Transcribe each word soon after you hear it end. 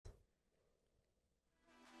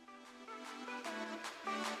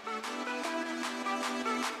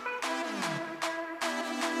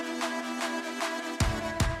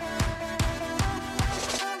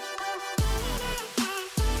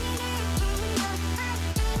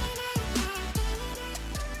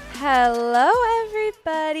Hello,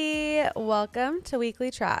 everybody. Welcome to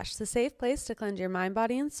Weekly Trash, the safe place to cleanse your mind,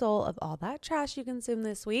 body, and soul of all that trash you consume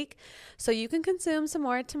this week so you can consume some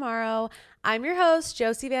more tomorrow. I'm your host,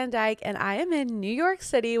 Josie Van Dyke, and I am in New York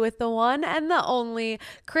City with the one and the only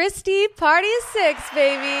KRISTI Party 6,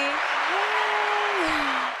 baby.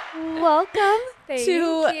 Yay. Welcome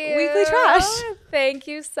to Weekly Trash. Thank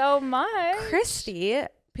you so much. KRISTI.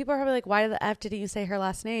 People are probably like, why the F didn't you say her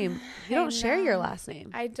last name? You don't share your last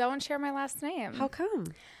name. I don't share my last name. How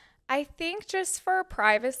come? I think just for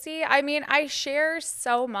privacy. I mean, I share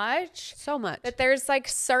so much. That there's like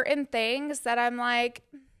certain things that I'm like,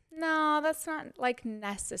 no, that's not like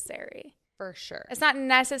necessary. For sure. It's not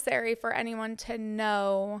necessary for anyone to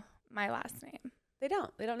know my last name. They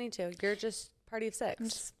don't need to. You're just Party of 6. I'm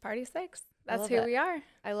just Party 6. That's who we are.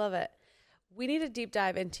 I love it. We need to deep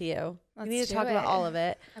dive into you. Let's we need to talk about all of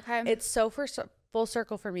it. Okay. It's so full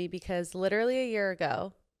circle for me because literally a year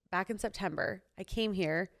ago, back in September, I came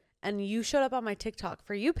here and you showed up on my TikTok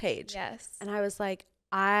For You page. Yes. And I was like,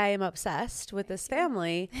 I'm obsessed with this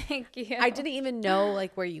family. Thank you. I didn't even know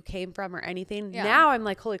like where you came from or anything. Yeah. Now I'm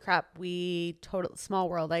like, holy crap, small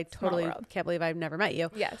world. I totally can't believe I've never met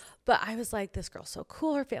you. Yes. But I was like, this girl's so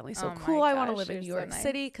cool. Her family's so cool. I want to live in New York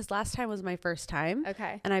City because last time was my first time.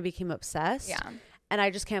 Okay. And I became obsessed. Yeah. And I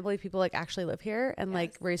just can't believe people like actually live here and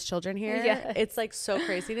like raise children here. Yes. It's like so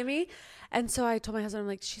crazy to me. And so I told my husband, I'm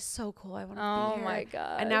like, she's so cool. I want to be here. Oh my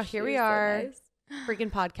God. And now here we are. So nice.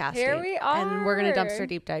 Freaking podcasting. Here we are. And we're going to dumpster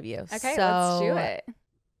deep dive you. Okay, let's do it.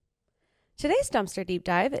 Today's dumpster deep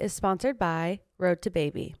dive is sponsored by Road to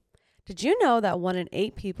Baby. Did you know that 1 in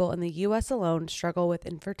 8 people in the U.S. alone struggle with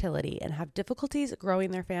infertility and have difficulties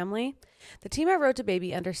growing their family? The team at Road to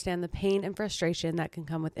Baby understand the pain and frustration that can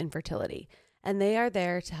come with infertility, and they are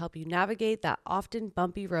there to help you navigate that often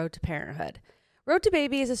bumpy road to parenthood. Road to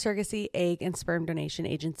Baby is a surrogacy, egg, and sperm donation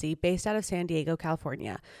agency based out of San Diego,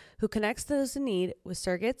 California, who connects those in need with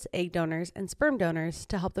surrogates, egg donors, and sperm donors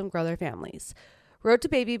to help them grow their families. Road to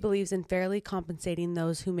Baby believes in fairly compensating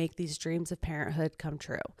those who make these dreams of parenthood come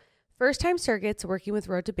true. First-time surrogates working with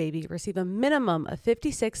Road to Baby receive a minimum of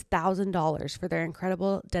 $56,000 for their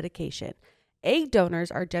incredible dedication. Egg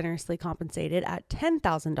donors are generously compensated at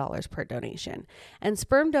 $10,000 per donation, and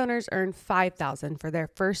sperm donors earn $5,000 for their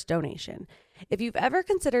first donation. If you've ever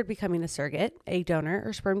considered becoming a surrogate, egg donor,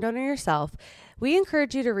 or sperm donor yourself, we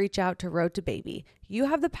encourage you to reach out to Road to Baby. You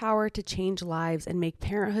have the power to change lives and make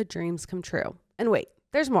parenthood dreams come true. And wait,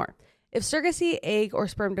 there's more. If surrogacy, egg, or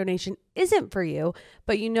sperm donation isn't for you,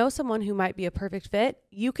 but you know someone who might be a perfect fit,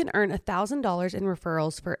 you can earn $1,000 in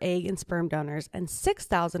referrals for egg and sperm donors and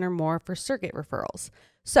 $6,000 or more for surrogate referrals.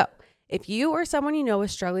 So, if you or someone you know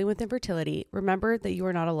is struggling with infertility, remember that you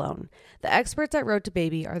are not alone. The experts at Road to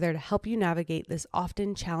Baby are there to help you navigate this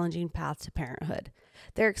often challenging path to parenthood.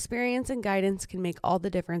 Their experience and guidance can make all the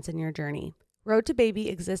difference in your journey. Road to Baby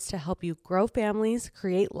exists to help you grow families,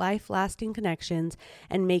 create life-lasting connections,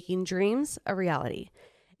 and making dreams a reality.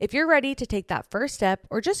 If you're ready to take that first step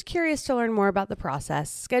or just curious to learn more about the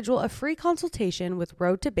process, schedule a free consultation with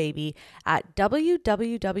Road to Baby at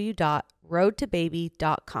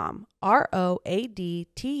www.roadtobaby.com.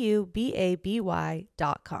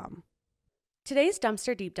 ROADTUBABY.com. Today's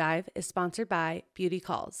dumpster deep dive is sponsored by Beauty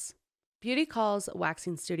Calls. Beauty Calls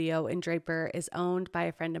Waxing Studio in Draper is owned by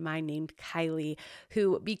a friend of mine named Kylie,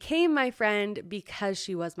 who became my friend because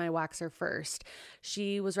she was my waxer first.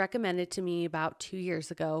 She was recommended to me about 2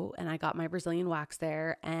 years ago, and I got my Brazilian wax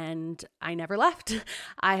there, and I never left.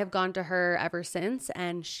 I have gone to her ever since,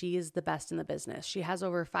 and she is the best in the business. She has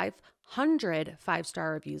over 500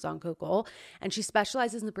 5-star reviews on Google, and she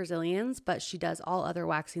specializes in the Brazilians, but she does all other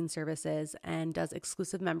waxing services and does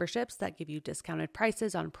exclusive memberships that give you discounted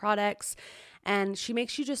prices on products. And she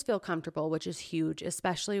makes you just feel comfortable, which is huge,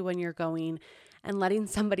 especially when you're going and letting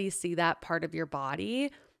somebody see that part of your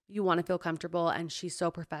body. You want to feel comfortable, and she's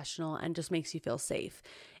so professional and just makes you feel safe.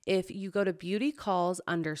 If you go to beautycalls_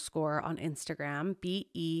 on Instagram,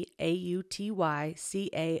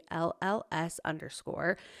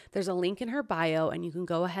 BEAUTYCALLS_, there's a link in her bio, and you can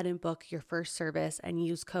go ahead and book your first service and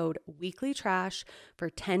use code WEEKLYTRASH for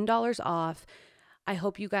 $10 off. I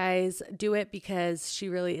hope you guys do it because she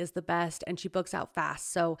really is the best and she books out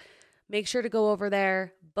fast. So make sure to go over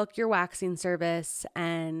there, book your waxing service,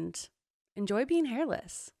 and enjoy being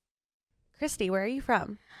hairless. KRISTI, where are you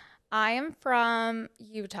from? I am from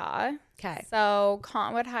Utah. Okay. So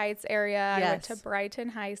Contwood Heights area. Yes. I went to Brighton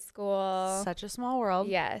High School. Such a small world.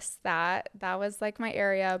 Yes, that was like my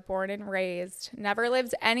area, born and raised. Never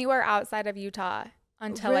lived anywhere outside of Utah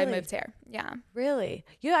until I moved here. Yeah. Really?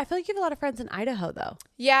 Yeah. I feel like you have a lot of friends in Idaho though.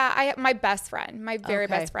 Yeah. My best friend, my very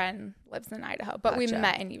best friend lives in Idaho, but we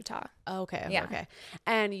met in Utah. Okay. Yeah. Okay.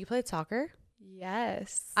 And you played soccer?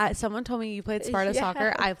 Yes. Someone told me you played Sparta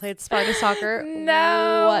soccer. I played Sparta soccer.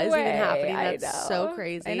 No What is way. even happening? That's so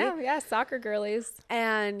crazy. I know. Yeah. Soccer girlies.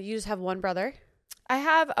 And you just have one brother? I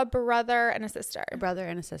have a brother and a sister. A brother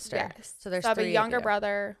and a sister. Yes. So there's I have three a younger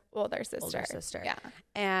brother, older sister. Yeah.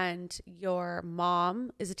 And your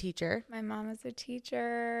mom is a teacher. My mom is a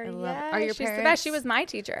teacher. Are your she's parents? the best. She was my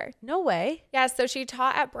teacher. No way. Yeah. So she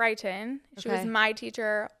taught at Brighton. She was my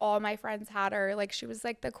teacher. All my friends had her. Like she was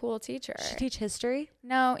like the cool teacher. Did she teach history?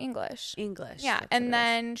 No, English. Yeah. And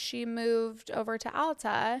then she moved over to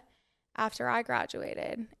Alta after I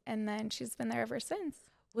graduated. And then she's been there ever since.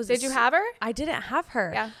 Did you have her? I didn't have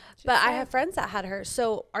her. Yeah. But I have friends that had her.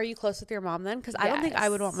 So are you close with your mom then? Because I don't think I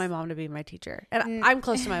would want my mom to be my teacher. And I'm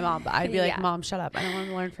close to my mom, but I'd be like, Mom, shut up. I don't want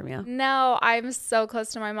to learn from you. No, I'm so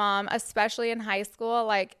close to my mom, especially in high school.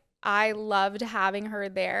 Like I loved having her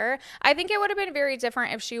there. I think it would have been very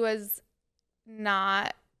different if she was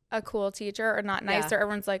not a cool teacher or not nicer.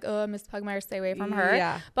 Everyone's like, oh, Miss Pugmire, stay away from her.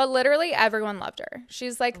 Yeah. But literally everyone loved her.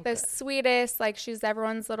 She's like the sweetest. Like she's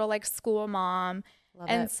everyone's little like school mom.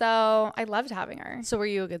 So I loved having her. So were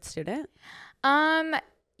you a good student?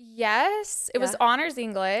 Yes, it was honors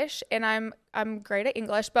English, and I'm great at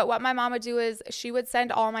English. But what my mom would do is she would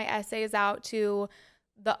send all my essays out to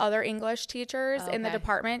the other English teachers in the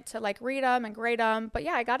department to like read them and grade them. But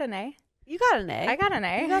yeah, I got an A. You got an A. I got an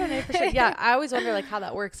A. You got an A for sure. Yeah, I always wonder like how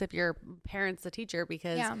that works if your parent's the teacher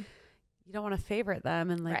because you don't want to favorite them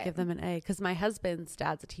and like give them an A. Because my husband's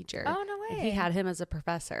dad's a teacher. Oh, no way. And he had him as a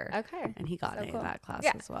professor. Okay. And he got an A in that class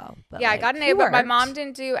as well. But I got an A, but my mom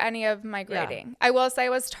didn't do any of my grading. Yeah. I will say I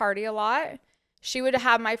was tardy a lot. She would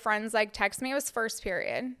have my friends like text me. It was first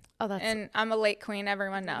period. Oh, that's... And I'm a late queen,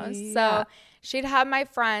 everyone knows. Yeah. So she'd have my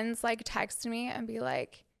friends like text me and be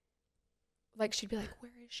like she'd be like,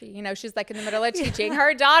 where is she? You know, she's like in the middle of teaching.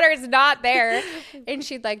 Her daughter's not there. And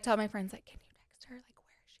she'd like tell my friends like, can you text her? Like,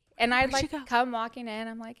 where is she? And I'd like come walking in.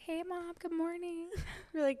 I'm like, hey, Mom, good morning.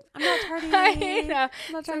 You're like, I'm not tardy. I know.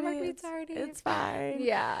 I'm not tardy. I'm tardy. It's fine.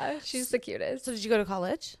 Yeah, she's the cutest. So did you go to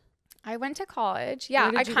college? I went to college.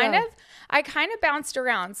 Yeah, I kind of bounced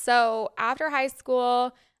around. So after high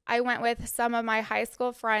school, I went with some of my high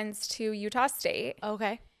school friends to Utah State.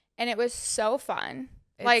 Okay. And it was so fun.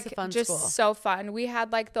 It's a fun just school. So fun. We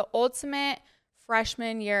had like the ultimate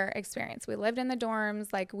freshman year experience. We lived in the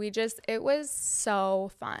dorms. Like it was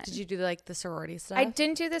so fun. Did you do like the sorority stuff? I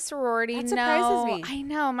didn't do the sorority. That surprises me. I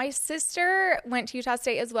know. My sister went to Utah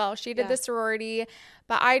State as well. She did the sorority,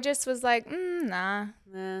 but I just was like, nah.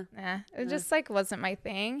 It just like wasn't my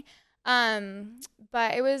thing.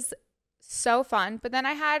 But it was so fun. But then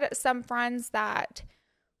I had some friends that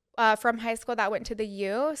from high school that went to the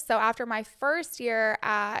U. So after my first year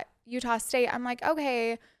at Utah State, I'm like,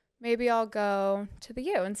 okay, maybe I'll go to the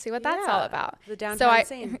U and see what that's all about. The downtown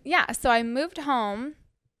scene. Yeah. So I moved home,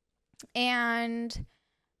 and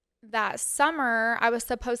that summer I was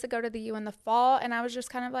supposed to go to the U in the fall, and I was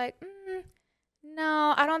just kind of like,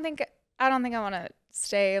 no, I don't think I want to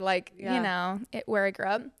stay where I grew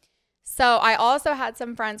up. So I also had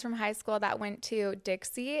some friends from high school that went to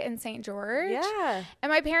Dixie in St. George. Yeah.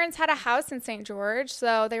 And my parents had a house in St. George.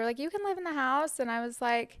 So they were like, you can live in the house. And I was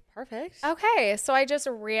like, perfect. Okay. So I just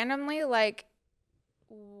randomly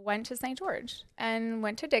went to St. George and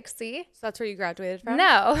went to Dixie. So that's where you graduated from?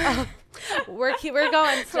 No. We're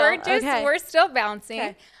going still. We're still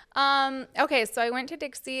bouncing. Okay. So I went to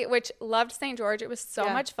Dixie, which loved St. George. It was so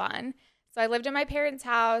much fun. So I lived in my parents'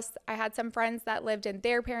 house. I had some friends that lived in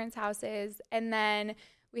their parents' houses. And then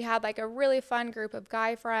we had like a really fun group of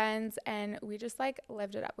guy friends, and we just like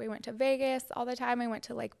lived it up. We went to Vegas all the time. We went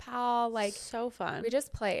to Lake Powell. Like, so fun. We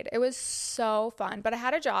just played. It was so fun. But I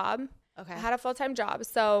had a job. Okay. I had a full-time job.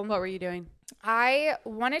 So what were you doing? I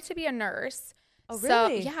wanted to be a nurse. Oh,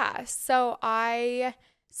 really? So I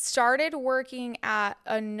started working at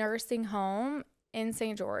a nursing home in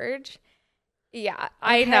St. George. Yeah,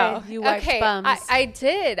 I know. You wiped bums. I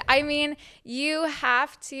did. I mean, you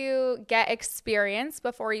have to get experience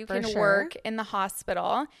before you can work in the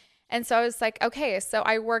hospital. And so I was like, okay, so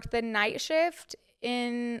I worked the night shift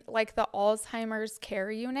in like the Alzheimer's care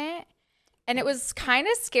unit. And it was kind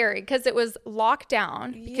of scary because it was locked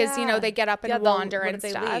down because, they get up and wander and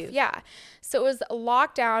stuff. Leave. Yeah. So it was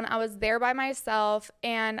locked down. I was there by myself,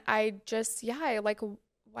 and I just, I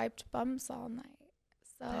wiped bums all night.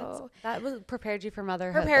 So that was prepared you for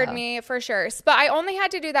motherhood. Prepared me for sure. But I only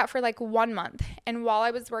had to do that for like 1 month. And while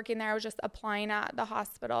I was working there, I was just applying at the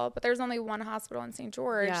hospital. But there's only one hospital in St.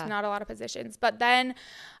 George, not a lot of positions. But then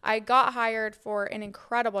I got hired for an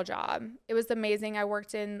incredible job. It was amazing. I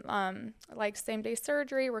worked in like same day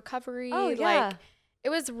surgery, recovery. Oh, yeah. Like it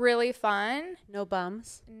was really fun. No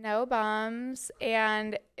bums.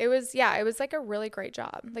 And it was like a really great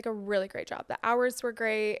job. Like a really great job. The hours were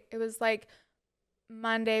great. It was like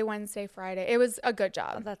Monday, Wednesday, Friday. It was a good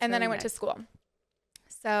job. And then I went to school.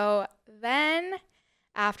 So then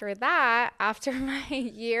after that, after my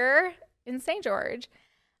year in St. George,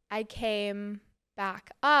 I came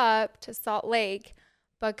back up to Salt Lake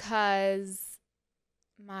because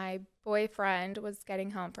my boyfriend was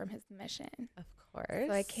getting home from his mission. Of course.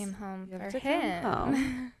 So I came home for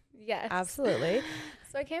him. Yes. Absolutely.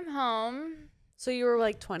 So I came home. So you were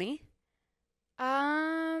like 20?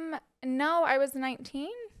 No, I was 19.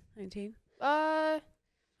 19?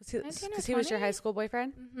 Because he was your high school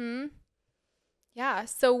boyfriend? Mm-hmm. Yeah.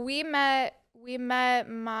 So we met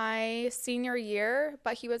my senior year,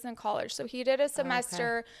 but he was in college. So he did a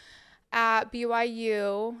semester at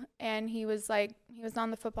BYU, and he was on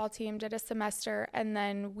the football team, did a semester, and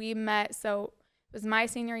then we met. So it was my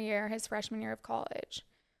senior year, his freshman year of college.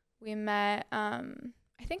 We met, I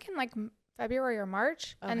think in like February or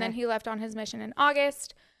March, and then he left on his mission in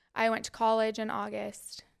August. I went to college in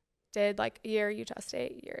August, did like a year at Utah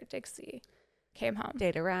State, year at Dixie, came home.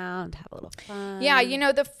 Date around, have a little fun. Yeah,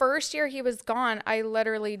 the first year he was gone, I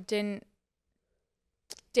literally didn't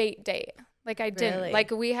date. Like I didn't. Really?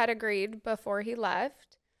 Like we had agreed before he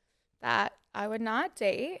left that I would not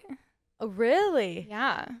date. Oh, really?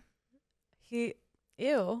 Yeah.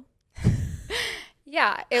 Ew.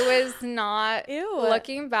 Yeah, it was not. Ew.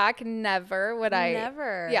 Looking back, never would I.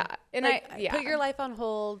 Never. Yeah, and I put your life on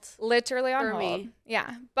hold. Literally on hold. Me.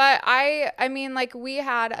 Yeah, but I mean, like we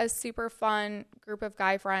had a super fun group of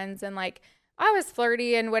guy friends, and like I was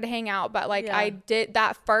flirty and would hang out, but like I did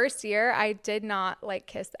that first year, I did not like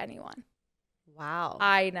kiss anyone. Wow.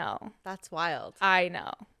 I know. That's wild. I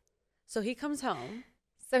know. So he comes home.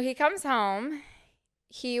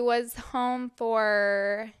 He was home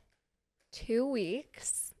for 2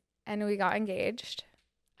 weeks and we got engaged.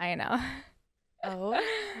 I know. Oh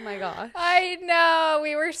my gosh. I know.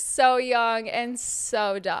 We were so young and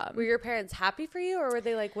so dumb. Were your parents happy for you, or were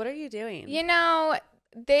they like, what are you doing?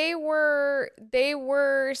 They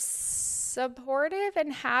were supportive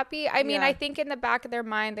and happy. I mean, I think in the back of their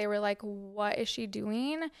mind, they were like, what is she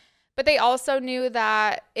doing? But they also knew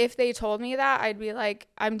that if they told me that, I'd be like,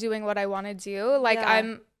 I'm doing what I want to do. Like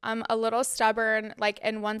I'm a little stubborn, like,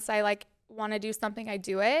 and once I like want to do something, I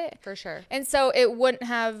do it. For sure. And so it wouldn't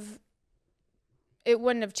have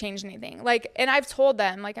changed anything. Like, and I've told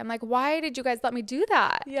them, like, I'm like, why did you guys let me do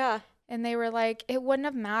that? Yeah. And they were like, it wouldn't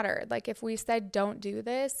have mattered. Like, if we said don't do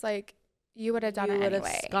this, like, you would have done it anyway. You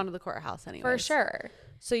would have gone to the courthouse anyway. For sure.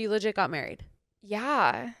 So you legit got married?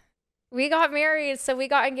 Yeah. We got married. So we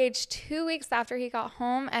got engaged 2 weeks after he got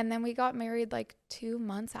home. And then we got married like 2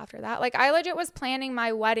 months after that. Like, I legit was planning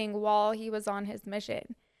my wedding while he was on his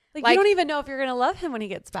mission. Like you don't even know if you're going to love him when he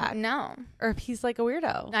gets back. No. Or if he's like a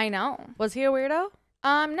weirdo. I know. Was he a weirdo?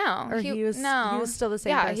 No. Or he was still the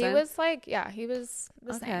same person? Yeah, he was like, he was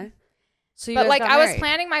the same. So but like I was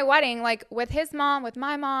planning my wedding like with his mom, with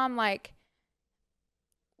my mom, like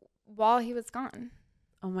while he was gone.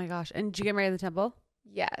 Oh my gosh. And did you get married in the temple?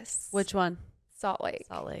 Yes. Which one? Salt Lake.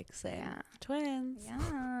 Same. Yeah. Twins.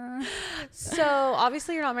 Yeah. So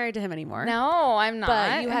obviously you're not married to him anymore. No, I'm not.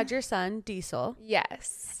 But you had your son, Diesel.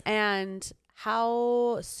 Yes. And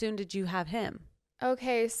how soon did you have him?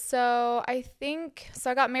 Okay, so I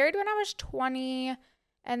got married when I was 20,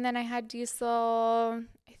 and then I had Diesel,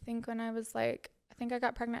 I think I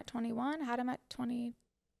got pregnant at 21, had him at 22.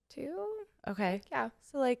 Okay. Yeah.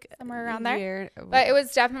 So like somewhere around there. But it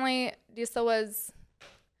was definitely, Diesel was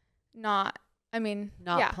not planned.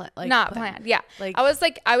 Yeah. Like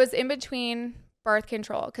I was in between birth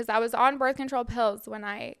control because I was on birth control pills when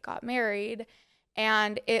I got married,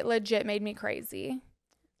 and it legit made me crazy.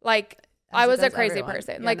 Like I was a crazy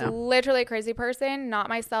person, literally a crazy person, not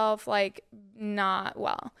myself, like not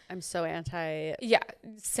well. I'm so anti. Yeah,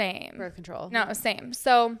 same. Birth control. No, same.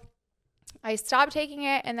 So I stopped taking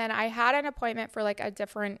it, and then I had an appointment for like a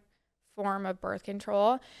different form of birth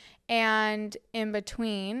control, and in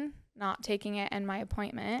between not taking it and my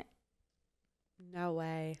appointment. No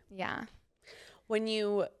way. Yeah. When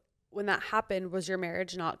that happened, was your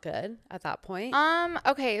marriage not good at that point?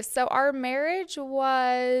 Okay, so our marriage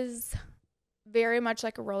was very much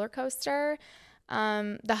like a roller coaster.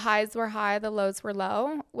 The highs were high, the lows were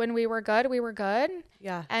low. When we were good, we were good.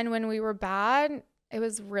 Yeah. And when we were bad, it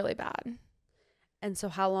was really bad. And so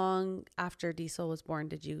how long after Diesel was born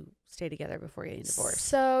did you stay together before getting divorced?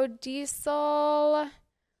 So Diesel,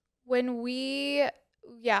 when we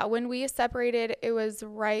separated, it was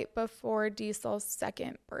right before Diesel's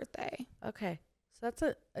 2nd birthday. Okay. So that's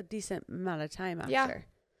a decent amount of time after. Yeah.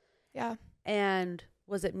 Yeah. And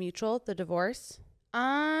was it mutual, the divorce?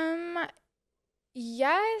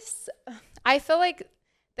 Yes. I feel like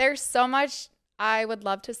there's so much I would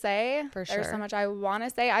love to say. For sure. There's so much I want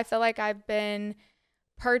to say. I feel like I've been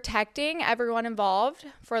protecting everyone involved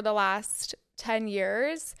for the last 10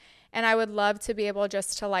 years. And I would love to be able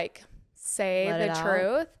just to like say the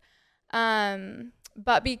truth.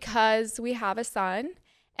 But because we have a son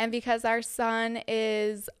and because our son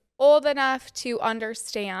is old enough to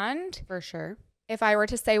understand. For sure. If I were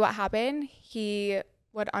to say what happened, he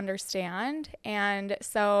would understand. And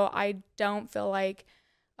so I don't feel like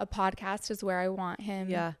a podcast is where I want him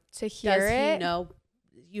to hear it. Does he know?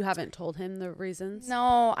 You haven't told him the reasons?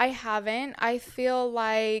 No, I haven't. I feel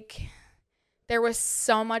like there was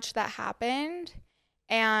so much that happened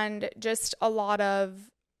and just there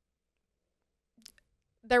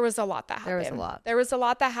was a lot that happened. There was a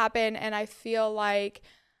lot that happened, and I feel like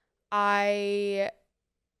I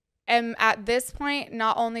am at this point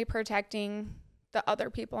not only protecting the other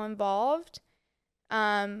people involved,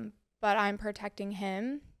 but I'm protecting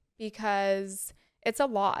him because it's a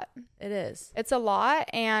lot. It is. It's a lot,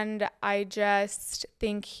 and I just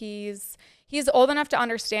think he's old enough to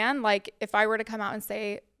understand. Like, if I were to come out and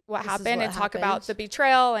say what happened and talk about the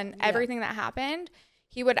betrayal and everything that happened,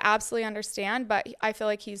 he would absolutely understand, but I feel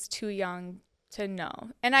like he's too young to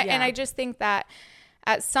know. And I just think that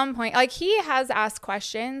at some point, like, he has asked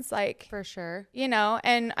questions, like, for sure, you know,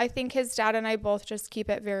 and I think his dad and I both just keep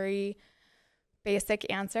it very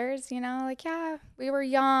basic answers, you know, like, yeah, we were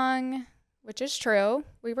young, which is true.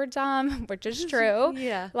 We were dumb, which is true.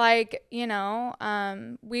 Yeah. Like, you know,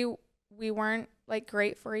 we weren't like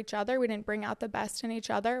great for each other. We didn't bring out the best in each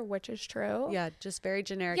other, which is true. Yeah. Just very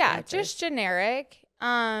generic. Yeah. answers. Just generic.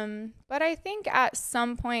 But I think at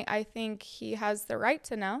some point, I think he has the right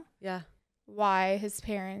to know. Yeah. Why his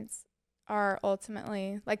parents are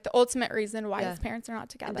ultimately, like, the ultimate reason why his parents are not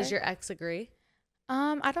together. And does your ex agree?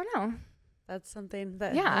 I don't know. That's something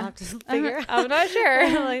that we'll have to figure out. I'm not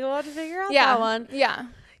sure. Like, we'll have to figure out that one. Yeah.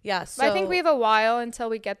 Yeah. So But I think we have a while until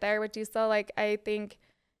we get there with Diesel. Like, I think,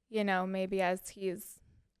 you know, maybe as he's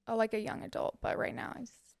like a young adult, but right now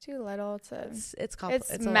he's too little to. It's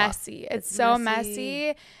messy. It's so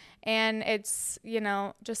messy, and it's, you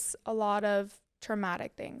know, just a lot of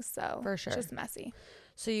traumatic things. So for sure, it's just messy.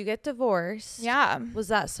 So you get divorced. Yeah. Was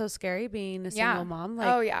that so scary being a single mom? Like,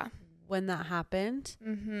 oh yeah. When that happened.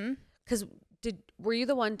 Mm-hmm. Because were you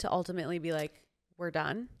the one to ultimately be like, we're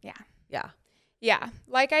done? Yeah. Yeah. Yeah.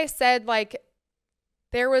 Like I said, like,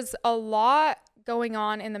 there was a lot going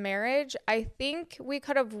on in the marriage. I think we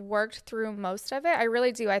could have worked through most of it. I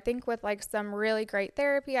really do. I think with like some really great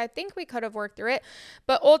therapy, I think we could have worked through it.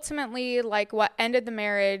 But ultimately, like, what ended the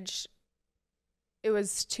marriage, it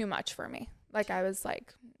was too much for me. Like, I was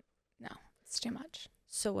like, no, it's too much.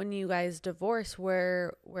 So when you guys divorced,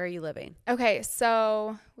 where are you living? Okay,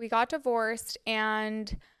 so we got divorced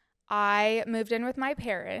and I moved in with my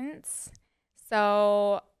parents.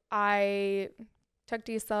 So I took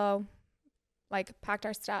Diesel, like, packed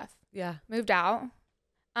our stuff. Yeah. Moved out.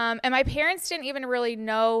 And my parents didn't even really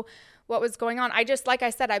know what was going on. I just, like I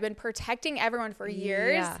said, I've been protecting everyone for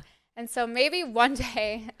years. Yeah. And so maybe one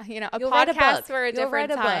day, you know, You'll podcast for a different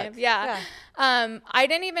time. Yeah. I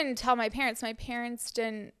didn't even tell my parents. My parents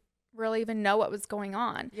didn't really even know what was going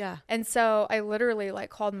on. Yeah. And so I literally, like,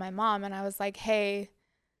 called my mom and I was like, hey,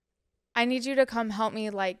 I need you to come help me,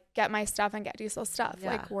 like, get my stuff and get Diesel's stuff.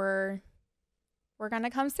 Yeah. Like, we're going to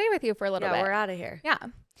come stay with you for a little bit. Yeah, we're out of here. Yeah.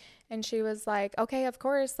 And she was like, okay, of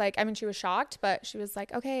course. Like, I mean, she was shocked, but she was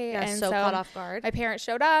like, okay. Yeah, and so caught off guard. My parents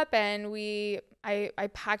showed up and I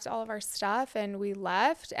packed all of our stuff and we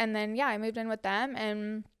left. And then, yeah, I moved in with them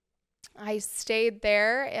and I stayed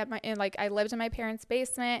there I lived in my parents'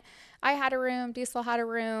 basement. I had a room. Diesel had a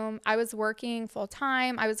room. I was working full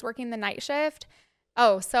time. I was working the night shift.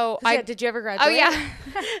 Oh, so did you ever graduate? Oh, yeah.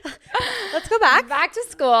 Let's go back. Back to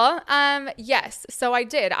school. Yes. So I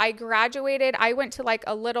did. I graduated. I went to like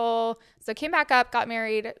a little, so came back up, got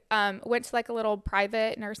married, went to like a little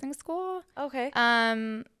private nursing school. Okay.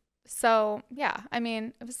 So yeah, I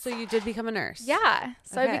mean, it was. So you did become a nurse. Yeah.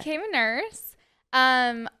 So I became a nurse.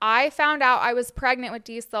 I found out I was pregnant with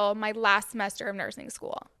Diesel my last semester of nursing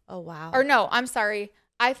school. Oh, wow. Or no, I'm sorry.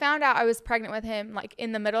 I found out I was pregnant with him like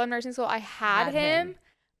in the middle of nursing school. I had him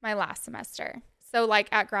my last semester. So like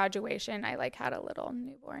at graduation, I like had a little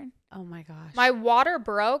newborn. Oh my gosh. My water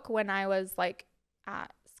broke when I was like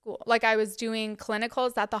at school. Like I was doing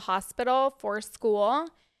clinicals at the hospital for school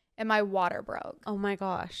and my water broke. Oh my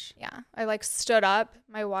gosh. Yeah. I like stood up,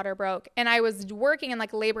 my water broke. And I was working in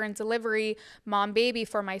like labor and delivery, mom baby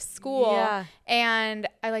for my school. Yeah. And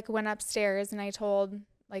I like went upstairs and I told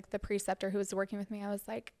like the preceptor who was working with me, I was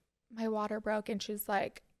like, my water broke. And she's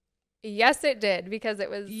like, yes, it did, because it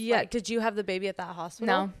was. Yeah. Like, did you have the baby at that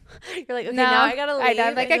hospital? No. You're like, okay, no, now I gotta leave.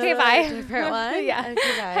 I'm like, okay, bye. Different one. Yeah.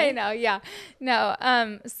 Okay, bye. I know. Yeah. No.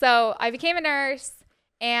 So I became a nurse,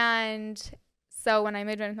 and so when I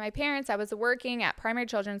moved in with my parents, I was working at Primary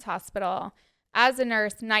Children's Hospital as a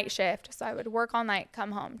nurse, night shift. So I would work all night,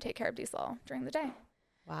 come home, take care of Diesel during the day.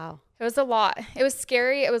 Wow. It was a lot. It was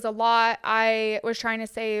scary. It was a lot. I was trying to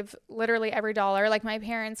save literally every dollar. Like my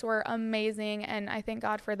parents were amazing, and I thank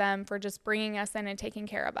God for them for just bringing us in and taking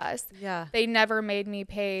care of us. Yeah. They never made me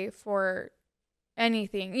pay for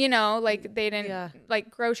anything, you know, like they didn't like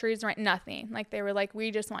groceries, rent, nothing. Like they were like,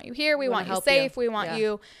 we just want you here. We want you safe. We want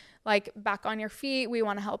you like back on your feet. We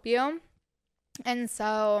want to help you. And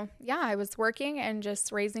so, yeah, I was working and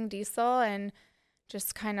just raising Diesel and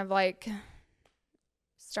just kind of like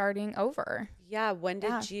starting over. Yeah. When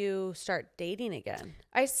did you start dating again?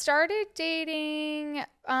 I started dating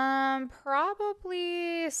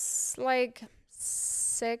probably like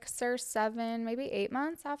 6 or 7, maybe 8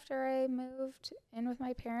 months after I moved in with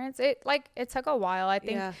my parents. It took a while. I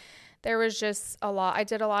think there was just a lot. I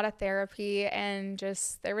did a lot of therapy, and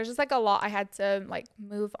there was just like a lot I had to like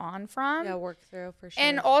move on from. Yeah, work through for sure.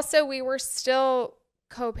 And also we were still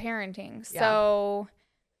co-parenting. So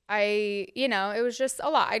it was just a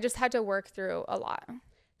lot. I just had to work through a lot.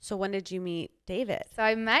 So when did you meet David? So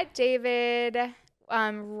I met David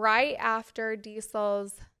right after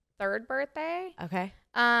Diesel's 3rd birthday. Okay.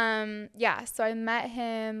 So I met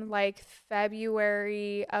him like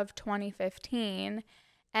February of 2015,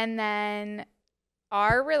 and then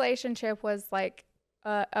our relationship was like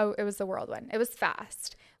it was a whirlwind. It was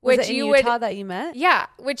fast. Was it in Utah that you met? Yeah,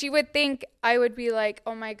 which you would think I would be like,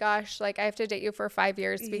 oh my gosh, like I have to date you for 5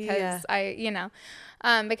 years because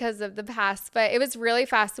because of the past. But it was really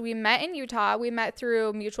fast. So we met in Utah. We met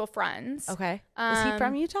through mutual friends. Okay. Is he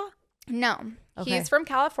from Utah? No. Okay. He's from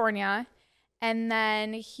California. And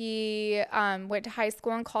then he went to high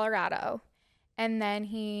school in Colorado. And then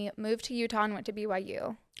he moved to Utah and went to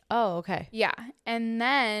BYU. Oh, okay. Yeah. And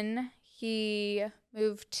then he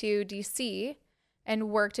moved to DC and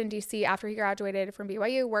worked in DC after he graduated from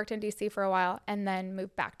BYU, worked in DC for a while, and then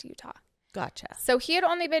moved back to Utah. Gotcha. So he had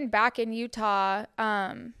only been back in Utah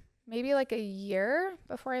maybe like a year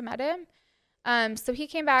before I met him. So he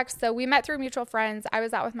came back. So we met through mutual friends. I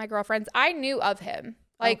was out with my girlfriends. I knew of him.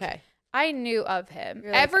 Okay. I knew of him.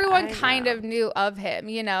 You're like, everyone kind of knew of him,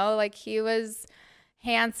 you know, like he was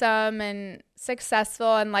handsome and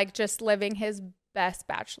successful and like just living his best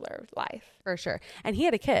bachelor life. For sure. And he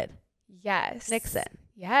had a kid. Yes. Nixon.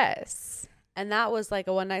 Yes. And that was like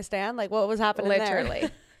a one night stand? Like what was happening literally.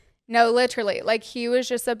 there? No, literally. Like he was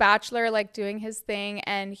just a bachelor, like doing his thing,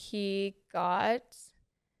 and he got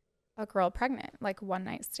a girl pregnant, like one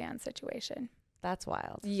night stand situation. That's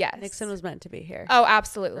wild. Yes. Nixon was meant to be here. Oh,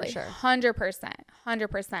 absolutely. For sure. 100%.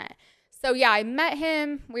 100%. So yeah, I met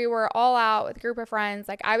him. We were all out with a group of friends.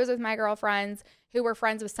 Like I was with my girlfriends who were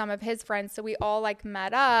friends with some of his friends. So we all like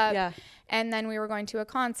met up. Yeah. And then we were going to a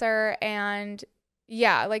concert, and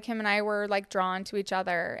yeah, like him and I were like drawn to each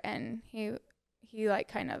other, and he like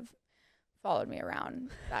kind of followed me around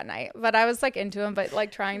that night. But I was like into him, but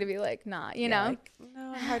like trying to be like not, you know? Like,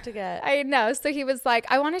 no, hard to get. I know. So he was like,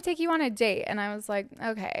 I want to take you on a date. And I was like,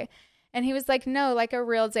 okay. And he was like, no, like a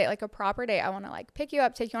real date, like a proper date. I want to like pick you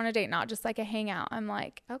up, take you on a date, not just like a hangout. I'm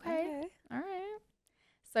like, okay. All right.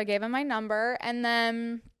 So I gave him my number, and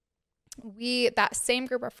then that same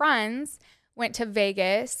group of friends went to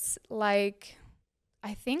Vegas, like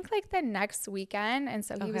I think like the next weekend. And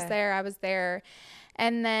so he was there, I was there.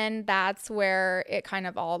 And then that's where it kind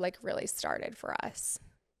of all like really started for us.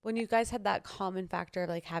 When you guys had that common factor of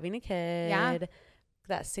like having a kid,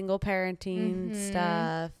 that single parenting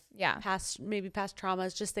stuff, past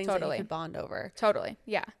traumas, just things that you could bond over. Totally.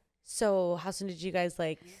 Yeah. So how soon did you guys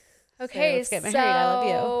like, okay, let's get married, I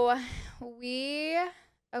love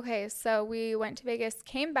you. So we went to Vegas,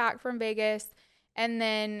 came back from Vegas, and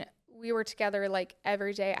then we were together like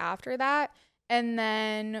every day after that. And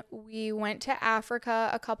then we went to Africa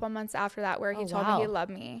a couple months after that, where he told me he loved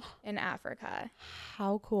me in Africa.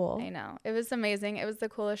 How cool. I know. It was amazing. It was the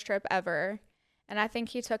coolest trip ever. And I think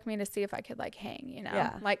he took me to see if I could like hang, you know,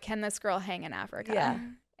 Yeah. like, can this girl hang in Africa? Yeah.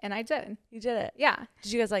 And I did. You did it. Yeah.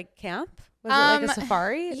 Did you guys like camp? Was it like a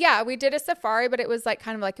safari? Yeah, we did a safari, but it was like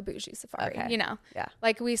kind of like a bougie safari, Okay. you know? Yeah.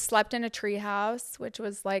 Like we slept in a tree house, which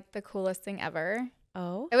was like the coolest thing ever.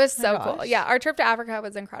 Oh. It was so gosh. cool. Yeah. Our trip to Africa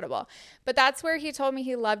was incredible. But that's where he told me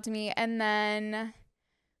he loved me. And then,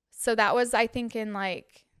 so that was, I think, in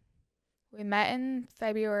like, we met in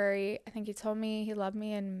February. I think he told me he loved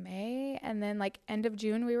me in May. And then like end of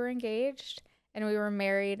June, we were engaged and we were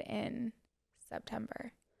married in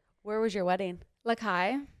September. Where was your wedding?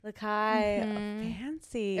 Lakai.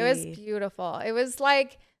 Fancy. It was beautiful. It was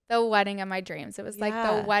like the wedding of my dreams. It was like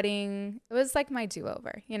the wedding. It was like my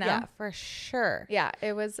do-over, you know? Yeah, for sure. Yeah,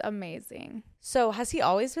 it was amazing. So has he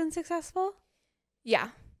always been successful? Yeah.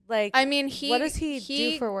 Like, I mean, what does he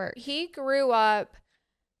do for work? He grew up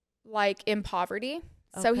like in poverty.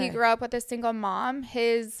 So he grew up with a single mom.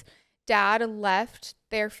 His dad left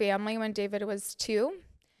their family when David was 2.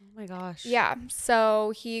 Oh my gosh. Yeah.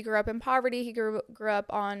 So he grew up in poverty. He grew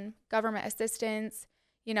up on government assistance.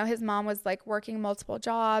 You know, his mom was like working multiple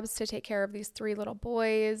jobs to take care of these 3 little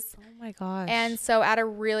boys. Oh my gosh. And so at a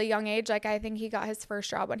really young age, like I think he got his first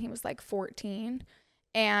job when he was like 14.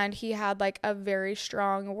 And he had like a very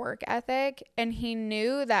strong work ethic. And he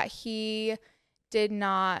knew that he did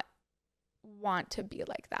not want to be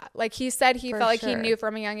like that. Like he said he felt like he knew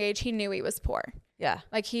from a young age, he knew he was poor. Yeah.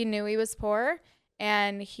 Like he knew he was poor.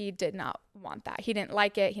 And he did not want that. He didn't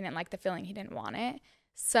like it. He didn't like the feeling. He didn't want it.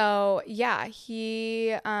 So, yeah,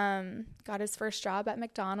 he got his first job at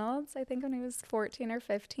McDonald's, I think when he was 14 or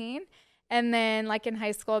 15. And then, like, in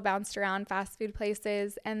high school, bounced around fast food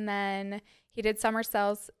places. And then he did summer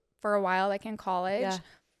sales for a while, like in college. Yeah.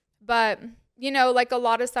 But, you know, like a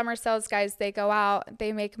lot of summer sales guys, they go out,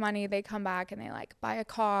 they make money, they come back and they, like, buy a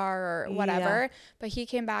car or whatever. Yeah. But he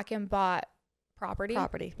came back and bought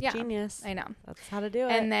property. Yeah. Genius. I know. That's how to do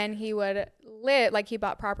it. And then he would live, like he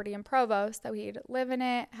bought property in Provo, so he'd live in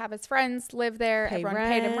it, have his friends live there, everyone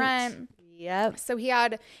paid him rent. Yep. So he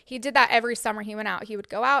did that every summer he went out. He would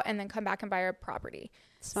go out and then come back and buy a property.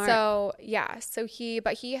 Smart. So yeah,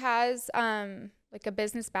 but he has like a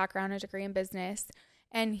business background, a degree in business,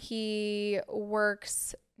 and he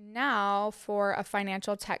works now for a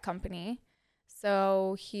financial tech company.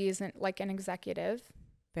 So he's like an executive.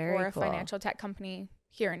 For a financial tech company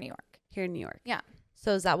here in New York. Yeah.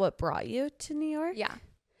 So is that what brought you to New York? Yeah.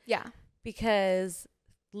 Yeah. Because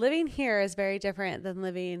living here is very different than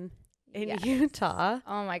living in Utah.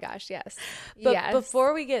 Oh my gosh, yes. But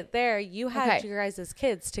before we get there, you had your guys'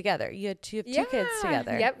 kids together. You have two kids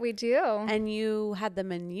together. Yep, we do. And you had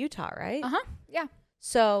them in Utah, right? Uh-huh. Yeah.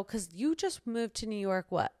 So, because you just moved to New York,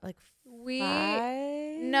 what, like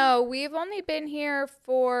 5? No, we've only been here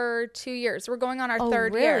for 2 years. We're going on our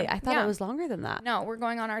third year. I thought it was longer than that. No, we're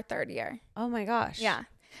going on our 3rd year. Oh my gosh. Yeah.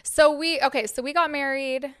 So we got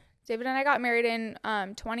married. David and I got married in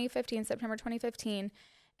 2015, September 2015.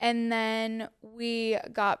 And then we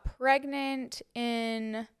got pregnant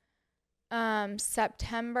in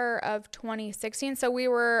September of 2016. So we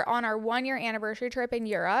were on our 1-year anniversary trip in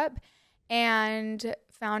Europe and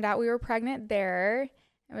found out we were pregnant there.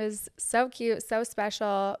 It was so cute, so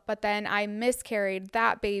special. But then I miscarried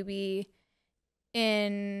that baby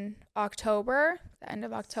in October, the end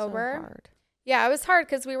of October. So hard. Yeah, it was hard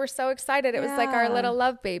because we were so excited. It was like our little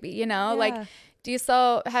love baby, you know? Like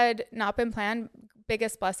Diesel had not been planned.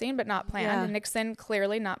 Biggest blessing, but not planned. Yeah. Nixon,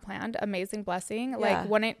 clearly not planned. Amazing blessing. Yeah. Like,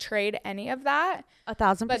 wouldn't trade any of that.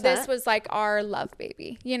 1,000%. But this was like our love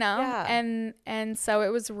baby, you know? Yeah. And so it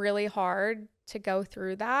was really hard to go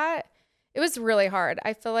through that. It was really hard.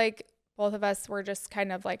 I feel like both of us were just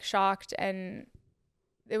kind of like shocked, and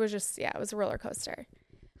it was just, it was a roller coaster.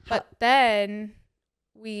 But then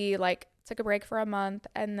we like took a break for a month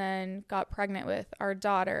and then got pregnant with our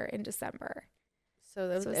daughter in December. So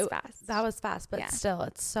that was fast. That was fast, but still,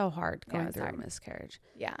 it's so hard going through a miscarriage.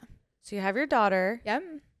 Yeah. So you have your daughter. Yep.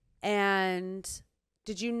 And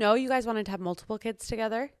did you know you guys wanted to have multiple kids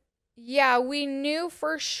together? Yeah, we knew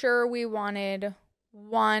for sure we wanted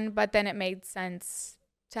 1, but then it made sense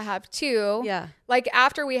to have 2. Yeah. Like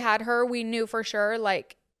after we had her, we knew for sure,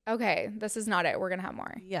 like, okay, this is not it. We're going to have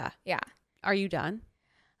more. Yeah. Yeah. Are you done?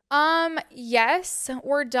 Yes,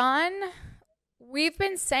 we're done. We've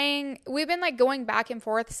been like going back and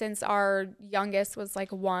forth since our youngest was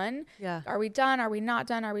like 1. Yeah. Are we done? Are we not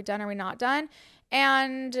done? Are we done? Are we not done?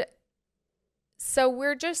 And so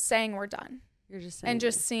we're just saying we're done. You're just saying. And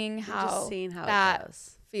just seeing how that it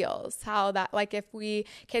goes. Feels. How that, like, if we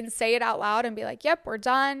can say it out loud and be like, yep, we're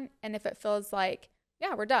done. And if it feels like,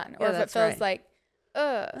 yeah, we're done. Or if it feels like,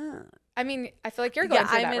 I mean, I feel like you're going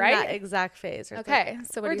through that, right? I'm in that exact phase. Okay.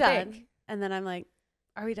 So what do you think? And then I'm like,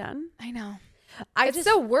 are we done? I know. It's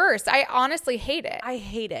the worst. I honestly hate it. I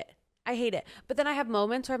hate it. But then I have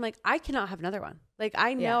moments where I'm like, I cannot have another one. Like,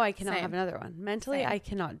 I know I cannot have another one. Mentally, I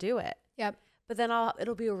cannot do it. Yep. But then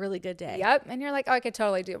it'll be a really good day. Yep. And you're like, oh, I could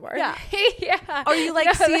totally do more. Yeah. Yeah. Or you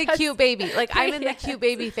like see a cute baby. Like I'm in the cute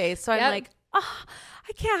baby phase. So I'm like, oh,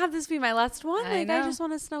 I can't have this be my last one. Like I just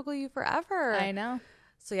want to snuggle you forever. I know.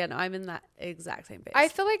 So yeah, no, I'm in that exact same phase. I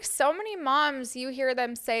feel like so many moms, you hear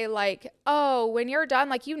them say like, oh, when you're done,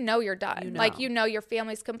 like, you're done. Like, your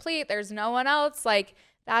family's complete. There's no one else. Like,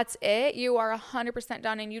 that's it. You are 100%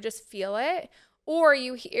 done and you just feel it. Or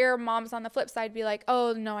you hear moms on the flip side be like,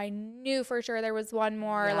 oh, no, I knew for sure there was one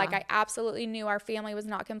more. Yeah. Like, I absolutely knew our family was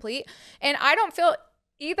not complete. And I don't feel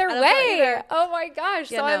either way. Oh, my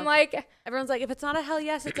gosh. Yeah, so I'm like. Everyone's like, if it's not a hell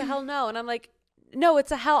yes, it's a hell no. And I'm like, no,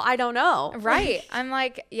 it's a hell I don't know. Right. I'm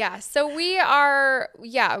like, yeah. So we are,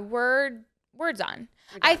 we're done.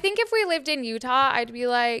 I think if we lived in Utah, I'd be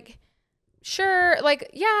like, sure, like,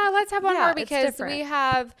 yeah, let's have one more because we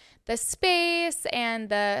have the space and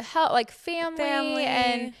the help, like family.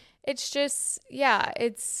 And it's just,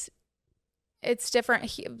 it's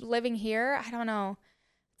different living here. I don't know.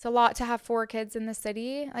 It's a lot to have 4 kids in the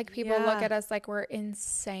city. Like people look at us like we're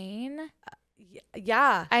insane.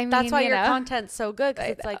 Yeah. I mean, that's why your content's so good. Cause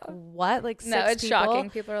it's like, what? Like 6 it's shocking.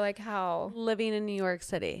 People are like, how? Living in New York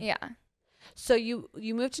City. Yeah. So you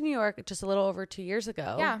moved to New York just a little over 2 years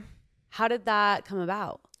ago. Yeah. How did that come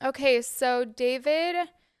about? Okay, so David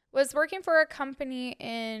was working for a company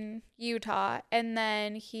in Utah, and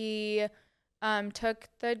then he took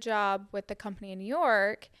the job with the company in New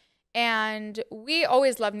York, and we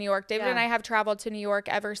always loved New York. David and I have traveled to New York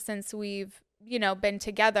ever since we've, been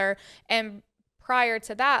together, and prior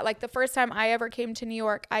to that, like the first time I ever came to New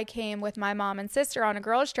York, I came with my mom and sister on a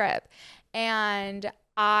girls trip, and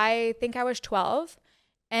I think I was 12.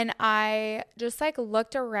 And I just like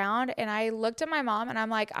looked around and I looked at my mom and I'm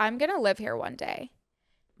like, I'm going to live here one day.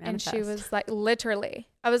 Manifest. And she was like, literally,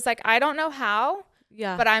 I was like, I don't know how,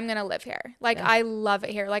 but I'm going to live here. Like, I love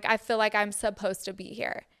it here. Like, I feel like I'm supposed to be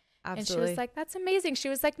here. Absolutely. And she was like, that's amazing. She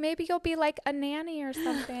was like, maybe you'll be like a nanny or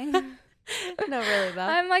something. No, really though.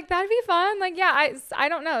 I'm like, that'd be fun. Like, yeah, I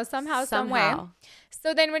don't know. Somehow, some way.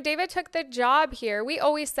 So then when David took the job here, we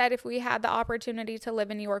always said if we had the opportunity to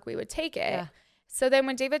live in New York, we would take it. Yeah. So then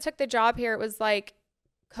when David took the job here, it was like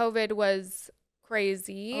COVID was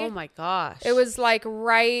crazy. Oh my gosh. It was like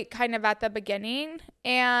right kind of at the beginning.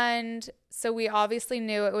 And so we obviously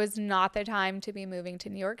knew it was not the time to be moving to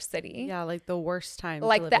New York City. Yeah, like the worst time.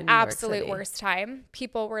 Like the absolute worst time.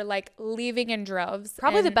 People were like leaving in droves.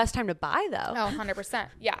 Probably the best time to buy though. Oh, 100%.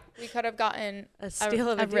 Yeah. We could have gotten a steal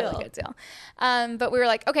of a deal. Really good deal. But we were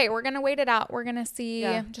like, okay, we're going to wait it out. We're going to see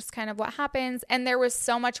just kind of what happens. And there was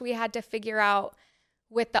so much we had to figure out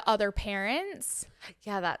with the other parents.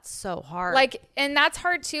 Yeah, that's so hard. Like, and that's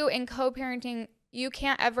hard too in co-parenting. You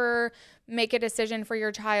can't ever make a decision for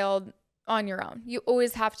your child on your own. You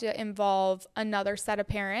always have to involve another set of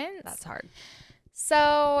parents. That's hard.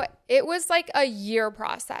 So it was like a year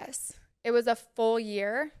process. It was a full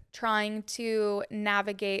year trying to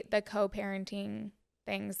navigate the co-parenting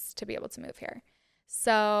things to be able to move here.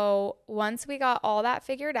 So once we got all that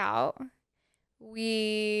figured out,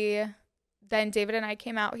 then David and I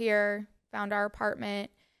came out here, found our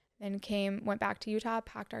apartment, then went back to Utah,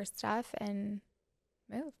 packed our stuff, and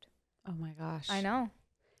moved. Oh my gosh. I know.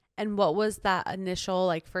 And what was that initial,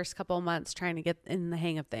 like, first couple of months trying to get in the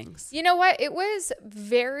hang of things? You know what? It was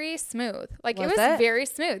very smooth. Like, it was very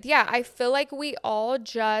smooth. Yeah. I feel like we all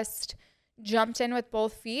just jumped in with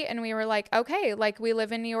both feet and we were like, okay, like we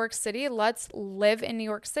live in New York City. Let's live in New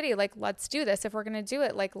York City. Like, let's do this. If we're going to do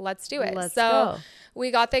it, like, let's do it. Let's go. We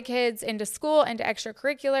got the kids into school, into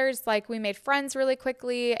extracurriculars. Like, we made friends really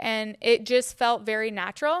quickly and it just felt very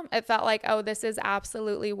natural. It felt like, oh, this is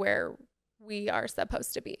absolutely where we are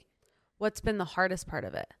supposed to be. What's been the hardest part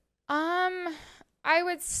of it? I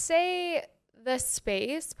would say the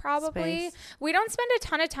space, probably. We don't spend a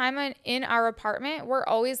ton of time in our apartment. We're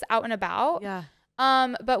always out and about. Yeah.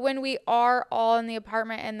 But when we are all in the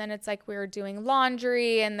apartment and then it's like we're doing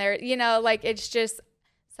laundry and there, like it's just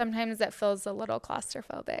sometimes that feels a little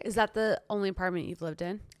claustrophobic. Is that the only apartment you've lived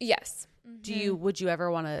in? Yes. Mm-hmm. Would you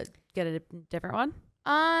ever want to get a different one?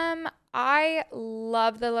 I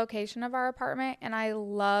love the location of our apartment and I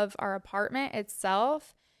love our apartment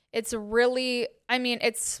itself. It's really, I mean,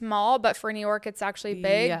 it's small, but for New York, it's actually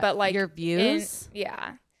big. But like your views,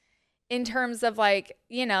 in terms of like,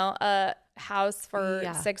 a house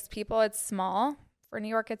for 6 people, it's small. For New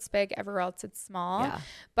York, it's big. Everywhere else, it's small. Yeah.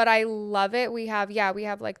 But I love it. We have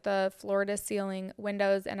like the floor to ceiling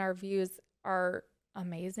windows, and our views are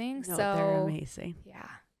amazing. No, so they're amazing. Yeah.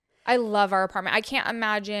 I love our apartment. I can't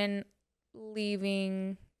imagine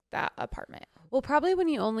leaving that apartment. Well, probably when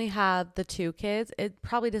you only have the 2 kids, it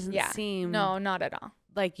probably doesn't seem. No, not at all.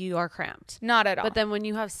 Like you are cramped. Not at all. But then when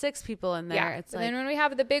you have 6 people in there, it's like. Then when we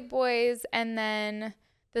have the big boys, and then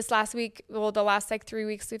this last week, the last like 3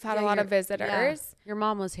 weeks, we've had a lot of visitors. Yeah. Your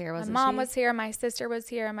mom was here, wasn't she? My mom was here. My sister was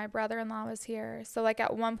here. And my brother-in-law was here. So like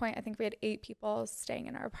at one point, I think we had 8 people staying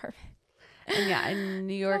in our apartment. And in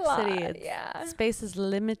New York City, space is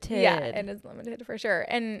limited. Yeah, it is limited for sure.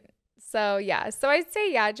 And so, so I'd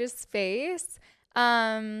say, just space.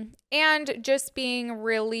 And just being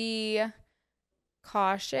really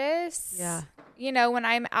cautious. Yeah. You know, when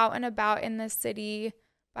I'm out and about in the city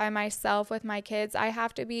by myself with my kids, I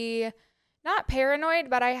have to be not paranoid,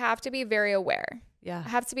 but I have to be very aware. Yeah. I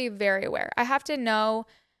have to be very aware. I have to know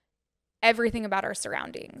everything about our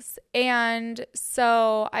surroundings. And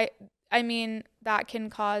so I mean, that can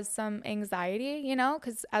cause some anxiety, you know,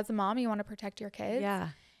 because as a mom, you want to protect your kids. Yeah.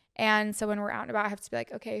 And so when we're out and about, I have to be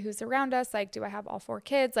like, okay, who's around us? Like, do I have all 4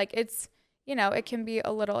 kids? Like, it's, you know, it can be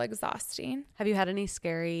a little exhausting. Have you had any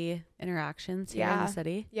scary interactions here in the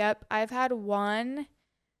city? Yep. I've had one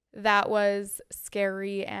that was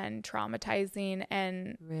scary and traumatizing.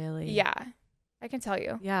 And really? Yeah, I can tell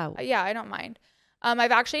you. Yeah. Yeah, I don't mind.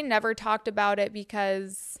 I've actually never talked about it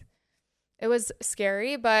because it was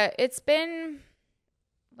scary, but it's been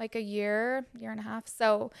like a year and a half.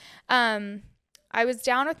 So, I was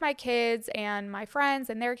down with my kids and my friends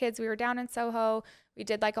and their kids. We were down in Soho. We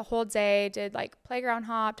did like a whole day, did like playground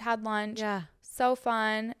hopped, had lunch. Yeah. So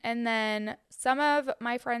fun. And then some of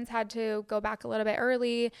my friends had to go back a little bit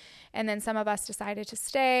early, and then some of us decided to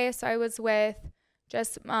stay. So I was with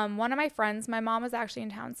just one of my friends. My mom was actually in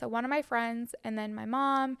town. So one of my friends, and then my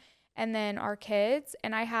mom, and then our kids.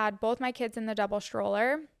 And I had both my kids in the double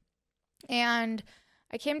stroller. And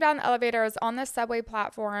I came down the elevator. I was on the subway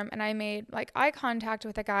platform, and I made like eye contact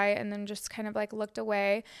with a guy, and then just kind of like looked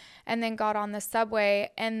away, and then got on the subway.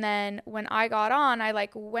 And then when I got on, I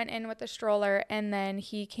like went in with the stroller, and then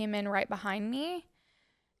he came in right behind me.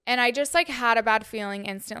 And I just like had a bad feeling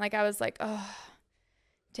instant. Like I was like, oh,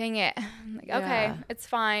 dang it. I'm like, okay, it's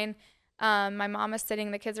fine. My mom is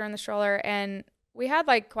sitting, the kids are in the stroller, and we had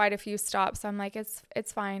like quite a few stops. So I'm like, it's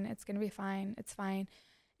fine. It's going to be fine. It's fine.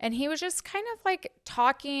 And he was just kind of like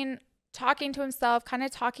talking to himself, kind of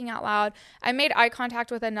talking out loud. I made eye contact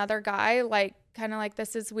with another guy, like kind of like,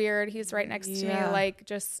 this is weird. He's right next to me. Like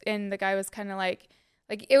just, and the guy was kind of like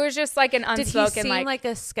it was just like an unspoken. Did he seem like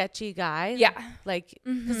a sketchy guy? Yeah. Like,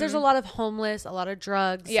 because there's a lot of homeless, a lot of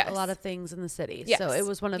drugs, a lot of things in the city. Yes. So it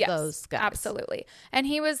was one of those guys. Absolutely. And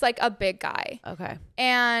he was like a big guy. Okay.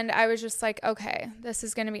 And I was just like, okay, this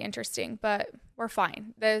is going to be interesting, but we're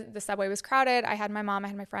fine. The subway was crowded. I had my mom, I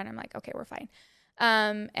had my friend. I'm like, okay, we're fine.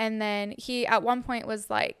 And then he at one point was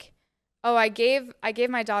like, oh, I gave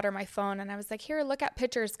my daughter my phone, and I was like, here, look at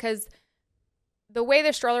pictures. Cause the way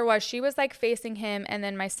the stroller was, she was like facing him, and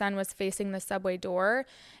then my son was facing the subway door,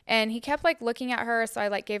 and he kept like looking at her. So I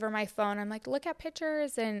like gave her my phone. I'm like, look at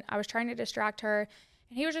pictures. And I was trying to distract her,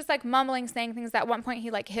 and he was just like mumbling, saying things. At one point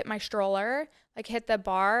he like hit my stroller, like hit the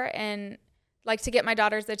bar, and like to get my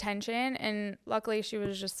daughter's attention. And luckily she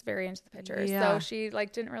was just very into the pictures. So she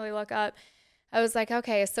like didn't really look up. I was like,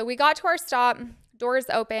 okay. So we got to our stop, doors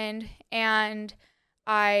opened, and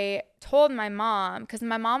I told my mom, because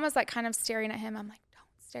my mom was like kind of staring at him. I'm like,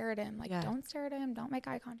 don't stare at him. Like, don't stare at him. Don't make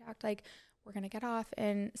eye contact. Like, we're going to get off.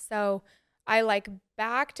 And so I like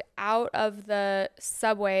backed out of the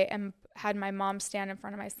subway and had my mom stand in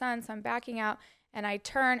front of my son. So I'm backing out, and I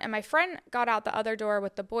turn, and my friend got out the other door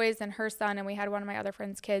with the boys and her son. And we had one of my other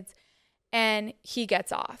friend's kids, and he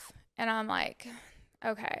gets off, and I'm like,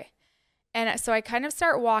 okay. And so I kind of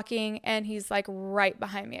start walking, and he's like right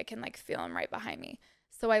behind me. I can like feel him right behind me.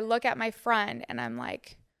 So I look at my friend, and I'm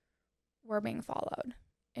like, we're being followed.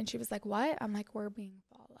 And she was like, what? I'm like, we're being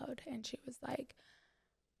followed. And she was like,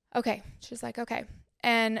 okay. She's like, okay.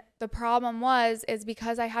 And the problem is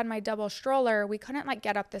because I had my double stroller, we couldn't like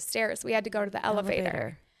get up the stairs. We had to go to the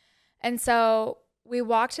elevator. And so we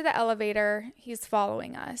walked to the elevator. He's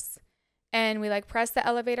following us, and we like press the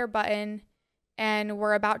elevator button, and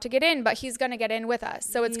we're about to get in, but he's going to get in with us.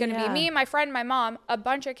 So it's going to be me, my friend, my mom, a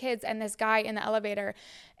bunch of kids, and this guy in the elevator.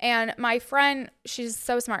 And my friend, she's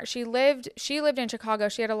so smart. She lived in Chicago.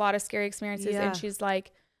 She had a lot of scary experiences. And she's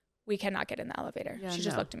like, we cannot get in the elevator. She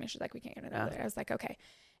just looked at me. She's like, we can't get in the elevator. I was like, okay.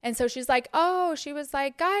 And so she's like, oh, she was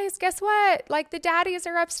like, guys, guess what? Like the daddies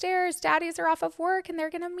are upstairs. Daddies are off of work and they're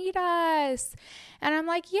going to meet us. And I'm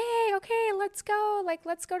like, yay. Okay, let's go. Like,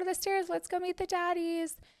 let's go to the stairs. Let's go meet the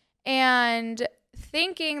daddies. And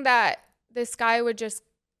thinking that this guy would just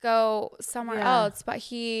go somewhere else, but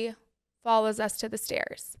he follows us to the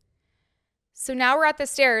stairs. So now we're at the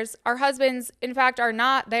stairs. Our husbands, in fact, are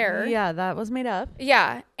not there. Yeah, that was made up.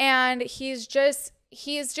 Yeah. And he's just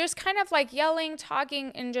kind of like yelling,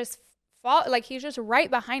 talking, and just like he's just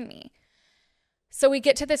right behind me. So we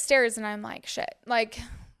get to the stairs and I'm like, shit, like,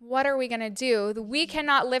 what are we going to do? We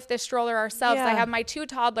cannot lift this stroller ourselves. I have my 2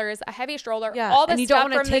 toddlers, a heavy stroller, all the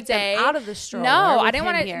stuff from the day. Them out of the stroller. No, I didn't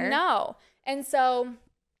want to. No. And so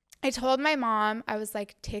I told my mom, I was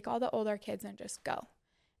like, take all the older kids and just go.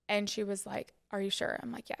 And she was like, are you sure?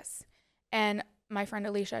 I'm like, yes. And my friend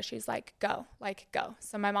Alicia, she's like, go.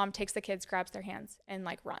 So my mom takes the kids, grabs their hands, and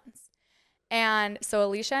like runs. And so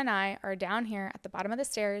Alicia and I are down here at the bottom of the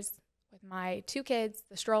stairs with my 2 kids,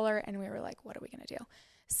 the stroller, and we were like, what are we going to do?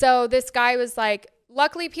 So this guy was like,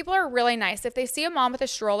 luckily people are really nice. If they see a mom with a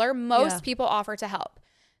stroller, most people offer to help.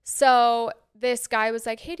 So this guy was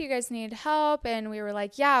like, hey, do you guys need help? And we were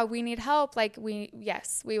like, yeah, we need help. Like we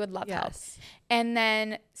would love help. And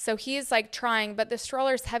then, so he's like trying, but the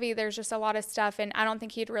stroller's heavy. There's just a lot of stuff. And I don't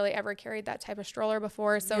think he'd really ever carried that type of stroller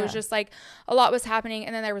before. So it was just like a lot was happening.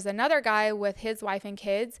 And then there was another guy with his wife and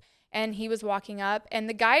kids, and he was walking up, and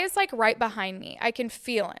the guy is like right behind me. I can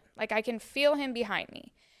feel him. Like I can feel him behind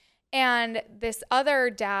me. And this other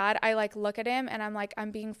dad, I like look at him and I'm like,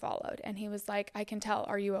 I'm being followed. And he was like, I can tell.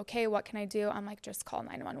 Are you okay? What can I do? I'm like, just call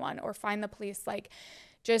 911 or find the police. Like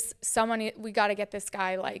just someone, we got to get this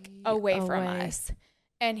guy like away from us.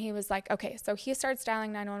 And he was like, okay. So he starts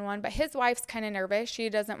dialing 911, but his wife's kind of nervous. She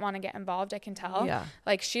doesn't want to get involved. I can tell. Yeah.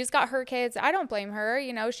 Like she's got her kids. I don't blame her.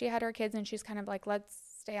 You know, she had her kids and she's kind of like, let's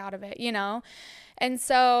stay out of it, you know? And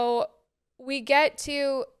so we get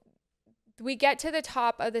to the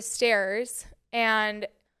top of the stairs, and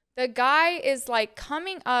the guy is like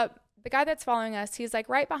coming up, the guy that's following us, he's like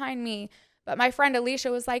right behind me. But my friend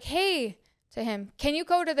Alicia was like, hey, to him, can you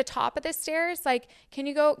go to the top of the stairs? Like, can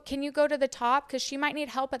you go to the top? Cause she might need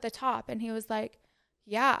help at the top. And he was like,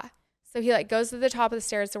 yeah. So he like goes to the top of the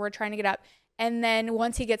stairs. So we're trying to get up. And then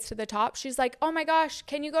once he gets to the top, she's like, oh my gosh,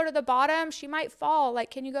 can you go to the bottom? She might fall.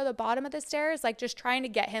 Like, can you go to the bottom of the stairs? Like just trying to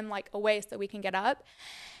get him like away so we can get up.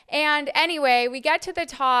 And anyway, we get to the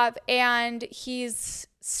top and he's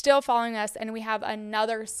still following us, and we have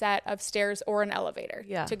another set of stairs or an elevator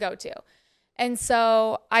to go to. And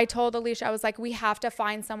so I told Alicia, I was like, we have to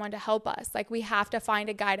find someone to help us. Like we have to find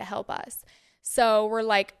a guy to help us. So we're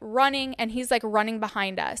like running, and he's like running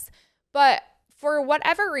behind us. But for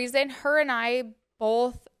whatever reason, her and I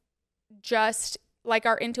both just like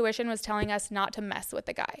our intuition was telling us not to mess with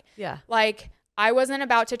the guy. Yeah. Like I wasn't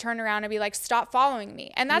about to turn around and be like, stop following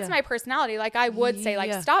me. And that's my personality. Like I would say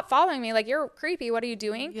like, stop following me. Like you're creepy. What are you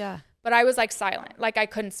doing? Yeah. But I was like silent. Like I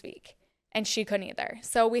couldn't speak, and she couldn't either.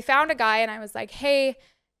 So we found a guy, and I was like, hey,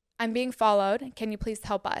 I'm being followed. Can you please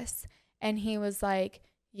help us? And he was like,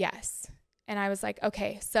 yes. And I was like,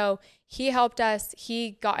 okay. So he helped us.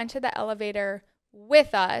 He got into the elevator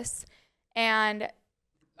with us. And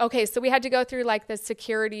okay, so we had to go through like the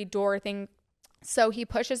security door thing. So he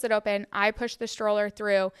pushes it open. I push the stroller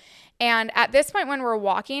through. And at this point when we're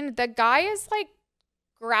walking, the guy is like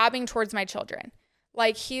grabbing towards my children.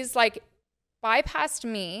 Like he's like bypassed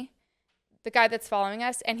me, the guy that's following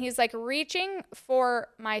us, and he's like reaching for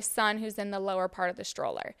my son who's in the lower part of the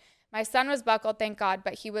stroller. My son was buckled, thank God,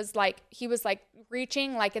 but he was like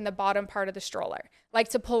reaching like in the bottom part of the stroller, like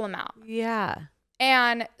to pull him out. Yeah.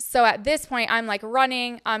 And so at this point, I'm like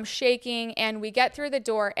running, I'm shaking, and we get through the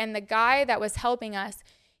door, and the guy that was helping us,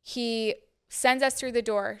 he sends us through the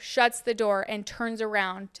door, shuts the door, and turns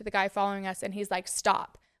around to the guy following us, and he's like,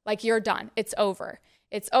 stop. Like, you're done. It's over.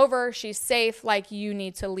 It's over. She's safe. Like, you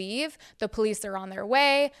need to leave. The police are on their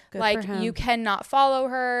way. Good like, you cannot follow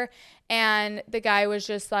her. And the guy was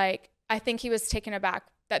just like, I think he was taken aback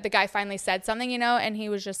that the guy finally said something, you know, and he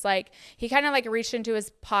was just like, he kind of like reached into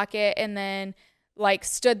his pocket and then like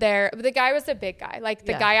stood there. But the guy was a big guy. Like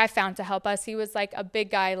the guy I found to help us, he was like a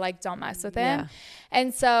big guy, like don't mess with him. Yeah.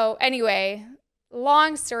 And so anyway,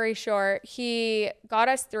 long story short, he got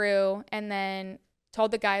us through and then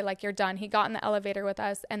told the guy like, you're done. He got in the elevator with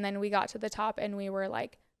us. And then we got to the top and we were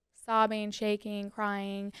like sobbing, shaking,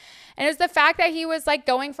 crying. And it was the fact that he was like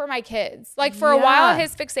going for my kids. Like for a while,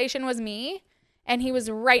 his fixation was me, and he was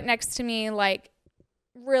right next to me, like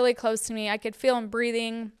really close to me. I could feel him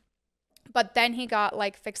breathing. But then he got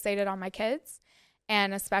like fixated on my kids,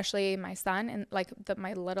 and especially my son and like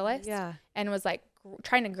my littlest, and was like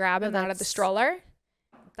trying to grab him out of the stroller.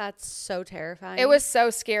 That's so terrifying. It was so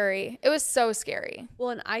scary. It was so scary. Well,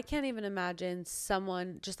 and I can't even imagine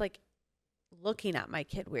someone just like looking at my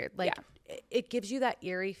kid weird. Like it gives you that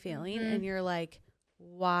eerie feeling and you're like,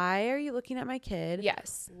 why are you looking at my kid?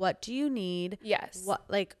 Yes. What do you need? Yes.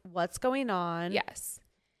 What's going on? Yes.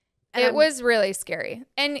 And it was really scary.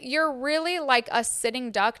 And you're really like a sitting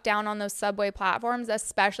duck down on those subway platforms,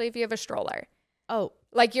 especially if you have a stroller. Oh.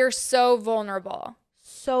 Like you're so vulnerable.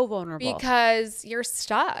 So vulnerable. Because you're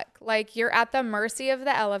stuck. Like you're at the mercy of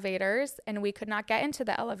the elevators and we could not get into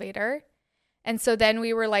the elevator. And so then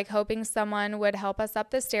we were like hoping someone would help us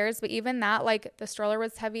up the stairs. But even that, like the stroller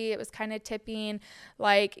was heavy. It was kind of tipping.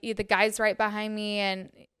 Like the guy's right behind me.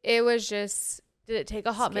 And it was just... Did it take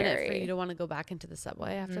a hot minute for you to want to go back into the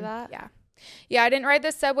subway after that? Yeah. Yeah, I didn't ride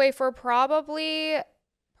the subway for probably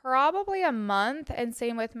a month. And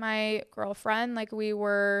same with my girlfriend. Like we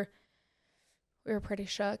were pretty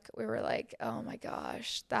shook. We were like, oh my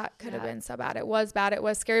gosh, that could have been so bad. It was bad. It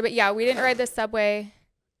was scary. But yeah, we didn't ride the subway.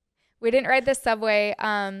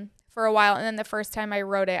 For a while. And then the first time I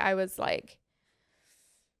rode it, I was like,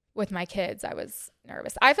 with my kids, I was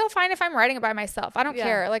nervous. I feel fine if I'm riding it by myself. I don't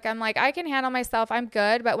care. Like, I'm like, I can handle myself. I'm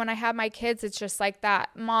good. But when I have my kids, it's just like that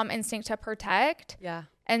mom instinct to protect. Yeah.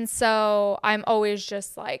 And so I'm always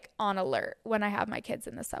just like on alert when I have my kids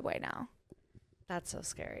in the subway now. That's so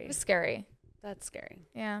scary. It's scary. That's scary.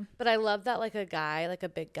 Yeah. But I love that like a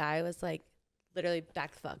big guy was like literally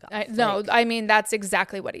back the fuck up. I mean, that's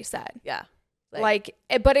exactly what he said. Yeah.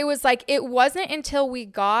 But it was like, it wasn't until we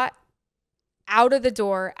got out of the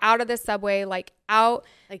door, out of the subway, like out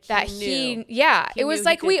like that he it was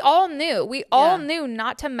like we all knew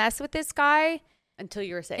not to mess with this guy until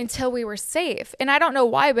you were safe. Until we were safe. And I don't know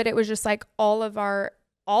why, but it was just like all of our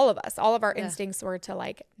instincts were to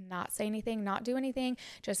like not say anything, not do anything,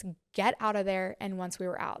 just get out of there. And once we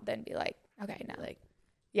were out, then be like, okay, now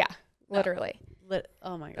literally.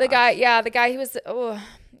 Oh my god. The guy, he was,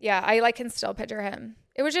 I like can still picture him.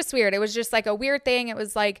 It was just weird. It was just like a weird thing. It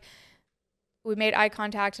was like, we made eye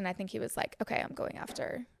contact and I think he was like, okay, I'm going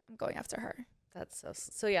after her. That's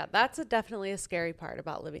so yeah, that's definitely a scary part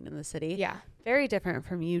about living in the city. Yeah. Very different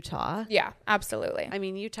from Utah. Yeah, absolutely. I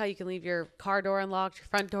mean, Utah, you can leave your car door unlocked, your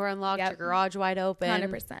front door unlocked, your garage wide open.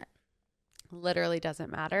 100%. Literally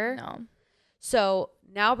doesn't matter. No. So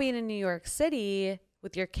now being in New York City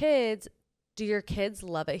with your kids, do your kids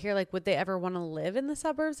love it here? Like, would they ever want to live in the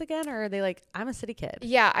suburbs again? Or are they like, I'm a city kid?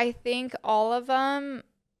 Yeah, I think all of them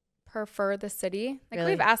prefer the city. Like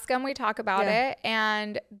really? We've asked them, we talk about it,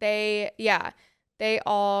 and they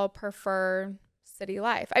all prefer city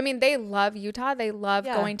life. I mean, they love Utah. They love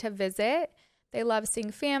going to visit. They love seeing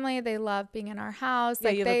family. They love being in our house.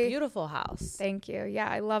 Yeah, you have a beautiful house. Thank you. Yeah,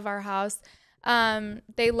 I love our house.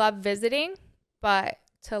 They love visiting, but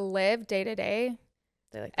to live day to day,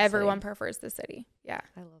 everyone prefers the city. Yeah.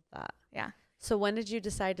 I love that. Yeah. So when did you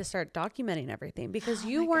decide to start documenting everything? Because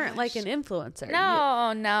you weren't like an influencer.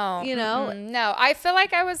 No. You know? No. I feel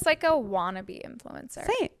like I was like a wannabe influencer.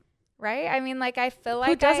 Same. Right? I mean, like, I feel like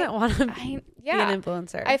who doesn't want to be an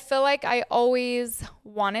influencer? I feel like I always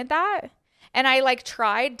wanted that. And I like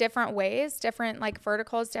tried different ways, different like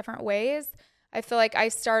verticals, different ways. I feel like I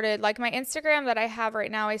started like my Instagram that I have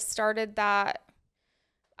right now. I started that,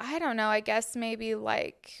 I don't know, I guess maybe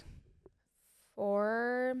like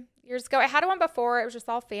 4 years ago. I had one before. It was just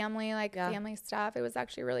all family, family stuff. It was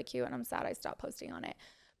actually really cute, and I'm sad I stopped posting on it.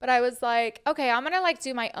 But I was like, okay, I'm going to like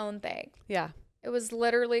do my own thing. Yeah. It was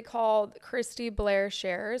literally called KRISTI Blair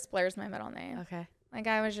Shares. Blair's my middle name. Okay. Like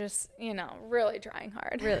I was just, really trying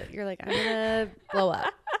hard. Really? You're like, I'm going to blow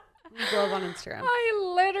up. Blow up on Instagram.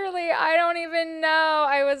 I don't even know.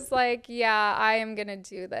 I was like, yeah, I am going to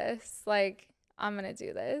do this. Like, I'm going to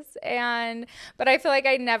do this. But I feel like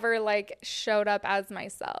I never like showed up as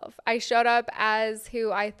myself. I showed up as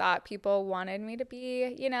who I thought people wanted me to be,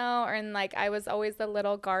 and like I was always a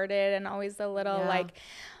little guarded and always a little like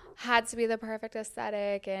had to be the perfect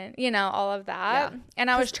aesthetic and, all of that. Yeah.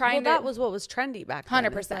 And I was trying that was what was trendy back then.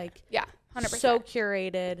 100%. Like, 100%. So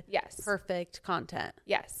curated. Yes. Perfect content.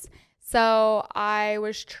 Yes. So I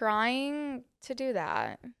was trying to do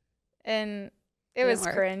that and it was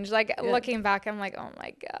cringe. Like looking back, I'm like, oh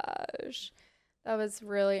my gosh, that was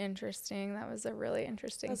really interesting. That was a really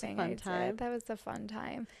interesting thing I did. That was a fun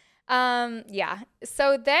time. Yeah.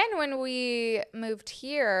 So then when we moved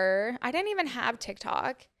here, I didn't even have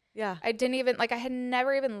TikTok. Yeah. I didn't even I had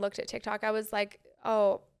never even looked at TikTok. I was like,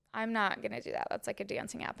 oh, I'm not going to do that. That's like a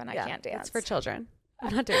dancing app and I can't dance. It's for children.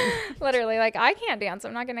 I'm not doing it. Literally, like I can't dance.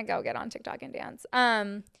 I'm not going to go get on TikTok and dance.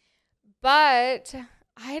 But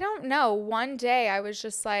I don't know. One day I was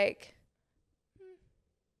just like,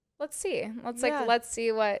 let's see.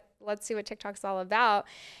 Let's see what TikTok's all about.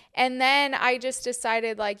 And then I just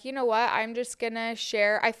decided, like, you know what? I'm just going to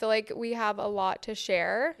share. I feel like we have a lot to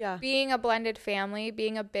share. Yeah. Being a blended family,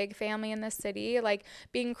 being a big family in the city, like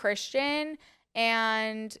being Christian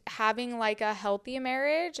and having like a healthy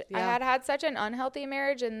marriage. I had such an unhealthy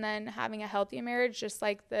marriage, and then having a healthy marriage, just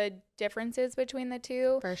like the differences between the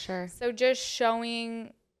two. For sure. So just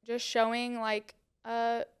showing like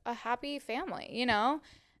a happy family, you know?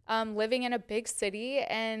 Living in a big city,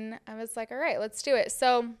 and I was like, all right, let's do it.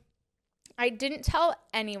 So I didn't tell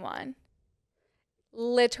anyone,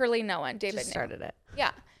 literally no one. David just started it.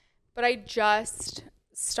 Yeah. But I just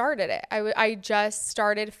started it. I just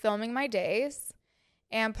started filming my days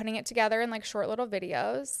and putting it together in like short little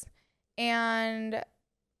videos and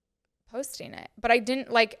posting it. But I didn't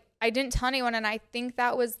tell anyone. And I think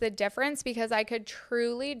that was the difference, because I could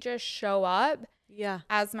truly just show up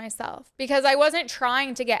as myself, because I wasn't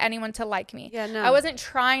trying to get anyone to like me. I wasn't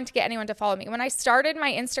trying to get anyone to follow me. When I started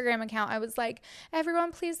my Instagram account, I was like,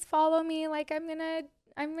 everyone please follow me. Like I'm going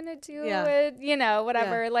to do it, you know,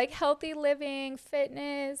 whatever, like healthy living,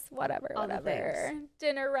 fitness, whatever,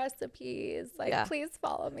 dinner recipes, like please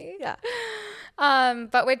follow me.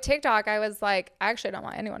 But with TikTok, I was like, I actually don't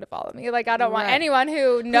want anyone to follow me. Like I don't want anyone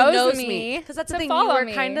who knows me, because that's the thing. You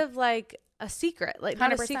were kind of like a secret, like 100%.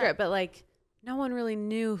 Not a secret, but like no one really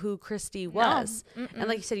knew who KRISTI was. No. And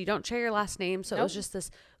like you said, you don't share your last name. So it was just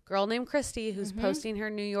this girl named KRISTI who's posting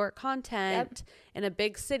her New York content in a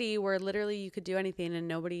big city where literally you could do anything and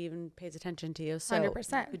nobody even pays attention to you. So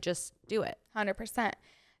 100%. You could just do it. 100%.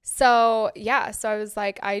 So so I was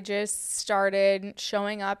like, I just started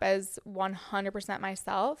showing up as 100%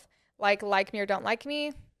 myself. Like me or don't like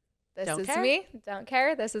me. This is me. Don't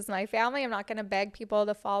care. This is my family. I'm not going to beg people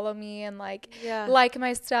to follow me and like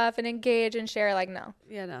my stuff and engage and share. Like, no.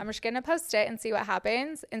 I'm just going to post it and see what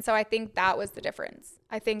happens. And so I think that was the difference.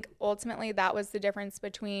 I think ultimately that was the difference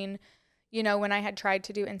between, you know, when I had tried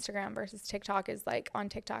to do Instagram versus TikTok, is like on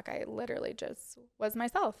TikTok, I literally just was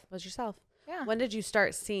myself. Was yourself. Yeah. When did you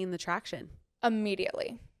start seeing the traction?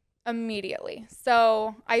 Immediately.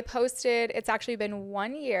 So I posted, it's actually been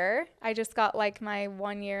 1 year. I just got like my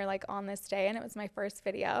 1 year like on this day, and it was my first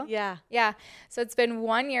video. Yeah. So it's been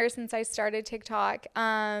 1 year since I started TikTok.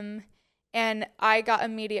 And I got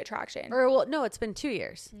immediate traction. Or well, no, it's been 2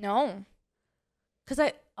 years. No.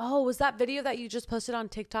 Because was that video that you just posted on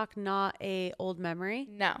TikTok not a old memory?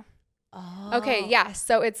 No. Oh. Okay. Yeah.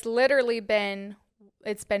 So it's literally been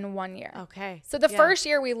 1 year. Okay. So the first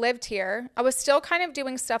year we lived here, I was still kind of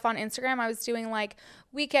doing stuff on Instagram. I was doing like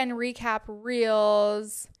weekend recap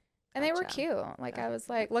reels, and they were cute. Like I was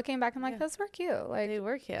like looking back, I'm like, those were cute. Like they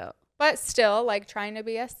were cute. But still like trying to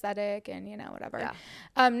be aesthetic and, you know, whatever.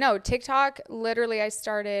 Yeah. No, TikTok, literally I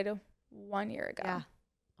started 1 year ago. Yeah.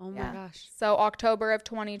 Oh my gosh. So October of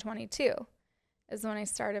 2022 is when I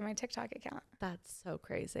started my TikTok account. That's so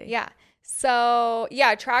crazy. Yeah. So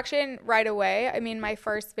traction right away. I mean, my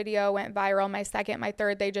first video went viral. My second, my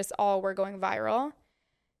third, they just all were going viral.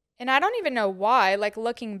 And I don't even know why. Like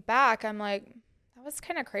looking back, I'm like, that was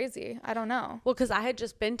kind of crazy. I don't know. Well, because I had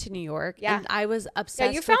just been to New York and I was obsessed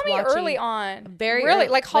with you found me early on. Very early. early.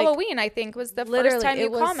 Like Halloween, I think, was the first time you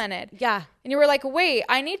commented. Yeah. And you were like, wait,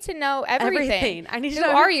 I need to know everything. I need to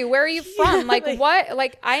know. Who are you? Where are you from? Like what?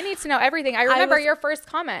 Like I need to know everything. I remember your first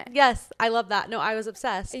comment. Yes. I love that. No, I was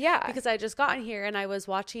obsessed. Yeah. Because I just got in here and I was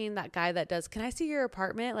watching that guy that does, can I see your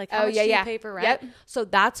apartment? Like how much do you pay for rent? Yep. So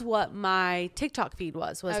that's what my TikTok feed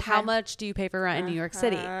was how much do you pay for rent in New York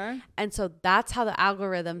City? And so that's how the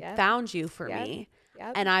algorithm found you for me.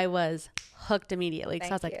 Yep. And I was hooked immediately. Because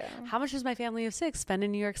I was like, how much does my family of 6 spend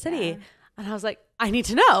in New York City? Yeah. And I was like, I need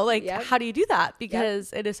to know, like, how do you do that?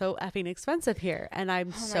 Because it is so effing expensive here. And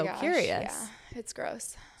I'm so curious. Yeah, it's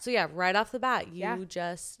gross. So yeah, right off the bat, you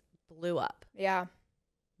just blew up. Yeah.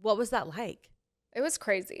 What was that like? It was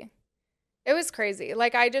crazy. It was crazy.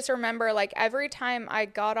 Like, I just remember, like, every time I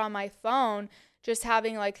got on my phone, just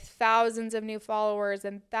having, like, thousands of new followers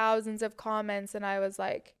and thousands of comments. And I was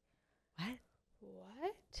like,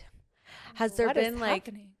 what? Has there been, like,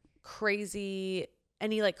 crazy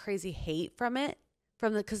hate from it?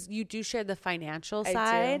 Because you do share the financial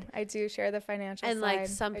side. I do share the financial side. And like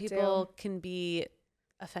some people can be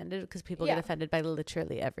offended because people get offended by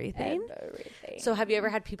literally everything. So have you ever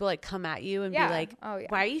had people like come at you and be like,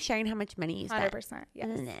 why are you sharing how much money you spent? 100%.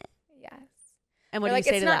 Yes. Yes. And what do you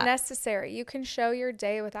say to that? It's not necessary. You can show your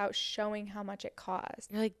day without showing how much it costs.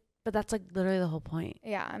 You're like, but that's like literally the whole point.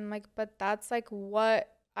 Yeah. I'm like, but that's like what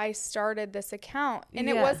I started this account. And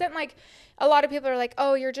it wasn't like, a lot of people are like,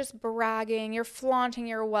 oh, you're just bragging, you're flaunting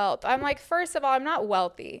your wealth. I'm like, first of all, I'm not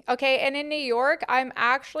wealthy. Okay. And in New York, I'm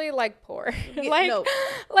actually like poor.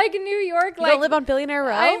 Like New York, you don't live on Billionaire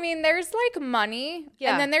Row? I mean, there's like money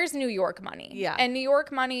and then there's New York money. Yeah. And New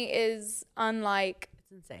York money is unlike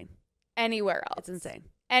it's insane. Anywhere else. It's insane.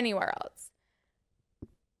 Anywhere else.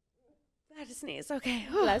 I just sneeze. Okay.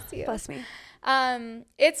 Bless you. Bless me.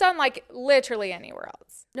 It's unlike literally anywhere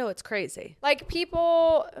else. No, it's crazy. Like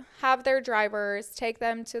people have their drivers take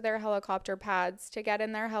them to their helicopter pads to get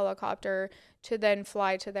in their helicopter to then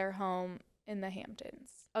fly to their home in the Hamptons.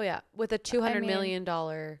 Oh yeah, with a $200 million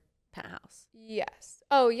penthouse. Yes.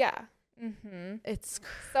 Oh yeah. Mm-hmm. It's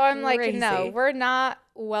crazy. So I'm like, no, we're not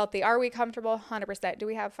wealthy. Are we comfortable? 100%. Do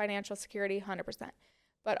we have financial security? 100%.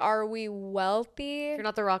 But are we wealthy? You're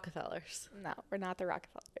not the Rockefellers. No, we're not the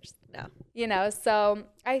Rockefellers. No. You know, so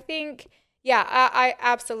I think, yeah, I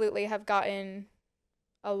absolutely have gotten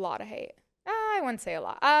a lot of hate. I wouldn't say a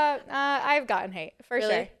lot. I've gotten hate for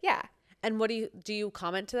sure. Yeah. And what do you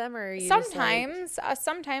comment to them, or are you sometimes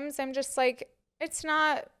I'm just like, it's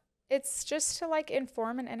just to like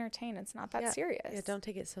inform and entertain. It's not that serious. Yeah, don't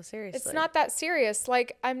take it so seriously. It's not that serious.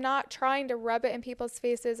 Like, I'm not trying to rub it in people's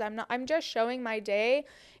faces. I'm just showing my day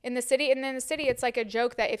in the city. And in the city, it's like a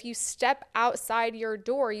joke that if you step outside your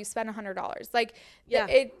door, you spend $100. Like,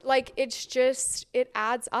 it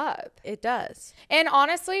adds up. It does. And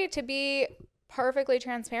honestly, to be perfectly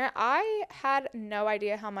transparent, I had no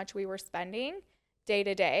idea how much we were spending day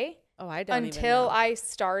to day. Oh, I don't until I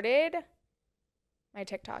started my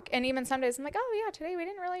TikTok. And even some days I'm like, oh yeah, today we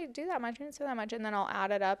didn't really do that much. We didn't spend that much. And then I'll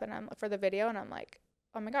add it up and I'm for the video and I'm like,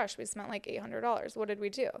 oh my gosh, we spent like $800. What did we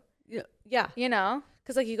do? Yeah. You know?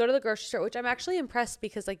 Because like you go to the grocery store, which I'm actually impressed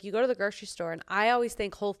because like you go to the grocery store and I always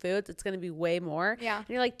think Whole Foods, it's going to be way more. Yeah. And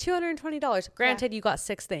you're like $220. Granted, you got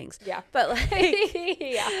 6 things. Yeah. But like,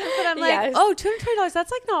 but I'm like, oh, $220.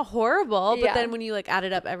 That's like not horrible. But then when you like add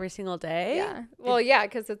it up every single day. Yeah. Well, yeah.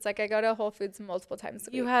 Because it's like I go to Whole Foods multiple times a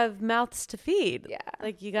week. You have mouths to feed. Yeah.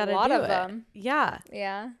 Like you got to do a lot of it. them. Yeah.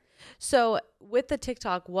 Yeah. So with the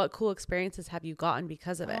TikTok, what cool experiences have you gotten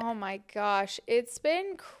because of it? Oh my gosh. It's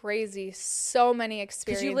been crazy. So many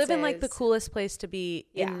experiences. Because you live in like the coolest place to be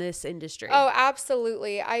in this industry. Oh,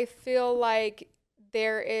 absolutely. I feel like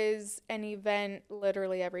there is an event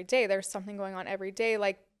literally every day. There's something going on every day.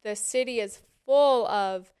 Like the city is full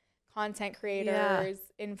of content creators,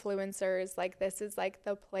 influencers. Like this is like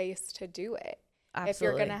the place to do it. Absolutely. If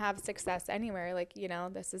you're going to have success anywhere, like, you know,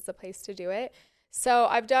 this is the place to do it. So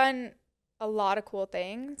I've done a lot of cool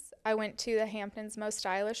things. I went to the Hamptons Most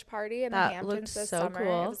Stylish party in the Hamptons this summer.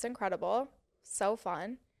 Cool. It was incredible. So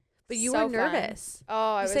fun. But you were nervous.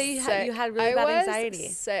 Oh, I was sick. You had really bad anxiety. I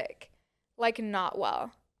was sick. Like not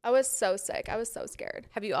well. I was so sick. I was so scared.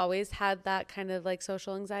 Have you always had that kind of like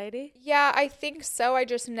social anxiety? Yeah, I think so. I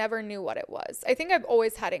just never knew what it was. I think I've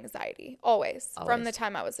always had anxiety. Always. From the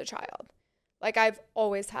time I was a child. Like I've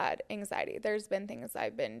always had anxiety. There's been things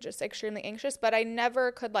I've been just extremely anxious, but I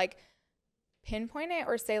never could like pinpoint it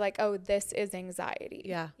or say like, oh, this is anxiety.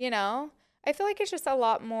 Yeah. You know, I feel like it's just a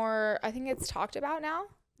lot more, I think it's talked about now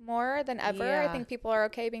more than ever. Yeah. I think people are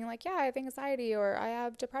okay being like, yeah, I have anxiety or I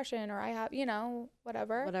have depression or I have, you know,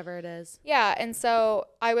 whatever it is. Yeah. And so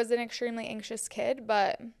I was an extremely anxious kid,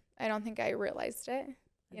 but I don't think I realized it,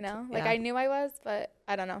 you know, like I knew I was, but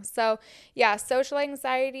I don't know. So yeah, social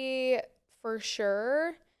anxiety for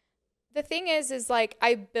sure. The thing is like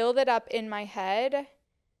I build it up in my head.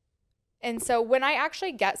 And so when I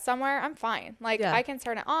actually get somewhere, I'm fine. Like I can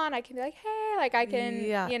turn it on. I can be like, hey, like I can,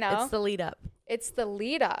 you know. It's the lead up. It's the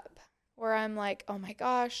lead up where I'm like, oh my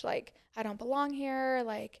gosh, like I don't belong here.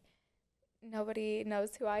 Like nobody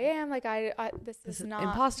knows who I am. Like this is not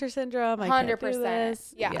imposter syndrome. 100%. I can't do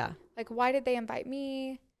this. Yeah. Like why did they invite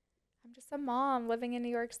me? I'm just a mom living in New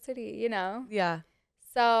York City, you know? Yeah.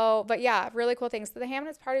 So, but yeah, really cool things. So the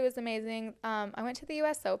Hamptons party was amazing. I went to the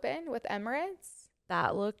U.S. Open with Emirates.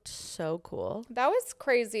 That looked so cool. That was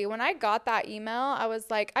crazy. When I got that email, I was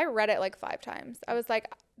like, I read it like 5 times. I was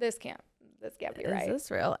like, this can't be right. Is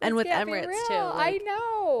this real? And with Emirates too. Like, I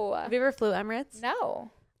know. Have you ever flew Emirates?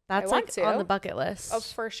 No. That's like on the bucket list. Oh,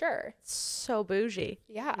 for sure. It's so bougie.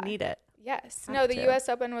 Yeah. You need it. Yes. No, the U.S.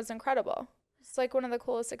 Open was incredible. It's like one of the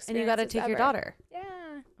coolest experiences And you got to take your daughter. Yeah.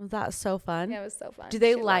 Was that so fun? Yeah, it was so fun. Do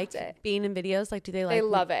they like being in videos? Like, do they like? They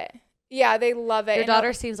love it. Yeah, they love it. Your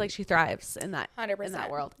daughter seems like she thrives in that 100% in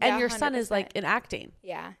that world, and your 100%. Son is like in acting.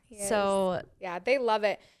 Yeah. So yeah, they love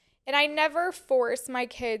it. And I never force my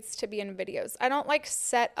kids to be in videos. I don't like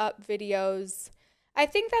set up videos. I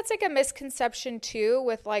think that's like a misconception too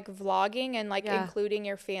with like vlogging and like including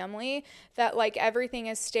your family, that like everything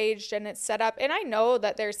is staged and it's set up. And I know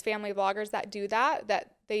that there's family vloggers that do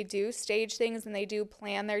that they do stage things and they do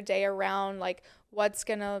plan their day around like what's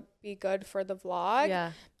going to be good for the vlog.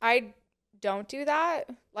 Yeah. I don't do that.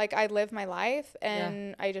 Like I live my life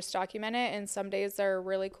and I just document it, and some days are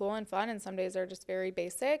really cool and fun and some days are just very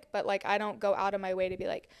basic, but like I don't go out of my way to be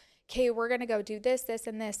like, okay, we're going to go do this, this,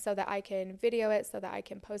 and this so that I can video it, so that I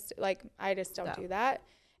can post it. Like I just don't do that.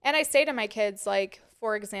 And I say to my kids, like,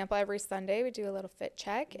 for example, every Sunday we do a little fit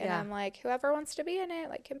check, and I'm like, whoever wants to be in it,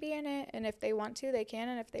 like, can be in it. And if they want to, they can.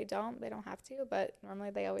 And if they don't have to. But normally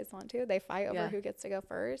they always want to. They fight over who gets to go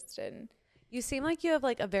first. And you seem like you have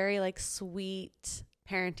like a very like sweet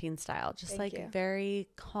parenting style, just very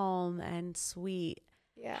calm and sweet.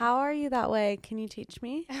 Yeah. How are you that way? Can you teach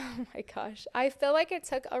me? Oh my gosh. I feel like it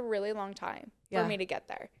took a really long time for me to get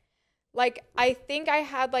there. Like, I think I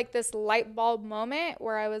had like this light bulb moment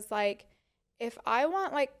where I was like, if I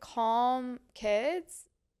want like calm kids,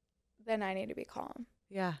 then I need to be calm.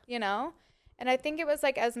 Yeah. You know? And I think it was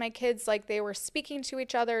like as my kids, like they were speaking to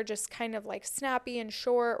each other just kind of like snappy and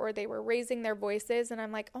short, or they were raising their voices. And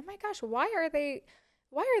I'm like, oh my gosh, why are they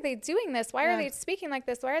doing this? Why are they speaking like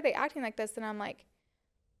this? Why are they acting like this? And I'm like,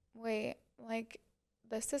 wait, like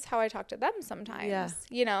this is how I talk to them sometimes. Yeah.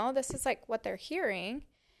 You know, this is like what they're hearing.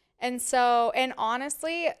 And so, and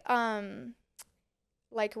honestly,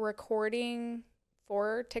 like recording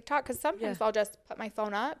for TikTok, because sometimes I'll just put my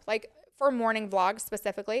phone up, like for morning vlogs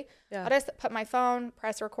specifically. I'll just put my phone,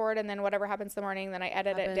 press record, and then whatever happens in the morning, then I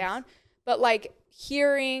edit it down. But like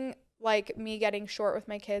hearing like me getting short with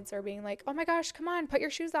my kids or being like, oh my gosh, come on, put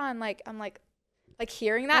your shoes on. Like, I'm like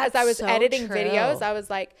hearing that as I was editing videos, I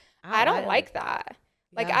was like, I don't like that.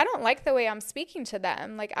 Like, I don't like the way I'm speaking to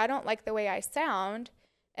them. Like, I don't like the way I sound.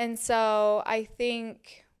 And so I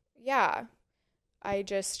think, I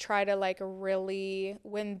just try to like really,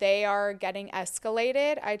 when they are getting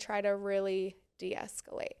escalated, I try to really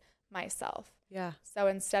de-escalate myself. Yeah. So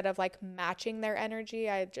instead of like matching their energy,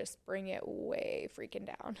 I just bring it way freaking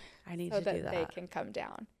down. I need to do that. So that they can come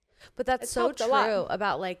down. But that's so true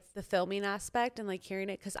about like the filming aspect and like hearing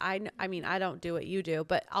it. Cause I mean, I don't do what you do,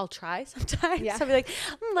 but I'll try sometimes. Yeah. So I'll be like,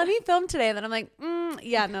 let me film today. And then I'm like,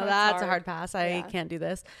 that's a hard pass. I can't do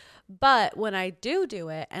this. But when I do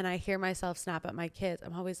it and I hear myself snap at my kids,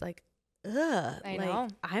 I'm always like, ugh, I know.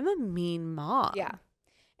 I'm a mean mom. Yeah.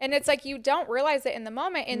 And it's like, you don't realize it in the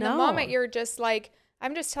moment. In the moment, you're just like,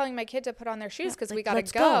 I'm just telling my kid to put on their shoes because we got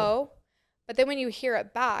to go. But then when you hear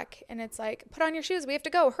it back and it's like, put on your shoes, we have to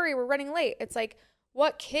go, hurry, we're running late. It's like,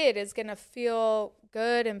 what kid is going to feel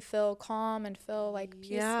good and feel calm and feel like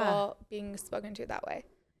peaceful being spoken to that way?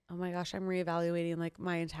 Oh my gosh, I'm reevaluating like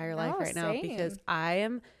my entire life right now because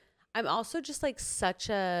I'm also just like such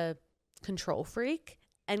a control freak.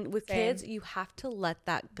 And with kids, you have to let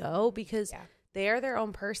that go because they are their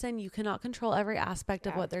own person. You cannot control every aspect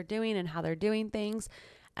of what they're doing and how they're doing things.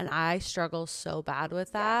 And I struggle so bad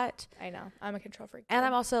with that. I know. I'm a control freak too. And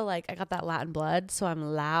I'm also like, I got that Latin blood, so I'm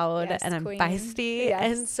loud and I'm feisty.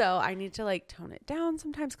 Yes. And so I need to like tone it down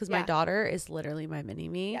sometimes because my daughter is literally my mini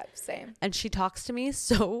me. Yep, same. And she talks to me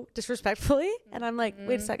so disrespectfully. And I'm like,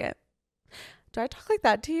 wait a second. Do I talk like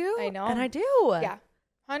that to you? I know. And I do. Yeah.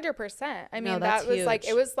 100%. I mean, that was huge. Like,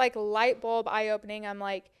 it was like light bulb eye opening. I'm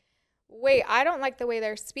like, wait, I don't like the way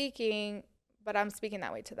they're speaking, but I'm speaking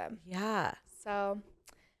that way to them. Yeah. So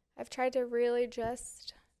I've tried to really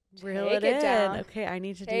just reel it in. Down. Okay, I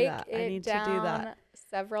need to do that. I need to do that.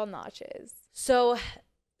 Several notches. So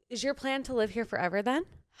is your plan to live here forever then?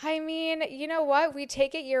 I mean, you know what? We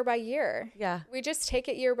take it year by year. Yeah. We just take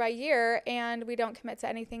it year by year and we don't commit to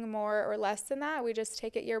anything more or less than that. We just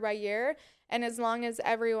take it year by year. And as long as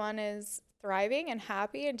everyone is thriving and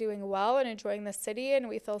happy and doing well and enjoying the city and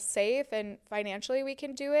we feel safe and financially we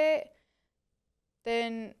can do it,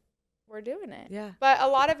 then we're doing it. Yeah. But a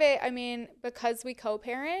lot of it, I mean, because we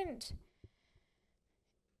co-parent,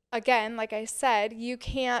 again, like I said, you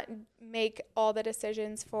can't make all the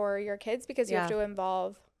decisions for your kids because you have to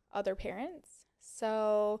involve other parents.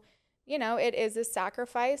 So, you know, it is a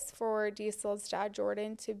sacrifice for Diesel's dad,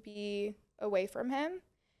 Jordan, to be away from him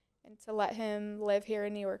and to let him live here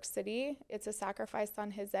in New York City. It's a sacrifice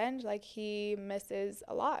on his end. Like, he misses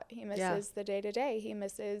a lot. He misses the day-to-day. He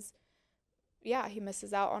misses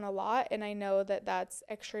out on a lot. And I know that that's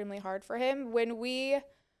extremely hard for him. When we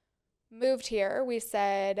moved here, we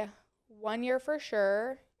said 1 year for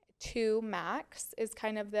sure, 2 max is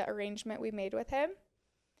kind of the arrangement we made with him.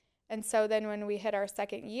 And so then when we hit our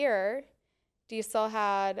second year, Diesel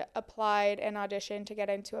had applied and auditioned to get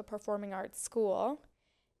into a performing arts school,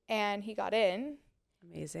 and he got in.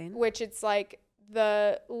 Amazing. Which it's like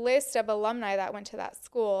the list of alumni that went to that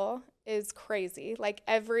school is crazy. Like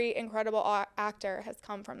every incredible actor has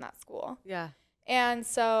come from that school. Yeah. And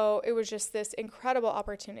so it was just this incredible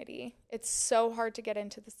opportunity. It's so hard to get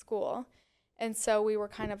into the school. And so we were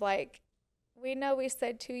kind of like, we know we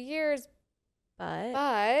said 2 years,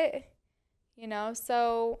 but you know,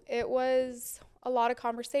 so it was a lot of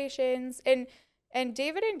conversations. And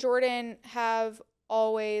David and Jordan have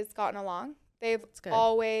always gotten along. They've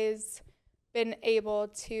always been able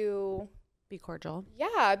to be cordial.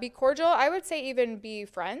 Yeah, be cordial. I would say even be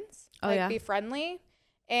friends. Be friendly.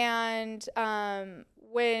 And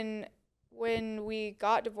when we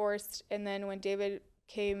got divorced and then when David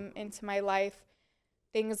came into my life,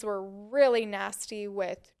 things were really nasty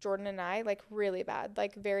with Jordan and I, like really bad,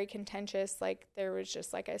 like very contentious. Like there was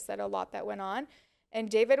just, like I said, a lot that went on. And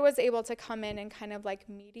David was able to come in and kind of like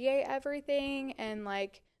mediate everything and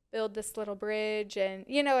like build this little bridge, and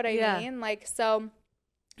you know what I mean? Like, so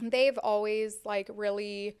they've always like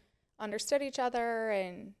really understood each other.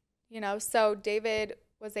 And, you know, so David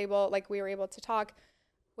was able, like we were able to talk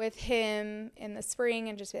with him in the spring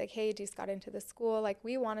and just be like, hey, Dee's got into the school. Like,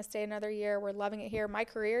 we want to stay another year. We're loving it here. My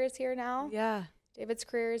career is here now. Yeah. David's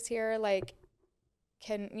career is here. Like,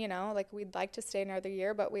 we'd like to stay another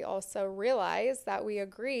year, but we also realized that we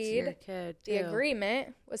agreed. The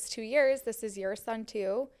agreement was 2 years. This is your son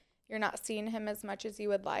too. You're not seeing him as much as you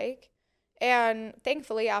would like. And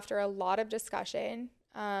thankfully, after a lot of discussion,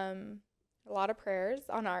 a lot of prayers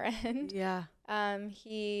on our end,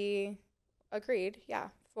 he agreed,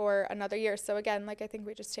 for another year. So again, like I think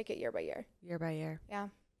we just take it year by year. Year by year. Yeah.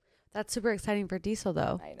 That's super exciting for Diesel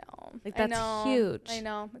though. I know. Like that's huge. I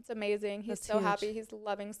know. It's amazing. He's so happy. He's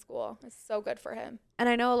loving school. It's so good for him. And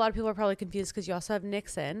I know a lot of people are probably confused because you also have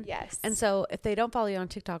Nixon. Yes. And so if they don't follow you on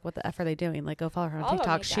TikTok, what the F are they doing? Like go follow her on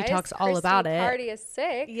TikTok. She talks KRISTI all about it. Party is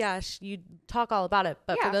sick. Yeah. You talk all about it.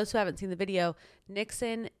 But for those who haven't seen the video,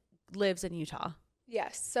 Nixon lives in Utah.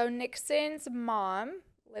 Yes. So Nixon's mom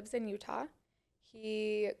lives in Utah.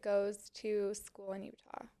 He goes to school in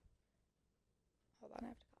Utah. Hold on, I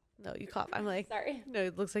have to cough. No, you cough. I'm like, sorry. No,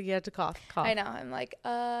 it looks like you had to cough. I know. I'm like,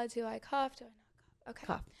 do I cough? Do I not cough? Okay.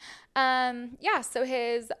 Cough. So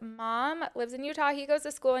his mom lives in Utah. He goes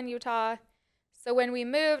to school in Utah. So when we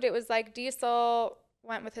moved, it was like Diesel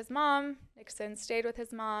went with his mom. Nixon stayed with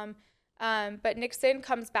his mom. But Nixon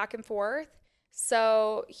comes back and forth.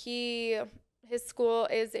 So his school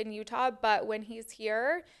is in Utah, but when he's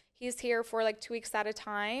here for like 2 weeks at a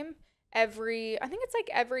time. I think it's like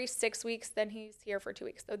every 6 weeks, then he's here for 2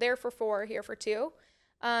 weeks. So there for 4, here for 2.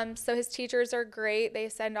 So his teachers are great. They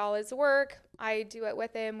send all his work. I do it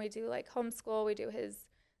with him. We do like homeschool. We do his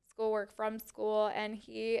schoolwork from school. And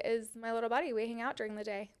he is my little buddy. We hang out during the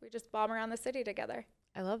day. We just bomb around the city together.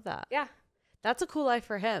 I love that. Yeah. That's a cool life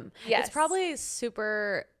for him. Yes. It's probably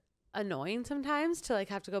super annoying sometimes to like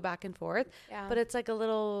have to go back and forth. Yeah. But it's like a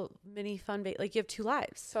little mini fun. Like you have 2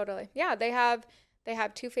 lives. Totally. Yeah. They have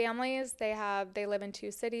 2 families. They live in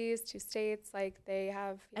 2 cities, 2 states. Like they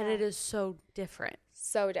have. Yeah. And it is so different.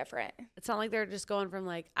 So different. It's not like they're just going from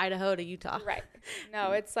like Idaho to Utah. Right.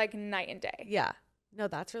 No, it's like night and day. Yeah. No,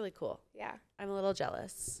 that's really cool. Yeah. I'm a little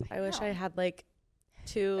jealous. I wish I had like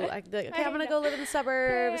 2. I'm going to go live in the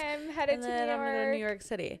suburbs. I'm headed to New York. I'm going to New York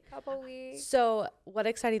City. Couple weeks. So what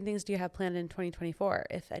exciting things do you have planned in 2024,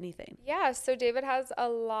 if anything? Yeah. So David has a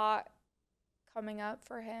lot coming up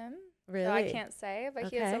for him. Really? So I can't say, but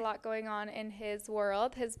he has a lot going on in his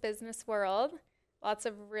world, his business world. Lots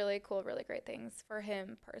of really cool, really great things for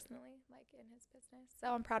him personally, like in his business.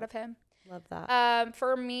 So I'm proud of him. Love that.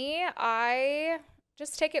 For me, I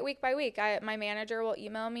just take it week by week. My manager will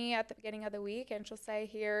email me at the beginning of the week and she'll say,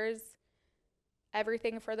 here's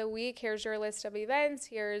everything for the week. Here's your list of events.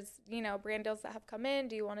 Here's, brand deals that have come in.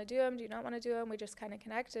 Do you want to do them? Do you not want to do them? We just kind of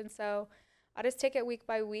connect. And so I just take it week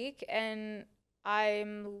by week, and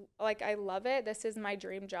I'm like, I love it. This is my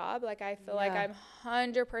dream job. Like, I feel like I'm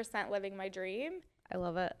 100% living my dream. I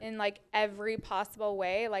love it. In like every possible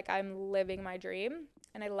way. Like, I'm living my dream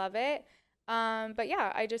and I love it. But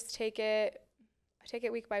yeah, I just take it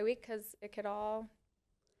week by week because it could all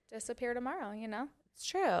disappear tomorrow, It's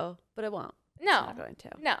true, but it won't. No. It's not going to.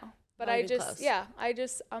 No. But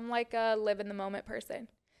I'm like a live in the moment person.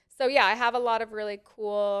 So yeah, I have a lot of really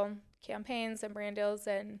cool campaigns and brand deals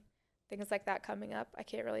and things like that coming up. I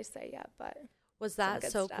can't really say yet, but was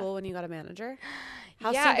that so cool when you got a manager?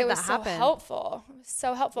 How soon did that happen? So helpful. It was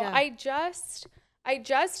so helpful. Yeah. I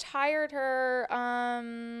just hired her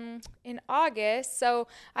in August. So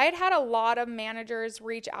I had a lot of managers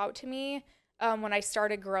reach out to me when I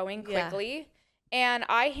started growing quickly. And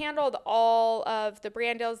I handled all of the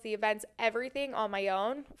brand deals, the events, everything on my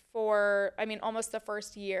own for, almost the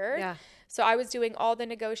first year. Yeah. So I was doing all the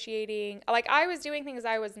negotiating. Like, I was doing things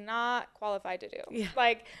I was not qualified to do. Yeah.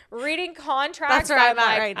 Like, reading contracts. That's where I'm at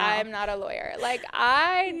like, right now. I'm not a lawyer. Like,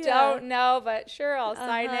 I don't know, but sure, I'll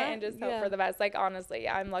sign it and just hope for the best. Like, honestly,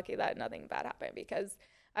 I'm lucky that nothing bad happened, because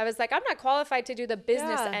I was like, I'm not qualified to do the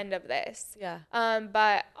business end of this. Yeah.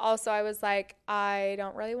 But also I was like, I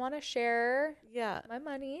don't really want to share my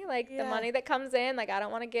money, like the money that comes in. Like, I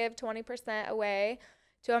don't want to give 20% away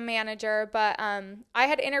to a manager. But I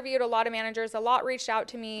had interviewed a lot of managers. A lot reached out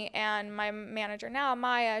to me, and my manager now,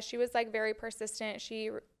 Maya, she was like very persistent.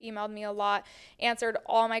 She emailed me a lot, answered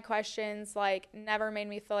all my questions, like never made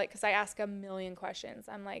me feel like, because I ask a million questions.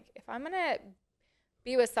 I'm like, if I'm gonna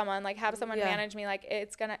be with someone, like have someone manage me, like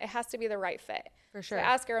it has to be the right fit. For sure. So I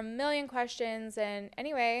asked her a million questions, and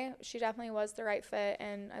anyway, she definitely was the right fit,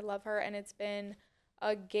 and I love her, and it's been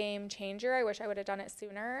a game changer. I wish I would have done it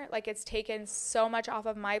sooner. Like, it's taken so much off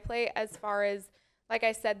of my plate as far as, like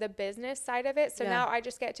I said, the business side of it. So now I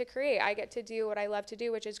just get to create. I get to do what I love to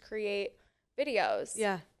do, which is create videos.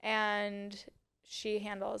 Yeah. And she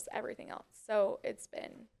handles everything else. So it's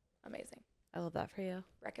been amazing. I love that for you.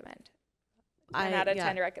 Recommend. 10 out of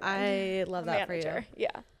 10 recommend. I love that manager. For you.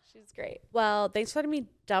 Yeah, she's great. Well, thanks for letting me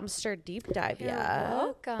dumpster deep dive. You're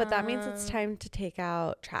welcome. But that means it's time to take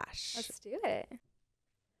out trash. Let's do it.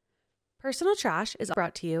 Personal Trash is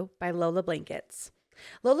brought to you by Lola Blankets.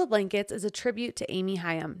 Lola Blankets is a tribute to Amy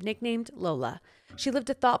Hyam, nicknamed Lola. She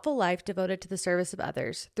lived a thoughtful life devoted to the service of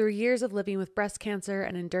others. Through years of living with breast cancer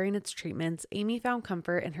and enduring its treatments, Amy found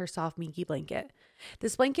comfort in her soft Minky blanket.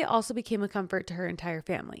 This blanket also became a comfort to her entire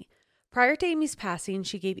family. Prior to Amy's passing,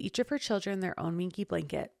 she gave each of her children their own Minky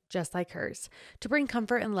blanket, just like hers, to bring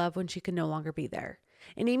comfort and love when she could no longer be there.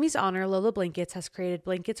 In Amy's honor, Lola Blankets has created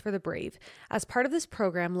blankets for the brave. As part of this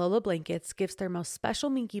program, Lola Blankets gives their most special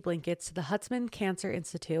Minky blankets to the Huntsman Cancer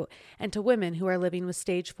Institute and to women who are living with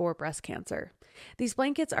stage 4 breast cancer. These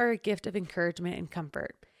blankets are a gift of encouragement and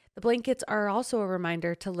comfort. The blankets are also a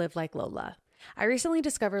reminder to live like Lola. I recently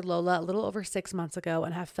discovered Lola a little over 6 months ago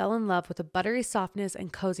and have fell in love with the buttery softness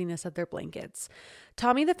and coziness of their blankets.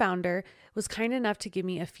 Tommy, the founder, was kind enough to give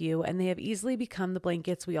me a few, and they have easily become the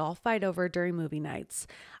blankets we all fight over during movie nights.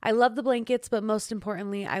 I love the blankets, but most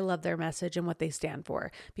importantly, I love their message and what they stand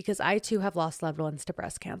for, because I too have lost loved ones to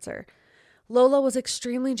breast cancer. Lola was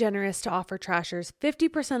extremely generous to offer Trashers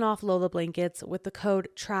 50% off Lola blankets with the code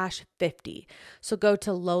TRASH50. So go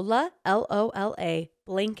to Lola, L-O-L-A,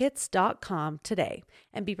 blankets.com today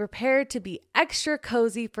and be prepared to be extra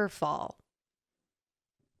cozy for fall.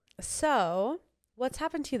 So, what's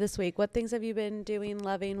happened to you this week? What things have you been doing,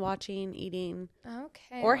 loving, watching, eating,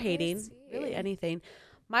 or hating? Really anything.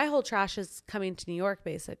 My whole trash is coming to New York,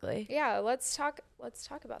 basically. Yeah, let's talk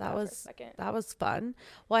about that for a second. That was fun.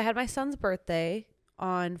 Well, I had my son's birthday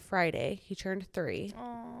on Friday. He turned 3.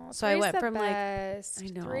 Aww, so I went from best. I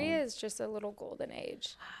know 3 is just a little golden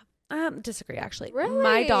age. Disagree actually. Really?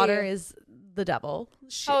 My daughter is the devil.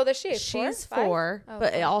 She's 4, oh,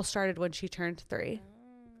 but it all started when she turned 3. Okay.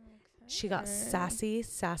 She got sassy.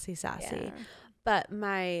 Yeah. But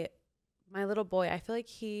my little boy, I feel like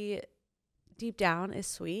he deep down is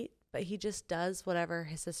sweet, but he just does whatever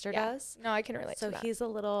his sister does. No, I can relate to that. So he's a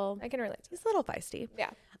little feisty.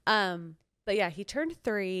 Yeah. But yeah, he turned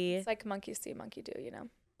 3. It's like monkey see, monkey do, you know?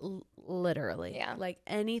 Literally. Yeah. Like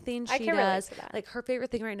anything she I can relate does. to that. Like her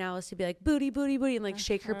favorite thing right now is to be like booty, booty, booty, and like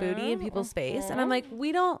shake her booty in people's face. And I'm like,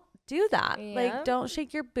 we don't do that. Yeah. Like, don't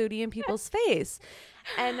shake your booty in people's face.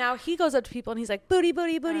 And now he goes up to people and he's like, booty,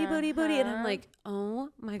 booty, booty, booty, booty. And I'm like, oh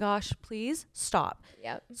my gosh, please stop.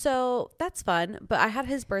 Yep. So that's fun. But I had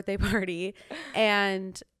his birthday party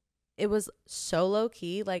and it was so low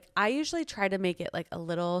key. Like, I usually try to make it like a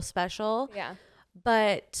little special. Yeah.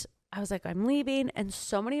 But I was like, I'm leaving. And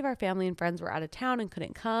so many of our family and friends were out of town and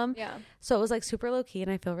couldn't come. Yeah. So it was like super low key and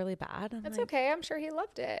I feel really bad. That's okay. I'm sure he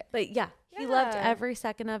loved it. But yeah, he loved every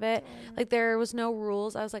second of it. Like, there was no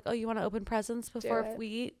rules. I was like, oh, you want to open presents before we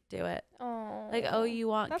eat? Do it. Oh. Like, oh, you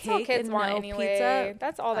want That's cake all kids and want no anyway. pizza?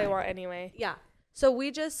 That's all they want anyway. Yeah. So we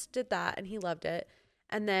just did that and he loved it.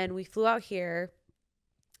 And then we flew out here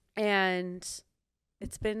and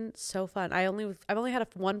it's been so fun. I've only had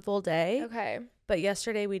one full day. Okay. But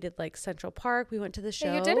yesterday we did like Central Park. We went to the show.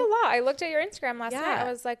 Yeah, you did a lot. I looked at your Instagram last night.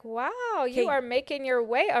 I was like, wow, you are making your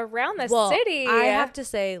way around the city. I have to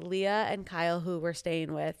say, Leah and Kyle, who we're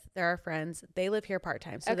staying with, they're our friends. They live here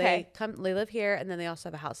part-time. So they live here and then they also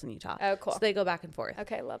have a house in Utah. Oh, cool. So they go back and forth.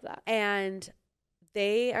 Okay, love that. And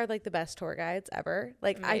they are like the best tour guides ever.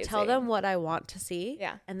 Like, amazing. I tell them what I want to see.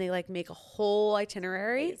 Yeah. And they like make a whole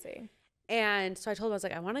itinerary. Amazing. And so I told him, I was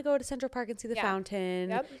like, I want to go to Central Park and see the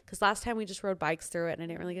fountain. Because last time we just rode bikes through it and I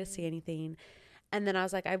didn't really get to see anything. And then I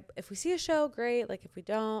was like, if we see a show, great. Like, if we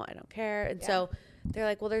don't, I don't care. And so they're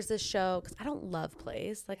like, well, there's this show. Because I don't love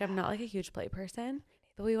plays. Like, I'm not like a huge play person.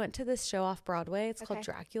 But we went to this show off Broadway. It's called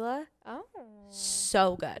Dracula. Oh.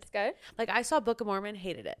 So good. It's good? Like, I saw Book of Mormon,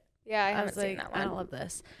 hated it. Yeah, I haven't seen that one. I don't love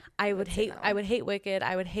this. I would hate Wicked.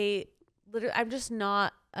 I would hate, literally, I'm just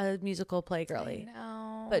not a musical play girly.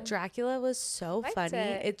 No. But Dracula was so funny.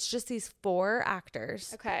 It's just these 4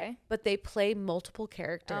 actors. Okay. But they play multiple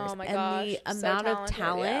characters. Oh my gosh. And the amount of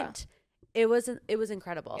talent, it was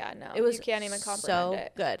incredible. Yeah, no. It was you can't even comprehend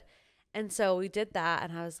it. So good. And so we did that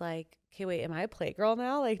and I was like, okay, wait, am I a play girl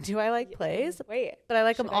now? Like, do I like plays? Wait. But I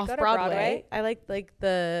like them off Broadway. I like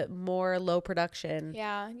the more low production.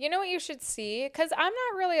 Yeah. You know what you should see? Because I'm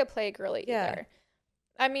not really a play girly either.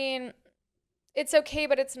 I mean, it's okay,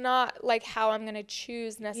 but it's not like how I'm going to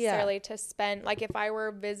choose necessarily to spend. Like, if I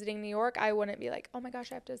were visiting New York, I wouldn't be like, oh my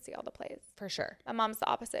gosh, I have to see all the plays. For sure. My mom's the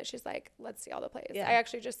opposite. She's like, let's see all the plays. Yeah. I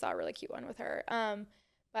actually just saw a really cute one with her.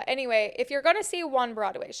 But anyway, if you're going to see one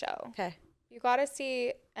Broadway show, okay, you got to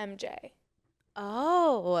see MJ.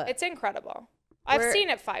 Oh. It's incredible. I've seen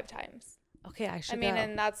it 5 times. Okay, I should go.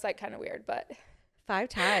 And that's like kind of weird, but 5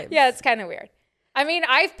 times. Yeah, it's kind of weird. I mean,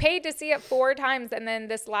 I've paid to see it 4 times, and then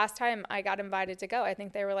this last time I got invited to go. I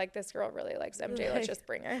think they were like, this girl really likes MJ. Let's just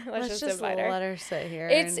bring her. Let's just invite her. Let her sit here.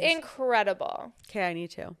 It's incredible. Okay, I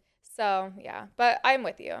need to. So, yeah. But I'm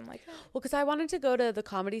with you. I'm like, well, because I wanted to go to the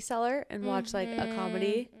Comedy Cellar and watch like a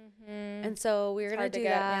comedy. And so we were going to do that.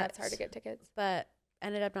 Yeah, it's hard to get tickets. But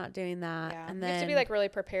ended up not doing that. Yeah. And then you have to be like really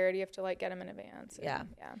prepared. You have to like get them in advance. Yeah.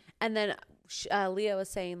 And then Leah was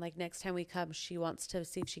saying like next time we come, she wants to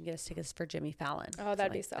see if she can get us tickets for Jimmy Fallon. Oh,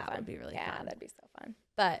 that'd be so fun. That would be really fun. Yeah, that'd be so fun.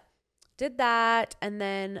 But did that. And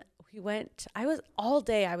then we went, all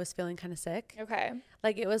day I was feeling kind of sick. Okay.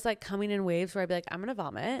 Like it was like coming in waves where I'd be like, I'm going to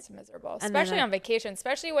vomit. It's miserable. Especially on vacation,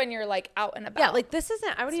 especially when you're like out and about. Yeah. Like this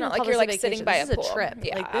isn't, I wouldn't even call like you're this like a sitting by this a pool. Is a trip.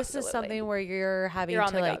 Yeah, like this is something where you're having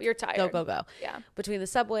to like, you're tired. Go. Yeah. Between the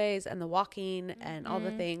subways and the walking and all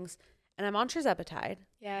the things. And I'm on tirzepatide,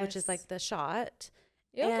 which is like the shot.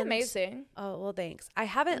 You look amazing. Oh, well, thanks. I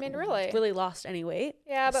haven't really lost any weight.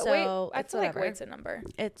 Yeah, but weight, I feel like weight's a number.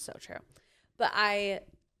 It's so true. But I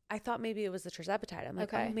thought maybe it was the tirzepatide. I'm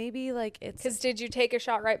like, oh, maybe like it's... Because did you take a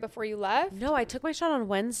shot right before you left? No, I took my shot on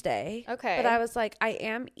Wednesday. Okay. But I was like, I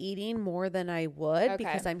am eating more than I would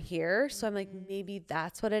because I'm here. So I'm like, maybe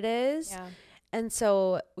that's what it is. Yeah. And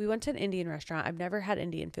so we went to an Indian restaurant. I've never had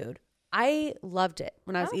Indian food. I loved it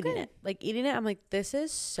when I was eating it. Like eating it, I'm like, this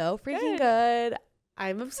is so freaking good.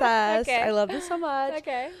 I'm obsessed. I love this so much.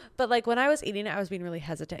 Okay. But like when I was eating it, I was being really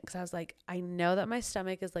hesitant because I was like, I know that my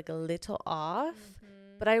stomach is like a little off,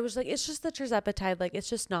 but I was like, it's just the tirzepatide. Like it's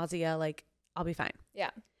just nausea. Like I'll be fine. Yeah.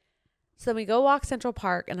 So then we go walk Central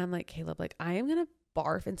Park and I'm like, Caleb, like I am going to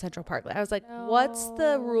barf in Central Park. I was like, what's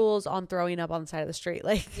the rules on throwing up on the side of the street?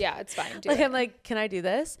 Like, yeah, it's fine. I'm like, can I do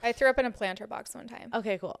this? I threw up in a planter box one time.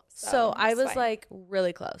 Okay, cool. So I was like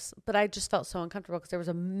really close, but I just felt so uncomfortable because there was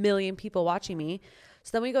a million people watching me.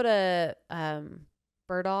 So then we go to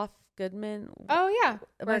Bergdorf Goodman. Oh yeah,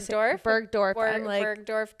 Bergdorf. I'm like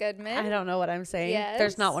Bergdorf Goodman. I don't know what I'm saying. Yes.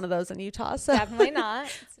 There's not one of those in Utah. So definitely not.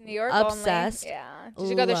 It's New York obsessed. Only. Yeah. Did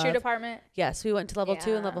you go to the shoe department? Yes, we went to level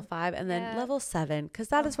 2 and level 5, and then level 7 because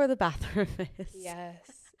that is where the bathroom is. Yes.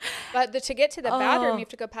 But to get to the bathroom, you have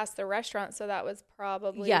to go past the restaurant. So that was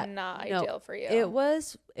probably not ideal for you. It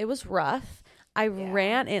was rough. I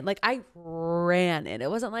ran in. It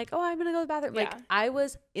wasn't like, oh, I'm going to go to the bathroom. Like I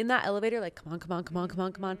was in that elevator, like, come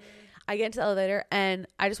on. I get into the elevator and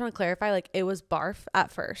I just want to clarify, like it was barf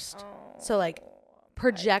at first. Oh, so like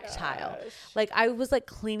projectile. Like I was like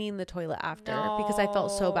cleaning the toilet after because I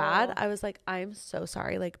felt so bad. I was like, I'm so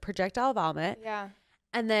sorry. Like projectile vomit. Yeah.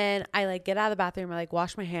 And then I like get out of the bathroom. I like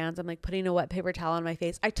wash my hands. I'm like putting a wet paper towel on my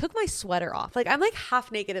face. I took my sweater off. Like I'm like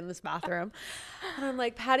half naked in this bathroom. And I'm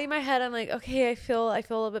like patting my head. I'm like, okay, I feel a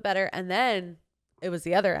little bit better. And then it was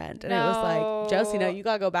the other end. And it was like, Josie, no, you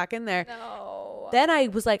got to go back in there. No. Then I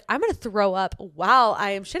was like, I'm going to throw up while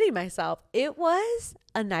I am shitting myself. It was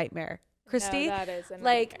a nightmare. KRISTI, that is a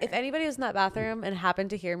nightmare. Like if anybody was in that bathroom and happened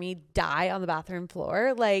to hear me die on the bathroom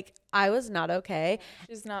floor, like I was not okay.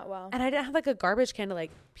 She's not well. And I didn't have like a garbage can to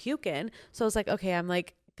like puke in. So I was like, okay, I'm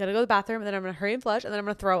like gonna go to the bathroom and then I'm gonna hurry and flush and then I'm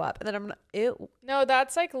gonna throw up and then I'm gonna No,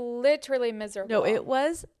 that's like literally miserable. No, it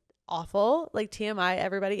was awful. Like TMI,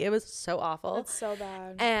 everybody. It was so awful. That's so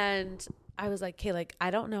bad. And I was like, okay, like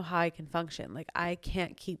I don't know how I can function. Like I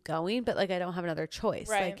can't keep going, but like I don't have another choice.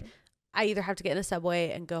 Right. Like I either have to get in a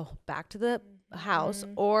subway and go back to the house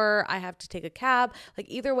or I have to take a cab. Like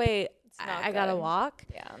either way, I got to walk.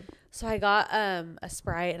 Yeah. So I got a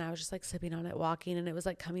Sprite and I was just like sipping on it walking, and it was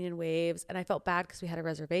like coming in waves, and I felt bad because we had a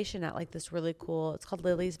reservation at like this really cool, it's called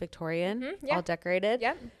Lily's Victorian, all decorated.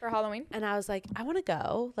 Yep, for Halloween. And I was like, I want to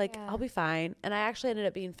go. Like, I'll be fine. And I actually ended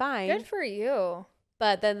up being fine. Good for you.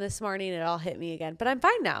 But then this morning it all hit me again. But I'm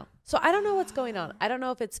fine now. So I don't know what's going on. I don't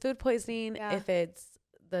know if it's food poisoning, if it's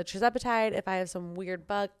the trizepatide, if I have some weird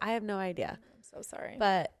bug. I have no idea. I'm so sorry.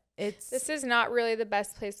 But this is not really the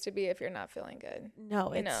best place to be if you're not feeling good.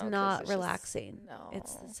 No, it's not relaxing. No.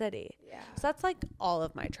 It's the city. Yeah. So that's like all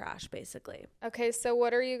of my trash basically. Okay, so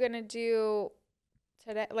what are you going to do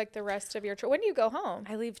today, like the rest of your trip? When do you go home?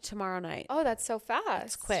 I leave tomorrow night. Oh, that's so fast.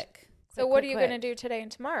 It's quick. So what are you going to do today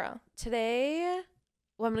and tomorrow? Today,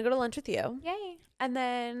 well, I'm going to go to lunch with you. Yay. And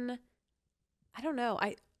then I don't know.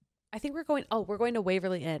 I think we're going to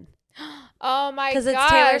Waverly Inn. Oh my gosh. Because it's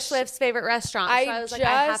Taylor Swift's favorite restaurant. So I was like,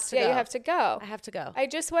 I have to go. Yeah, you have to go. I have to go. I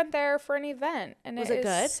just went there for an event, and was it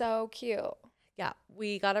good? So cute. Yeah,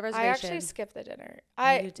 we got a reservation. I actually skipped the dinner.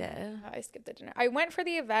 You did? I skipped the dinner. I went for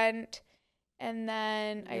the event, and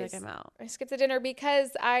then I'm out. I skipped the dinner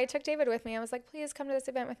because I took David with me. I was like, please come to this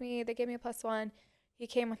event with me. They gave me a +1. He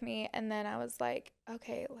came with me, and then I was like,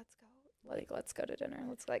 okay, let's go. Let's go to dinner.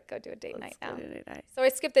 Let's like go do a date night now. So I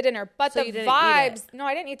skipped the dinner, but the vibes. No,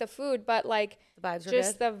 I didn't eat the food, but like the vibes were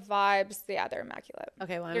just good? the vibes. Yeah, they're immaculate.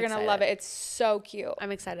 Okay, well, you're gonna love it. It's so cute.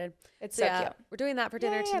 I'm excited. It's so cute. We're doing that for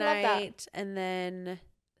dinner tonight, and then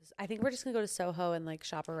I think we're just gonna go to Soho and like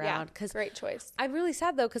shop around. Yeah, great choice. I'm really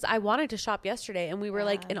sad though because I wanted to shop yesterday, and we were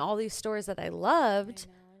like in all these stores that I loved,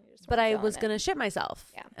 but I was gonna ship myself.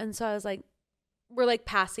 Yeah, and so I was like, we're like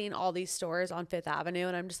passing all these stores on Fifth Avenue,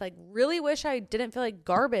 and I'm just like, really wish I didn't feel like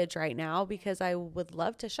garbage right now because I would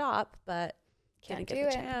love to shop, but can't get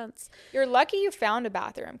the chance. You're lucky you found a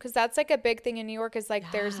bathroom, because that's like a big thing in New York is like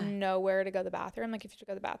there's nowhere to go to the bathroom. Like if you have to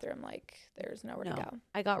go to the bathroom, like there's nowhere to go.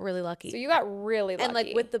 I got really lucky. So you got really lucky. And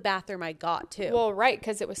like with the bathroom I got too. Well, right,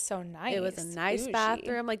 because it was so nice. It was a nice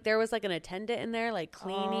bathroom. Like there was like an attendant in there like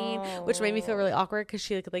cleaning, which made me feel really awkward because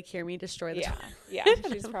she could like hear me destroy the toilet. Yeah,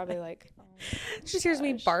 she's probably like, she hears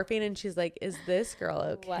me barfing and she's like, is this girl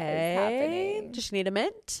okay? What is happening? Does she need a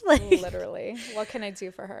mint? Like literally. What can I do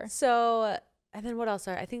for her? So, and then what else?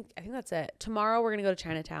 I think that's it. Tomorrow we're going to go to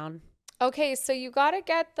Chinatown. Okay, so you got to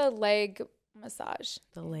get the leg massage.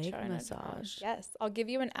 The leg massage. Yes, I'll give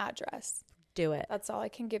you an address. Do it. That's all I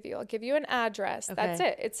can give you. I'll give you an address. Okay. That's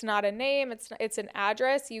it. It's not a name. It's an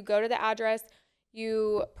address. You go to the address.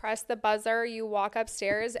 You press the buzzer, you walk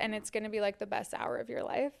upstairs, and it's going to be like the best hour of your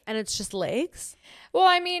life. And it's just legs? Well,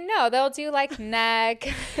 I mean, no, they'll do like neck.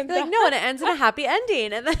 Like, no, and it ends in a happy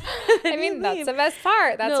ending. And then I mean, that's the best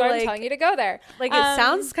part. That's why I'm telling you to go there. Like, it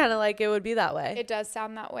sounds kind of like it would be that way. It does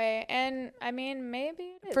sound that way. And I mean,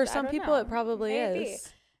 maybe it is. For some people, it probably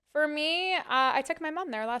is. For me, I took my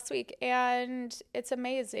mom there last week, and it's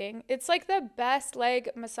amazing. It's like the best leg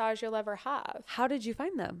massage you'll ever have. How did you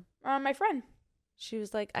find them? My friend. She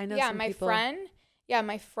was like, I know some people.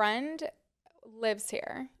 My friend lives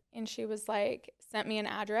here, and she was like, sent me an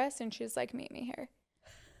address, and she was like, meet me here.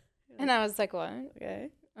 And I was like, what?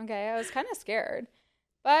 Okay. I was kind of scared,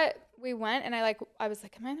 but we went, and I was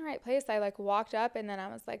like, am I in the right place? I like walked up, and then I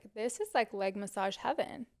was like, this is like leg massage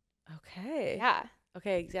heaven. Okay. Yeah.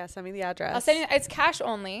 Okay. Yeah. Send me the address. I'll send you. It's cash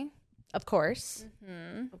only. Of course.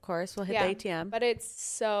 Mm-hmm. Of course. We'll hit the ATM. But it's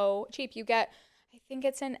so cheap. You get, I think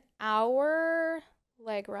it's an hour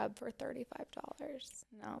leg rub for $35.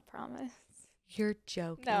 No, promise. You're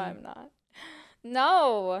joking. No, I'm not.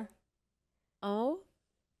 No. Oh,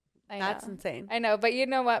 that's insane. I know, but you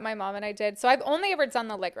know what my mom and I did? So I've only ever done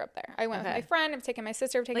the leg rub there. I went with my friend. I've taken my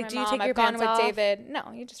sister. I've taken my mom. I've gone with David.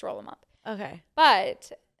 No, you just roll them up. Okay.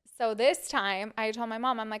 But so this time I told my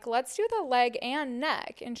mom, I'm like, let's do the leg and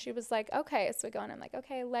neck. And she was like, okay. So we go and I'm like,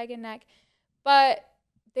 okay, leg and neck. But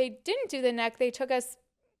they didn't do the neck. They took us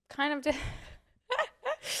kind of to...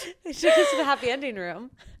 They took us to the happy ending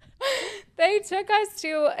room. They took us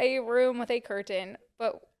to a room with a curtain,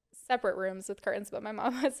 but separate rooms with curtains. But my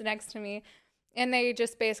mom was next to me, and they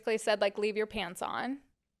just basically said, like, leave your pants on.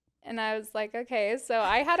 And I was like, okay. So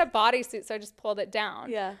I had a bodysuit, so I just pulled it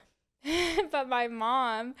down. Yeah. But my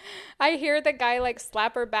mom, I hear the guy like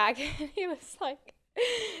slap her back, and he was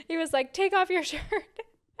like, take off your shirt.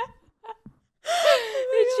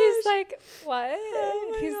 And she's like, what?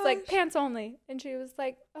 Oh He's like, pants only. And she was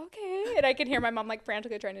like, okay. And I can hear my mom like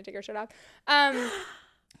frantically trying to take her shirt off.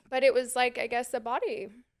 But it was like, I guess, a body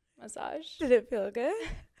massage. Did it feel good?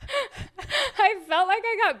 I felt like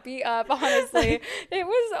I got beat up, honestly. It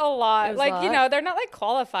was a lot. Like, you know, they're not like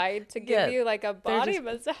qualified to give you like a body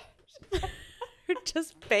massage. They're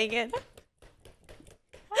just banging.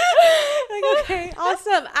 Like, okay,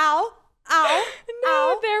 awesome. Ow.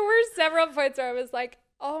 Ow. There were several points where I was like,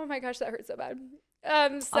 oh my gosh, that hurt so bad.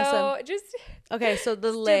 So awesome. just okay. So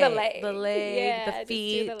the leg, the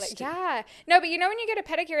feet. Do the leg. Yeah. No, but when you get a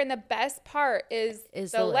pedicure, and the best part is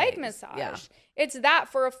the leg massage. Yeah. It's that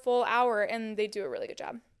for a full hour, and they do a really good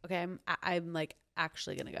job. Okay, I'm like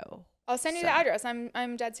actually gonna go. I'll send you the address.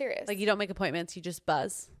 I'm dead serious. Like, you don't make appointments, you just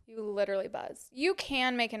buzz. You literally buzz. You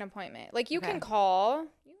can make an appointment. Like, you can call.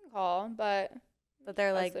 But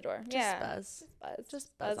they're like, the door. Just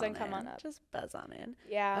buzz and come on up. Just buzz on in.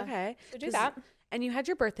 Yeah. Okay. So do that. And you had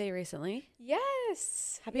your birthday recently.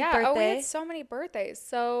 Yes. Happy birthday. Oh, we had so many birthdays.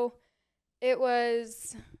 So it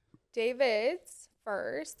was David's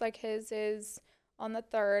first. Like, his is on the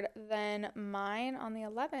 3rd, then mine on the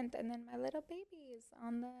 11th, and then my little baby's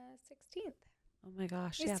on the 16th. Oh my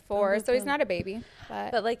gosh. He's 4, so he's not a baby.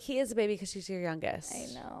 But like, he is a baby because he's your youngest. I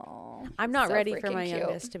know. I'm not ready for my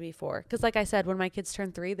youngest to be 4. Because like I said, when my kids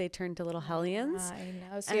turn 3, they turn to little hellions. I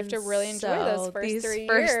know. So you have to really enjoy those first 3 years.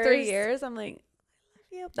 First 3 years, I'm like,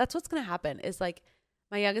 that's what's going to happen is like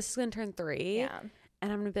my youngest is going to turn 3. Yeah.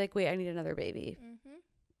 And I'm going to be like, wait, I need another baby. Mm-hmm.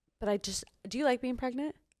 But do you like being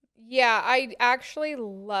pregnant? Yeah, I actually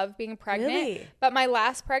love being pregnant. Really? But my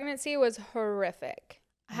last pregnancy was horrific.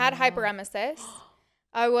 I had hyperemesis.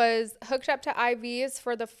 I was hooked up to IVs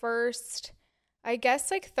for the first, I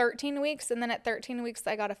guess, like 13 weeks. And then at 13 weeks,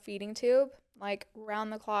 I got a feeding tube, like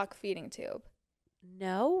round the clock feeding tube.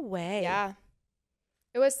 No way. Yeah.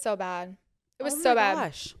 It was so bad. It was so bad.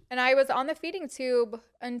 Gosh. And I was on the feeding tube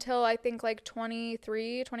until I think like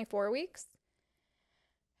 23, 24 weeks.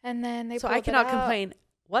 And then they pulled it out. So I cannot complain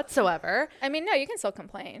whatsoever. I mean, no, you can still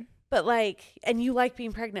complain. But like, and you like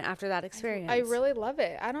being pregnant after that experience. I really love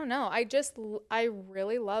it. I don't know. I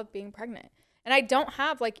really love being pregnant. And I don't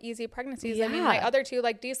have like easy pregnancies. Yeah. I mean, my other 2,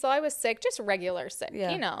 like Diesel, I was sick, just regular sick,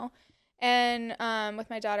 you know. And with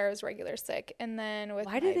my daughter, I was regular sick. And then with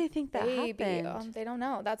why do they think that happened? They don't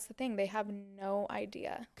know. That's the thing. They have no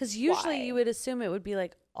idea. Because usually you would assume it would be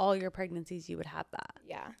like all your pregnancies, you would have that.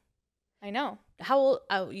 Yeah, I know. How old?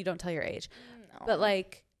 Oh, you don't tell your age. No. But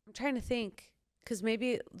like, I'm trying to think. Because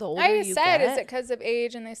maybe the older you get. Is it because of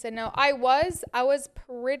age? And they said no. I was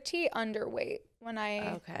pretty underweight when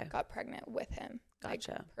I got pregnant with him.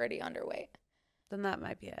 Gotcha. Like, pretty underweight. Then that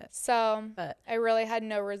might be it. So I really had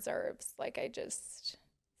no reserves. Like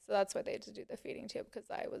so that's why they had to do the feeding tube, because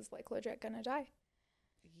I was like legit gonna die.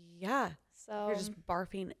 Yeah. So you're just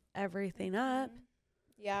barfing everything up.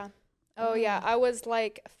 Yeah. Oh yeah. I was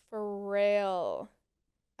like frail.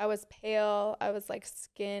 I was pale. I was like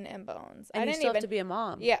skin and bones. And I didn't even have to be a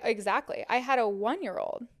mom. Yeah, exactly. I had a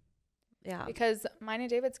 1-year-old. Yeah. Because mine and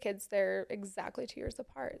David's kids, they're exactly 2 years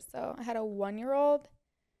apart. So I had a 1-year-old,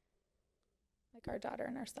 like our daughter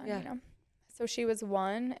and our son, you know. So she was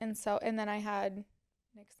 1, and then I had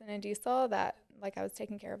Nixon and Diesel that like I was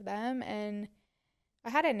taking care of them, and I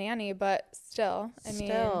had a nanny, but still, I mean,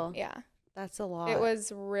 yeah. That's a lot. It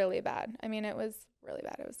was really bad. I mean, it was really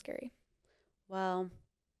bad. It was scary. Well,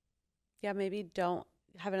 yeah, maybe don't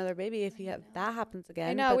have another baby if that happens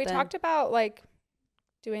again. I know. We talked about like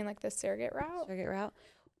doing like the surrogate route. I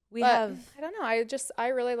don't know. I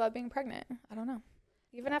really love being pregnant. I don't know.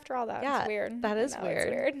 Even after all that, it's weird. That is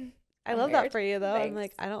weird. I love that for you though. Thanks. I'm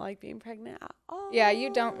like, I don't like being pregnant at all. Yeah,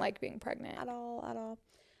 you don't like being pregnant at all.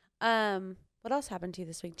 What else happened to you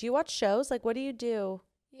this week? Do you watch shows? Like, what do you do?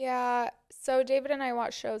 Yeah. So David and I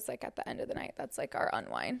watch shows like at the end of the night. That's like our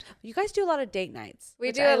unwind. You guys do a lot of date nights.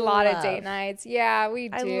 We do a lot of date nights. Yeah, we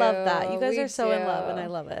do. I love that. You guys are so in love, and I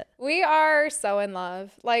love it. We are so in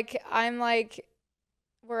love. Like, I'm like,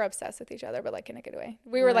 we're obsessed with each other, but like in a good way.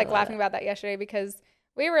 We were like laughing about that yesterday because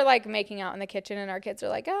we were like making out in the kitchen and our kids are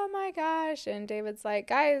like, oh my gosh. And David's like,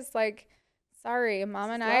 guys, like, sorry,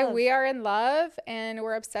 Mom and I, we are in love and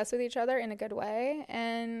we're obsessed with each other in a good way.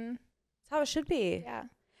 And that's how it should be. Yeah.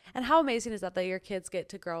 And how amazing is that your kids get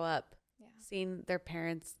to grow up seeing their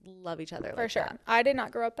parents love each other. For sure. That. I did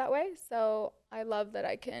not grow up that way. So I love that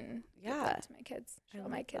I can give that to my kids. Show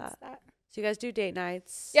my kids that. So you guys do date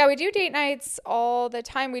nights? Yeah, we do date nights all the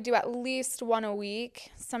time. We do at least 1 a week,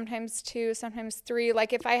 sometimes 2, sometimes 3.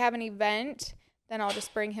 Like if I have an event, then I'll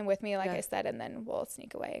just bring him with me, like I said, and then we'll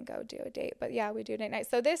sneak away and go do a date. But yeah, we do date nights.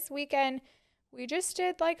 So this weekend, we just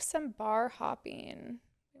did like some bar hopping.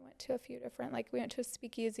 We went to a few different, like we went to a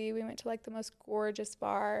speakeasy. We went to like the most gorgeous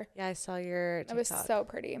bar. Yeah, I saw your TikTok. It was so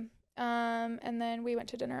pretty. And then we went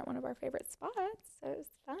to dinner at one of our favorite spots. So it was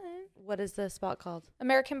fun. What is the spot called?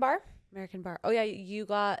 American Bar. American Bar. Oh yeah, he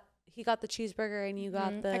got the cheeseburger and you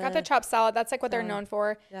got I got the chopped salad. That's like what they're known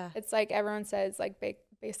for. Yeah. It's like everyone says like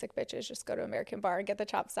basic bitches just go to American Bar and get the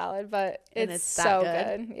chopped salad, but it's that so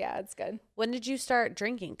good. Yeah, it's good. When did you start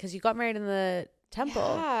drinking? Because you got married in the temple.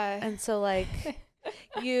 Yeah. And so like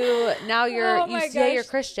you're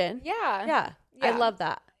Christian. Yeah. I love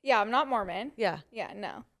that. Yeah, I'm not Mormon. Yeah. Yeah,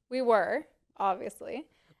 no. We were, obviously.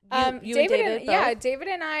 You and David both? David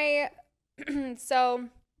and I, so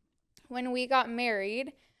when we got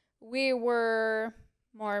married, we were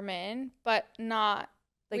Mormon, but not,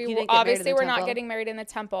 Like we're not getting married in the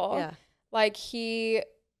temple. Yeah. Like he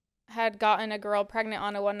had gotten a girl pregnant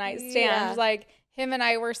on a one night stand. Yeah. Like him and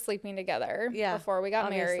I were sleeping together before we got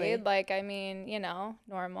obviously. married. Like, I mean,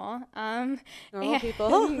 normal. Normal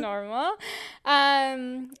people. Normal.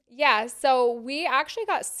 Yeah. So we actually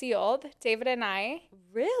got sealed. David and I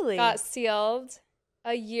really got sealed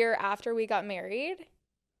a year after we got married.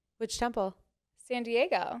 Which temple? San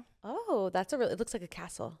Diego. Oh, it looks like a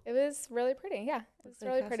castle. It was really pretty. Yeah. It was like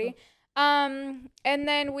really pretty. And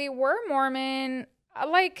then we were Mormon,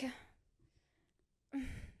 like,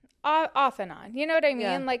 off and on. You know what I mean?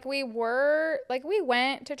 Yeah. Like we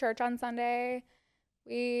went to church on Sunday.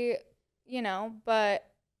 But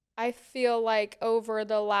I feel like over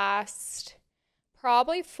the last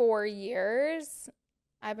probably 4 years,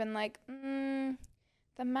 I've been like, the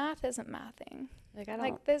math isn't mathing.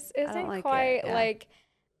 This isn't quite like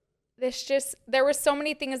this. Just, there were so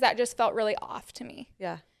many things that just felt really off to me.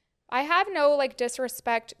 Yeah. I have no like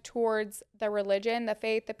disrespect towards the religion, the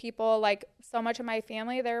faith, the people. Like so much of my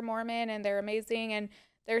family, they're Mormon and they're amazing. And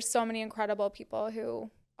there's so many incredible people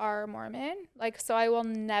who are Mormon. Like, so I will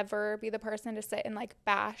never be the person to sit and like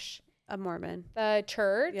bash a Mormon, the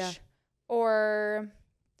church or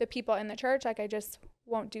the people in the church. Like I just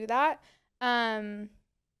won't do that.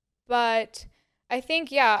 But I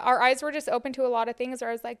think, our eyes were just open to a lot of things where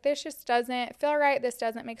I was like, this just doesn't feel right. This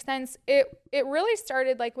doesn't make sense. It really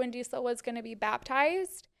started like when Diesel was going to be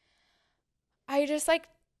baptized. I just like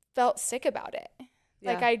felt sick about it.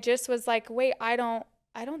 Yeah. Like I just was like, wait, I don't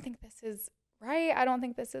think this is right. I don't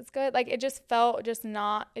think this is good. Like it just felt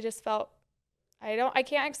I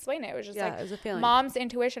can't explain it. It was just like, it was a feeling. Mom's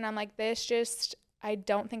intuition. I'm like, I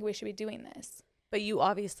don't think we should be doing this. But you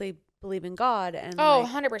obviously believe in God. And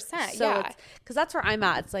 100%. So yeah. Because that's where I'm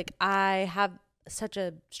at. It's like, I have such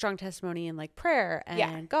a strong testimony in like prayer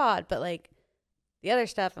and God, but like the other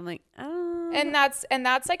stuff, I'm like, oh. And that's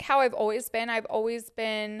like how I've always been. I've always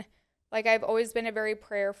been a very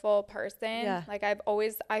prayerful person. Yeah. Like I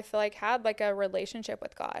feel like had like a relationship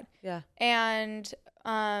with God. Yeah. And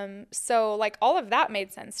so like all of that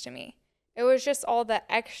made sense to me. It was just all the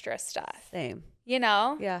extra stuff. Same.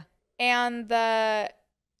 Yeah. And the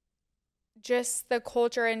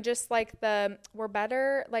culture and just like we're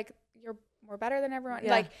better, like we're better than everyone.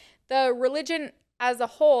 Yeah. Like the religion as a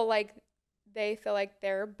whole, like they feel like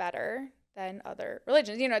they're better than other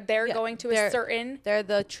religions. They're going to they're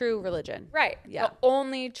the true religion. Right. Yeah. The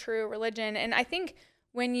only true religion. And I think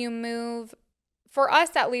when you move, for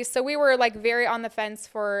us at least, so we were like very on the fence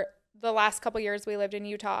for the last couple years we lived in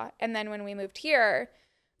Utah. And then when we moved here,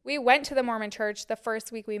 we went to the Mormon church the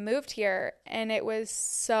first week we moved here. And it was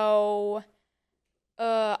so,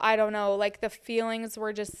 I don't know, like the feelings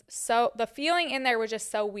were just the feeling in there was just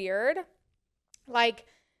so weird. Like,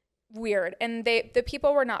 weird. And the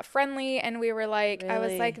people were not friendly. And we were like, really? I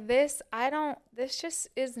was like, this just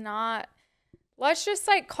is not, let's just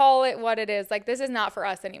like call it what it is. Like, this is not for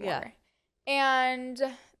us anymore. Yeah. And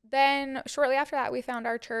then shortly after that, we found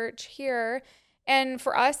our church here. And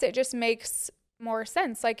for us, it just makes more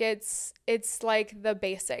sense. Like it's like the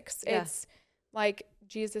basics. Yeah. It's like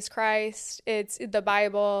Jesus Christ. It's the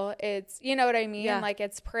Bible. It's, you know what I mean? Yeah. Like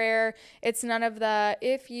it's prayer. It's none of the,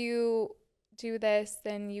 if you do this,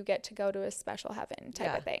 then you get to go to a special heaven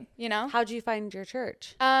type of thing, How'd you find your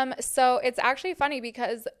church? So it's actually funny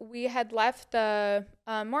because we had left the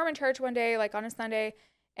Mormon church one day, like on a Sunday.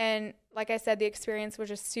 And like I said, the experience was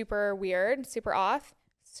just super weird, super off.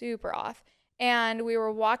 And we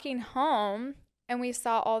were walking home and we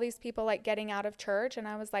saw all these people like getting out of church. And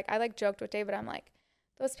I was like, I like joked with David. I'm like,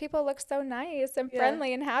 those people look so nice and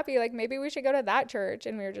friendly and happy. Like maybe we should go to that church.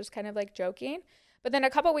 And we were just kind of like joking. But then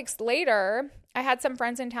a couple weeks later, I had some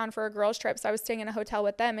friends in town for a girls' trip. So I was staying in a hotel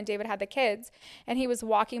with them and David had the kids. And he was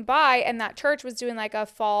walking by and that church was doing like a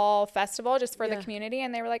fall festival just for the community.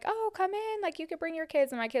 And they were like, oh, come in. Like you could bring your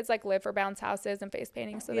kids. And my kids like live for bounce houses and face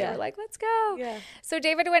painting. So they were like, let's go. Yeah. So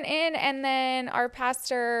David went in and then our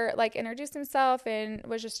pastor like introduced himself and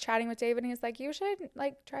was just chatting with David. And he's like, you should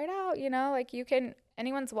like try it out. Like you can,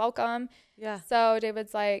 anyone's welcome. Yeah. So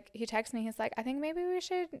David's like, he texted me. He's like, I think maybe we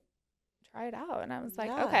should try it out. And I was like,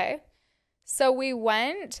 okay. So we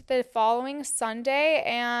went the following Sunday,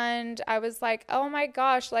 and I was like, oh my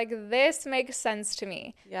gosh, like this makes sense to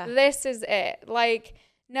me. Yeah. This is it. Like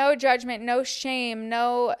no judgment, no shame,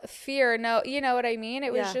 no fear, no, you know what I mean?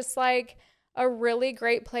 It was just like a really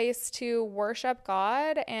great place to worship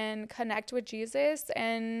God and connect with Jesus,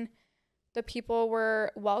 and the people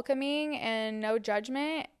were welcoming and no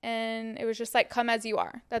judgment, and it was just like, come as you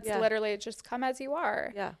are. That's literally just come as you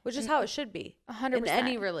are. Yeah, which is how it should be 100%. in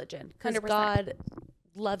any religion, because 100%. God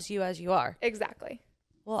loves you as you are. Exactly.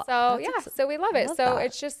 Well, so so we love it. So that.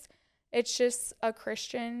 it's just a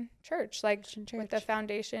Christian church, like Christian church with a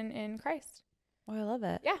foundation in Christ. Oh, I love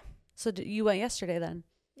it. Yeah. So you went yesterday then?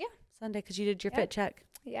 Yeah. Sunday, because you did your fit check.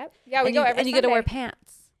 Yep. Yeah, we and go every and you Sunday. get to wear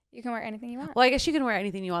pants. You can wear anything you want. Well, I guess you can wear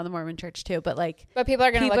anything you want in the Mormon church too, but people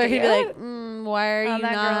are gonna look at you. Be like, why are you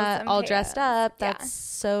not all dressed up? Yeah. That's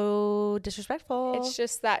so disrespectful. It's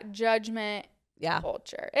just that judgment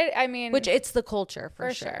culture. Which it's the culture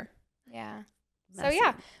for sure. Yeah. Messy.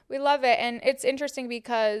 So we love it, and it's interesting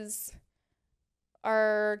because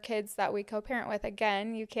our kids that we co-parent with,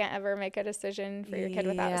 again, you can't ever make a decision for your kid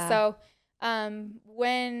without. So,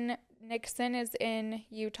 when Nixon is in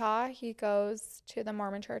Utah, he goes to the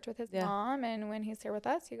Mormon church with his mom, and when he's here with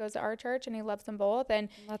us, he goes to our church, and he loves them both. And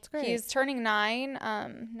that's great. He's turning 9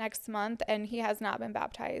 next month, and he has not been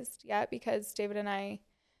baptized yet because David and I,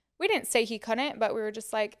 we didn't say he couldn't, but we were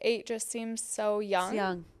just like, 8 just seems so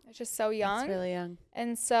young. It's just so young. It's really young.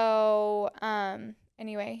 And so,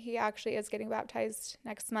 anyway, he actually is getting baptized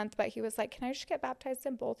next month, but he was like, can I just get baptized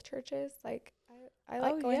in both churches? Like, I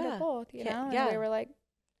like going to both, you know? And we were like,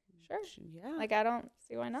 sure. Yeah. Like, I don't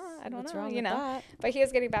see why not. I don't know, you know? That? But he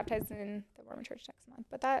is getting baptized in the Mormon church next month.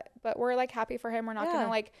 But we're like happy for him. We're not going to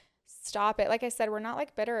like stop it. Like I said, we're not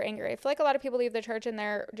like bitter or angry. I feel like a lot of people leave the church and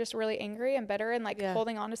they're just really angry and bitter and like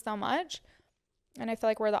holding on to so much. And I feel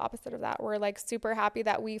like we're the opposite of that. We're like super happy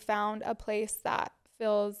that we found a place that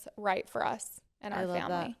feels right for us and our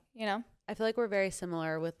family, you know? I feel like we're very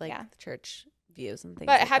similar with like the church views and things.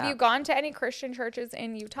 But have you gone to any Christian churches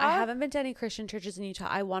in Utah? I haven't been to any Christian churches in Utah.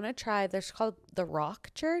 I want to try. There's called the Rock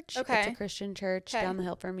Church. Okay. It's a Christian church down the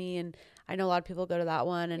hill from me, and I know a lot of people go to that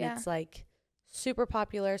one, and it's like super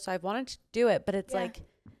popular. So I've wanted to do it, but it's like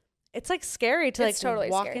scary to totally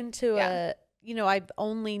walk scary. into a. You know, I've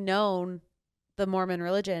only known the Mormon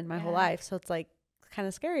religion my whole life, so it's like kind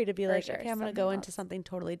of scary to be okay, I'm going to go into something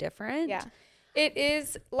totally different. Yeah. It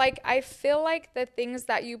is like, I feel like the things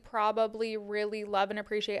that you probably really love and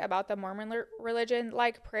appreciate about the Mormon religion,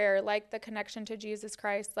 like prayer, like the connection to Jesus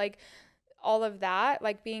Christ, like all of that,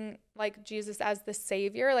 like being like Jesus as the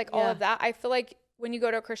savior, like all of that. I feel like when you go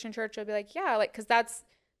to a Christian church, you'll be like, like, cause that's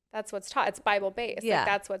what's taught. It's Bible based. Like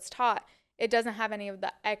that's what's taught. It doesn't have any of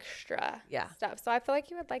the extra stuff. So I feel like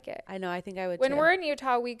you would like it. I know. I think I would When we're in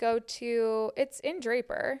Utah, we go to, it's in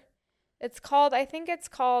Draper. I think it's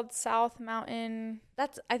called South Mountain.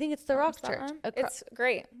 I think it's the Rock Church. It's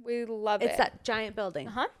great. We love it. It's that giant building.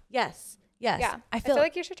 Yes. Yeah. I feel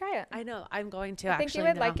like you should try it. I know. I'm going to I think you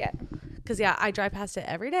would like it. Because I drive past it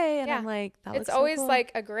every day, and I'm like, that looks so always cool.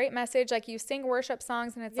 like a great message. Like you sing worship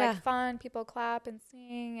songs, and it's like fun. People clap and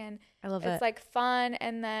sing, and I love it. It's like fun,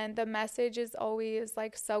 and then the message is always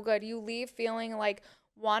like so good. You leave feeling like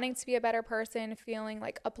wanting to be a better person, feeling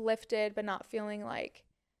like uplifted, but not feeling like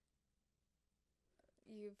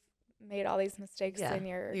you've made all these mistakes and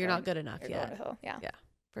you're not good enough yet. Yeah,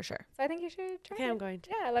 for sure. So I think you should try it. I'm going to.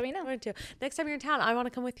 Yeah, let me know. I'm going to. Next time you're in town, I want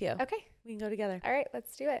to come with you. Okay, we can go together. All right,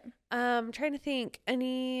 let's do it. I'm trying to think.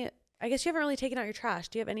 I guess you haven't really taken out your trash.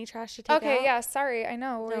 Do you have any trash to take out? Okay, yeah. Sorry, I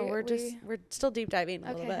know. We're still deep diving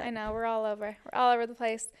a little bit. I know. We're all over the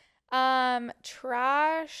place.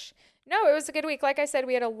 Trash. No, it was a good week. Like I said,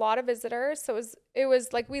 we had a lot of visitors. So it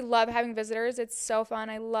was like, we love having visitors. It's so fun.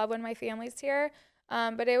 I love when my family's here.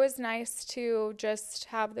 But it was nice to just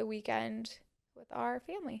have the weekend with our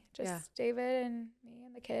family. Just David and me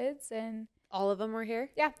and the kids. And all of them were here?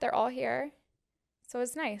 Yeah, they're all here. So it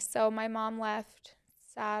was nice. So my mom left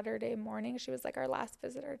Saturday morning. She was like our last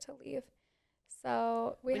visitor to leave.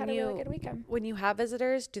 So we had a really good weekend. When you have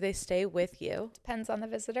visitors, do they stay with you? Depends on the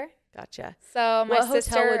visitor. Gotcha. So my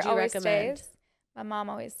sister would you always recommend? stays. My mom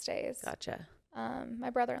always stays. Gotcha. My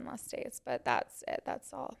brother-in-law stays, but that's it.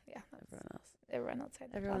 That's all. Yeah. Everyone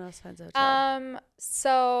else finds a hotel.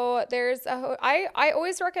 So there's I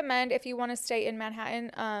always recommend, if you want to stay in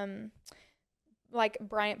Manhattan, like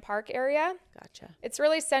Bryant Park area. Gotcha. It's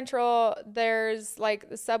really central. There's like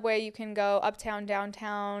the subway. You can go uptown,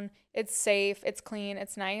 downtown. It's safe. It's clean.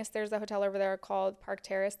 It's nice. There's a hotel over there called Park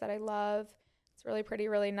Terrace that I love. It's really pretty,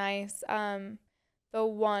 really nice. the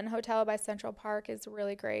one hotel by Central Park is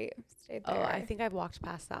really great. Stayed there. Oh, I think I've walked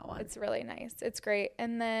past that one. It's really nice. It's great.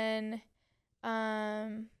 And then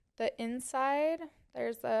the inside,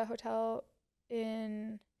 there's a hotel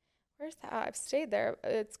in, where's that? I've stayed there.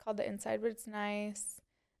 It's called the Inside, but it's nice.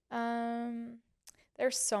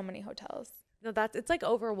 There's so many hotels. No, it's like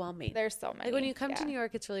overwhelming. There's so many. Like when you come to New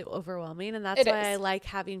York, it's really overwhelming. And that's why I like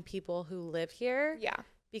having people who live here. Yeah.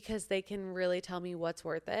 Because they can really tell me what's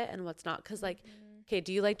worth it and what's not. Because like, okay,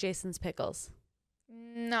 do you like Jason's Pickles?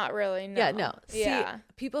 Not really, no. Yeah, no. Yeah. See,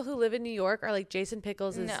 people who live in New York are like, Jason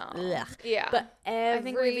Pickles is ugh. Yeah. But I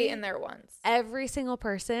think we've eaten there once. Every single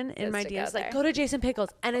person in my DMs is like, go to Jason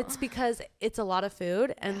Pickles. And it's because it's a lot of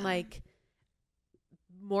food and like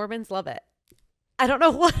Mormons love it. I don't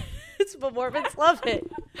know what but Mormons love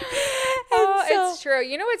it. It's true.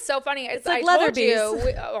 You know what's so funny? It's like Leatherby's.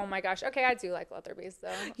 Oh my gosh. Okay, I do like Leatherby's though.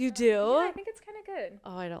 You do? Yeah, I think it's kind of good.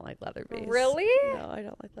 Oh, I don't like Leatherby's. Really? No, I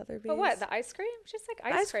don't like Leatherby's. But what? The ice cream? Just like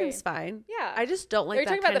ice cream. Ice cream's fine. Yeah. I just don't like Are you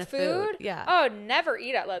that talking about kind the of food? Yeah. Oh, never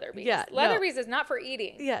eat at Leatherby's. Yeah. Leatherby's is not for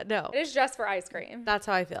eating. Yeah, no. It is just for ice cream. That's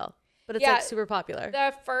how I feel. But it's like super popular.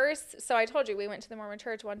 So I told you we went to the Mormon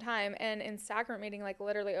church one time, and in sacrament meeting, like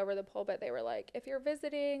literally over the pulpit, they were like, if you're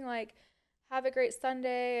visiting, like, have a great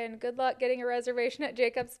Sunday and good luck getting a reservation at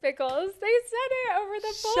Jacob's Pickles. They said it over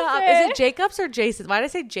the pulpit. Shut up. Is it Jacob's or Jason's? Why did I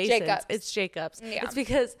say Jason's? Jacob's. It's Jacob's. Yeah. It's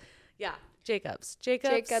because, Jacob's.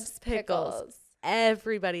 Jacob's Pickles.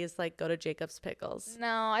 Everybody is like, go to Jacob's Pickles.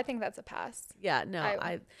 No, I think that's a pass. Yeah,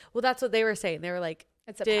 no. Well, that's what they were saying. They were like,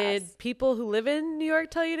 did pass. People who live in New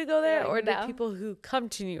York tell you to go there? Yeah, or did people who come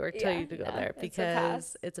to New York tell you to go there?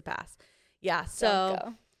 Because it's a pass. Yeah,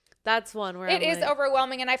 so that's one where it is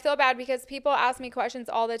overwhelming. And I feel bad because people ask me questions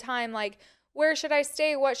all the time, like, where should I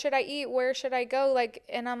stay? What should I eat? Where should I go? Like,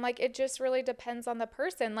 and I'm like, it just really depends on the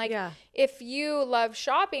person. Like, if you love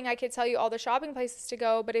shopping, I could tell you all the shopping places to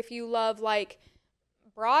go. But if you love like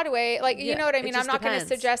Broadway, like, you know what I mean? I'm not going to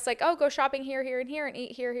suggest like, oh, go shopping here, here, and here and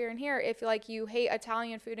eat here, here, and here. If like you hate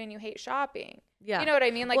Italian food and you hate shopping. Yeah. You know what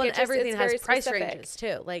I mean? Like, everything has price specific. ranges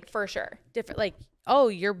too. Like, for sure. Different, like, oh,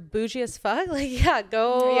 you're bougie as fuck. Like,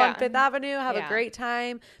 go on Fifth Avenue, have a great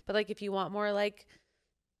time. But like, if you want more like,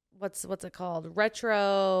 what's it called?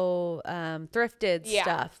 Retro, thrifted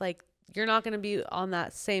stuff. Like, you're not going to be on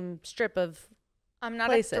that same strip of I'm not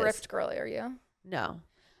places. A thrift girly, are you? No.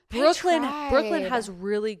 Brooklyn has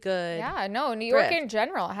really good. Yeah, no, New York in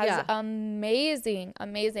general has amazing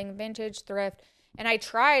vintage thrift. And I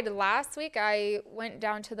tried last week. I went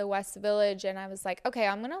down to the West Village and I was like, okay,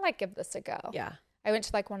 I'm going to like give this a go. Yeah. I went to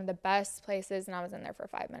like one of the best places and I was in there for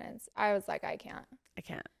 5 minutes. I was like, I can't.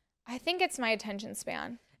 I think it's my attention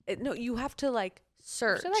span. No, you have to like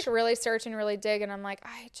search. You have to like really search and really dig. And I'm like,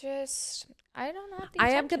 I don't know. I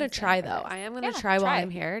am going to try though. I am going to try while I'm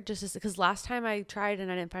here just because last time I tried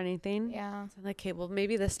and I didn't find anything. Yeah. So I'm like, okay, well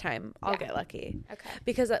maybe this time I'll get lucky. Okay.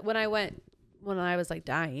 Because when I was like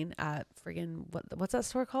dying at friggin' what's that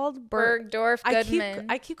store called? Bergdorf Goodman.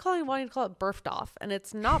 I keep wanting to call it Berfdoff and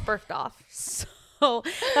it's not Berfdoff. So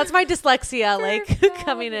that's my dyslexia like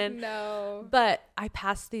coming in. No. But I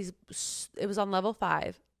passed these. It was on level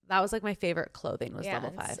 5. That was like my favorite clothing was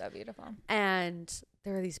level 5. So beautiful. And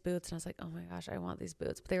there were these boots and I was like, oh my gosh, I want these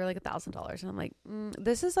boots. But they were like $1,000. And I'm like,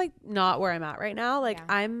 this is like not where I'm at right now. Like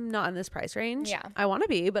I'm not in this price range. Yeah. I want to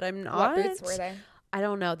be, but I'm not. What boots were they? I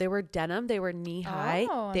don't know. They were denim. They were knee high.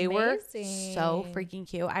 Oh, they were amazing. so freaking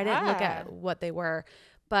cute. I didn't look at what they were,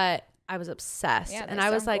 but I was obsessed. Yeah, and I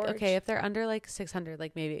was like, gorge. okay, if they're under like 600,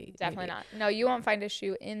 like maybe. Definitely not. No, you won't find a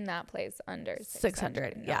shoe in that place under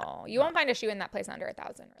 600. No. Yeah. You won't find a shoe in that place under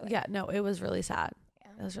 1,000. Really. Yeah. No, it was really sad.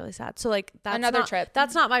 Yeah. It was really sad. So like that's another trip.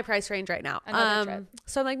 That's not my price range right now. Another trip.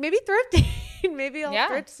 So I'm like maybe thrifting. Maybe I'll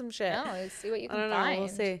thrift some shit. No, let's see what you can I don't find. know. We'll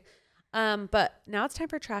see. But now it's time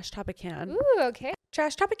for Trash Topic Can. Ooh, okay.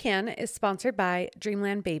 Trash Topic Can is sponsored by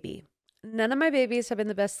Dreamland Baby. None of my babies have been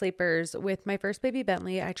the best sleepers. With my first baby,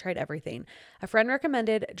 Bentley, I tried everything. A friend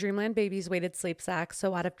recommended Dreamland Baby's weighted sleep sack,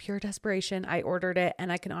 so out of pure desperation, I ordered it,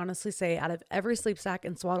 and I can honestly say out of every sleep sack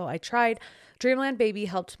and swaddle I tried, Dreamland Baby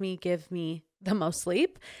helped me give me the most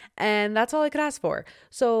sleep, and that's all I could ask for.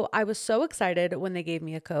 So I was so excited when they gave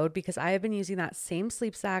me a code because I have been using that same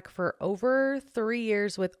sleep sack for over 3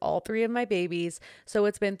 years with all 3 of my babies. So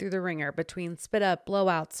it's been through the ringer between spit up,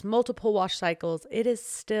 blowouts, multiple wash cycles. It is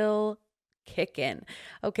still kicking.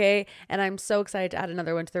 Okay. And I'm so excited to add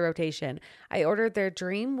another one to the rotation. I ordered their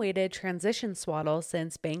dream weighted transition swaddle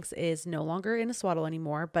since Banks is no longer in a swaddle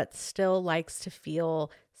anymore, but still likes to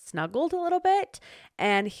feel snuggled a little bit.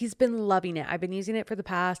 And he's been loving it. I've been using it for the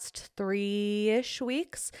past 3-ish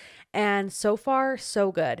weeks. And so far,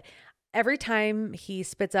 so good. every time he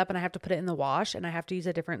spits up and I have to put it in the wash and I have to use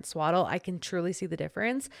a different swaddle, I can truly see the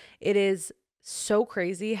difference. It is so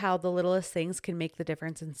crazy how the littlest things can make the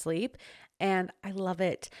difference in sleep. And I love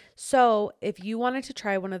it. So if you wanted to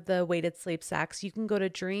try one of the weighted sleep sacks, you can go to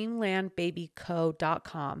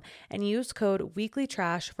dreamlandbabyco.com and use code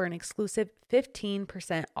weeklytrash for an exclusive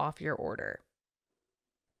 15% off your order.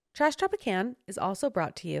 Trash Tropican is also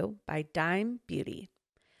brought to you by Dime Beauty.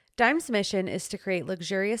 Dime's mission is to create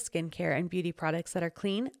luxurious skincare and beauty products that are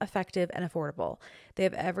clean, effective, and affordable. They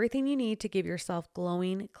have everything you need to give yourself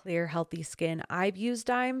glowing, clear, healthy skin. I've used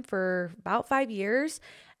Dime for about 5 years,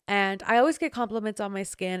 and I always get compliments on my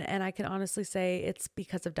skin, and I can honestly say it's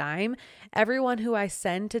because of Dime. Everyone who I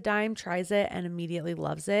send to Dime tries it and immediately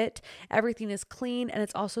loves it. Everything is clean, and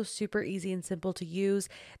it's also super easy and simple to use.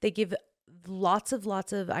 They give lots of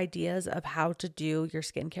ideas of how to do your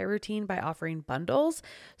skincare routine by offering bundles.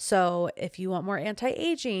 So if you want more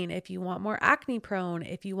anti-aging, if you want more acne prone,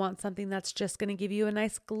 if you want something that's just going to give you a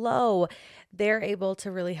nice glow, they're able to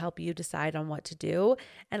really help you decide on what to do.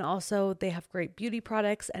 And also they have great beauty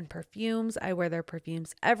products and perfumes. I wear their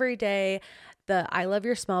perfumes every day. The I Love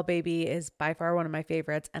Your Smell Baby is by far one of my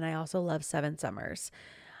favorites. And I also love Seven Summers.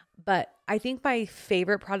 But I think my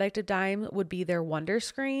favorite product of Dime would be their Wonder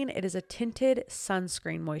Screen. It is a tinted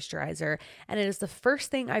sunscreen moisturizer, and it is the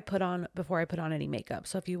first thing I put on before I put on any makeup.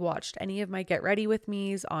 So if you watched any of my Get Ready With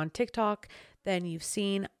Me's on TikTok, then you've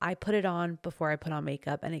seen I put it on before I put on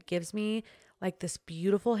makeup, and it gives me like this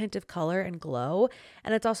beautiful hint of color and glow.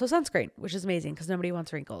 And it's also sunscreen, which is amazing because nobody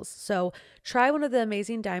wants wrinkles. So try one of the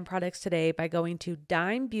amazing Dime products today by going to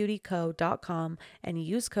dimebeautyco.com and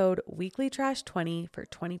use code weeklytrash20 for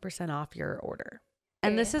 20% off your order.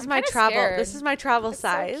 And this is my travel. Scared. This is my travel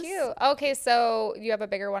size. So cute. Okay, so you have a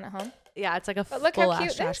bigger one at home? Yeah, it's like a full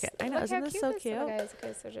ass trash can. I know, isn't this so cute?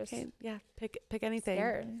 Okay, so just pick anything.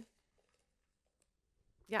 Scared.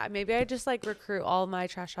 Yeah, maybe I just like recruit all my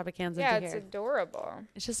Trash Tropicans into here. Yeah, it's adorable.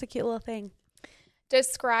 It's just a cute little thing.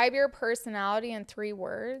 Describe your personality in 3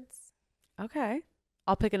 words. Okay.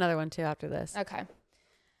 I'll pick another one too after this. Okay.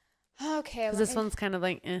 Because this one's kind of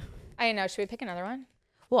like, eh. I know. Should we pick another one?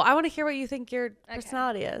 Well, I want to hear what you think your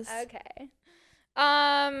personality is. Okay.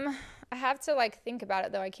 I have to like think about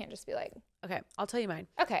it though. I can't just be like. Okay, I'll tell you mine.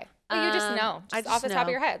 Okay. Well, you just know. Just off the top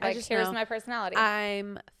of your head. Like, here's my personality.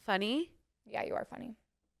 I'm funny. Yeah, you are funny.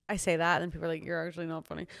 I say that and people are like, you're actually not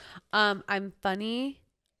funny. I'm funny.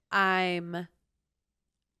 I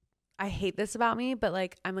hate this about me, but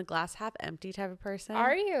like I'm a glass half empty type of person.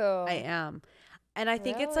 Are you? I am. And I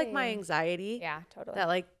think it's like my anxiety. Yeah, totally. That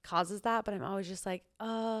like causes that, but I'm always just like,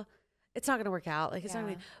 it's not going to work out. Like it's not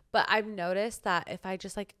going to. But I've noticed that if I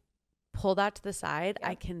just like pull that to the side,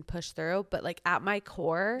 I can push through. But like at my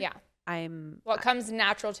core, what comes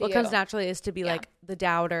natural to you. What comes naturally is to be like the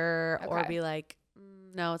doubter or be like,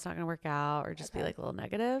 no, it's not going to work out, or just be like a little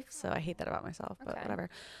negative. So I hate that about myself, but whatever.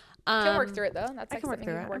 You can work through it though. That's like I can work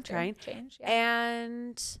through it. I'm trying. Change. Yeah.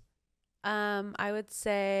 And I would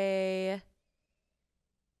say,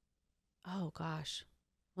 oh gosh.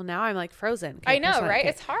 Well, now I'm like frozen. Okay, I know, right? Okay.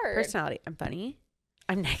 It's hard. Personality. I'm funny.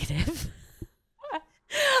 I'm negative.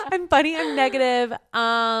 I'm funny. I'm negative.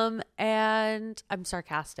 And I'm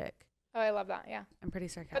sarcastic. Oh, I love that. Yeah. I'm pretty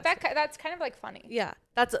sarcastic. But that's kind of like funny. Yeah.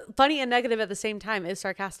 That's funny and negative at the same time is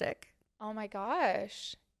sarcastic. Oh my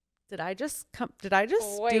gosh. Did I just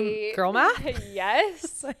do girl math?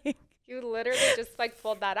 Yes. You literally just like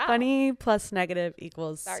pulled that out. Funny plus negative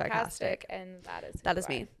equals sarcastic. And that is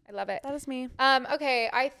me. I love it. That is me. Okay.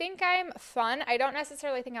 I think I'm fun. I don't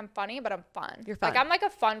necessarily think I'm funny, but I'm fun. You're fun. Like I'm like a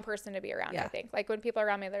fun person to be around, I think. Like when people are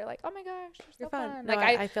around me, they're like, oh my gosh, you're so fun. No,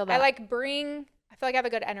 like I feel that. I feel like I have a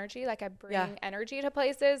good energy. Like I bring energy to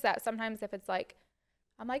places that sometimes if it's like,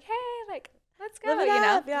 I'm like, hey, like, let's go, you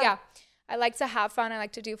know? Yeah. I like to have fun. I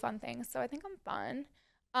like to do fun things. So I think I'm fun.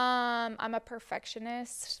 I'm a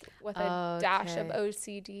perfectionist with a dash of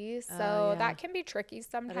OCD. So that can be tricky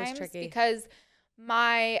sometimes because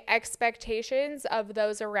my expectations of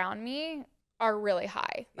those around me are really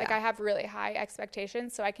high. Like I have really high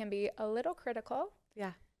expectations. So I can be a little critical.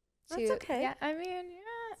 Yeah. That's okay. Yeah. I mean,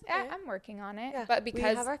 I'm working on it. Yeah. But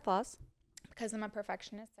because we have our flaws. Because I'm a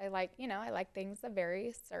perfectionist, I like things a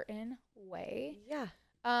very certain way. Yeah.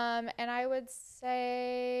 And I would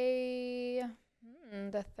say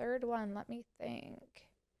the third one, let me think.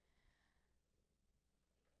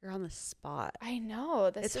 You're on the spot. I know.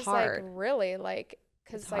 This is hard. Like really like,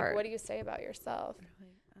 because like, what do you say about yourself?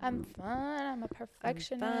 I'm fun. I'm a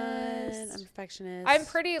perfectionist. I'm a perfectionist. I'm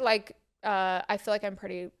pretty like, I feel like I'm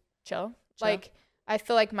pretty chill. Like I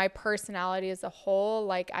feel like my personality as a whole,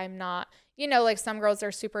 like I'm not, you know, like some girls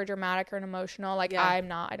are super dramatic or emotional. Like I'm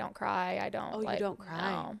not. I don't cry. I don't. Oh, like, you don't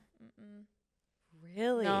cry? No.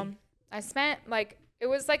 Really? No. I spent like, it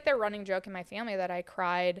was like the running joke in my family that I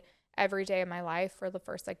cried every day of my life for the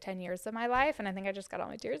first like 10 years of my life. And I think I just got all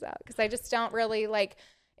my tears out because I just don't really like,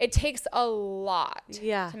 it takes a lot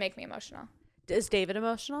to make me emotional. Is David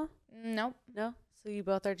emotional? Nope. No? So you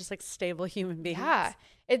both are just like stable human beings?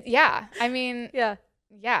 Yeah. I mean,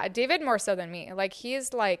 yeah. David more so than me. Like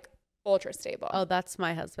he's like ultra stable. Oh, that's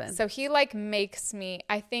my husband. So he like makes me,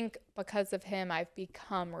 I think because of him, I've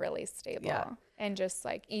become really stable and just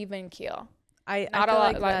like even keel.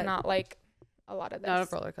 Not like a lot of this.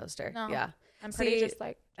 Not a roller coaster. No. Yeah. I'm pretty just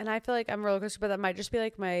like. And I feel like I'm a roller coaster, but that might just be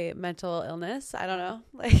like my mental illness. I don't know.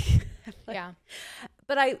 Like, yeah.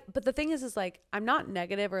 But the thing is like, I'm not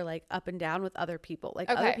negative or like up and down with other people. Like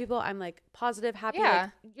other people, I'm like positive, happy. Yeah.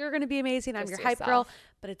 Like, you're going to be amazing. I'm your hype girl,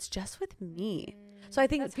 but it's just with me. So I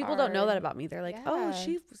think people don't know that about me. They're like, oh,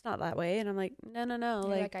 she's not that way. And I'm like, no.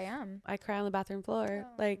 Like I am. I cry on the bathroom floor.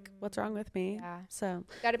 Like what's wrong with me? Yeah. So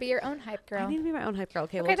got to be your own hype girl. I need to be my own hype girl.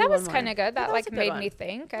 Okay. That was kind of good. That like made me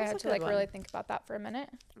think. I had to like really think about that for a minute.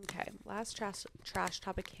 Okay. Last trash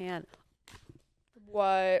topic can.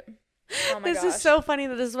 What? Oh my gosh. This is so funny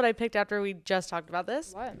that this is what I picked after we just talked about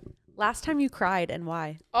this. What? Last time you cried and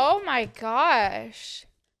why? Oh my gosh.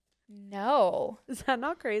 No. Is that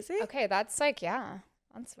not crazy? Okay, that's like,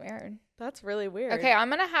 that's weird. That's really weird. Okay, I'm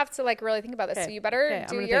going to have to like really think about this. Okay. So you better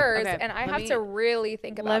do yours and I have to really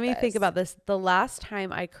think about this. Let me think about this. The last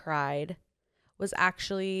time I cried was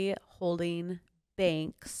actually holding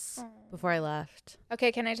Banks before I left.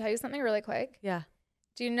 Okay, can I tell you something really quick? Yeah.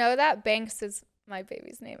 Do you know that Banks is my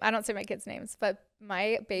baby's name? I don't say my kids' names, but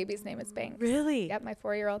my baby's name is Banks. Really? Yep, my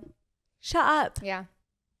 4-year-old. Shut up. Yeah.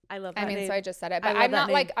 I love that name. So I just said it, but I'm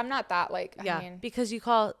not that like, yeah, I mean, because you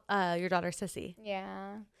call your daughter Sissy.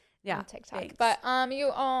 Yeah. Yeah. On TikTok. Thanks. But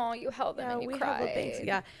you held him and you cried.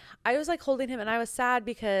 Yeah. I was like holding him and I was sad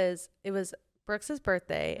because it was Brooks's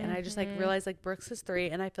birthday and I just like realized like Brooks is 3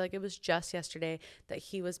 and I feel like it was just yesterday that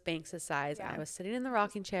he was Banks's size and I was sitting in the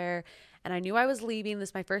rocking chair and I knew I was leaving. This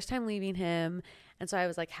is my first time leaving him. And so I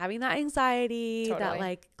was like having that anxiety that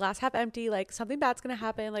like glass half empty, like something bad's going to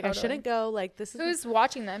happen. Like I shouldn't go. Like this is. Who's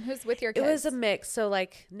watching them? Who's with your kids? It was a mix. So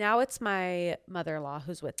like now it's my mother-in-law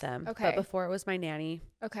who's with them. Okay. But before it was my nanny.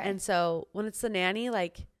 Okay. And so when it's the nanny,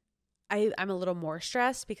 like I'm a little more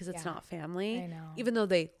stressed because it's not family. I know. Even though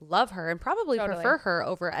they love her and probably prefer her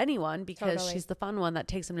over anyone because she's the fun one that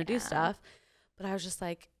takes them to do stuff. But I was just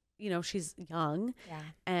like, you know, she's young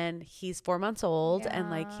and he's 4 months old and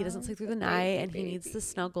like he doesn't sleep through the night and he needs the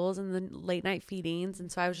snuggles and the late night feedings.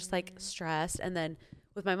 And so I was just like stressed. And then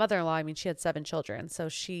with my mother-in-law, I mean, she had 7 children. So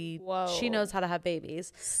she knows how to have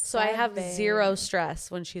babies. So I have zero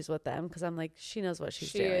stress when she's with them because I'm like, she knows what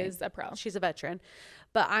she's doing. She is a pro. She's a veteran.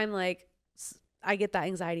 But I'm like, I get that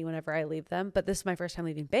anxiety whenever I leave them. But this is my first time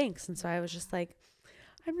leaving Banks. And so I was just like,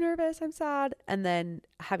 I'm nervous. I'm sad. And then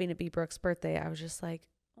having it be Brooke's birthday, I was just like,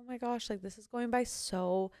 oh my gosh, like this is going by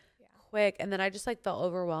so quick. And then I just like felt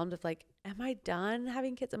overwhelmed of like, am I done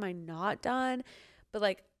having kids? Am I not done? But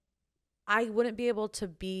like, I wouldn't be able to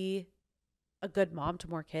be a good mom to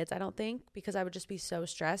more kids, I don't think, because I would just be so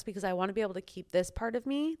stressed because I want to be able to keep this part of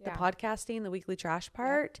me, the podcasting, the weekly trash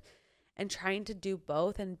part, and trying to do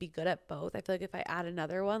both and be good at both. I feel like if I add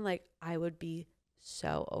another one, like I would be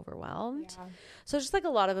so overwhelmed. So just like a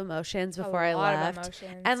lot of emotions before I left.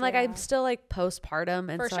 And like I'm still like postpartum.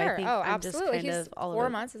 And for so sure. I think I'm absolutely. Just kind of all 4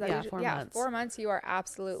 months. Is that 4 months. 4 months you are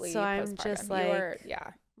absolutely so I'm postpartum. just like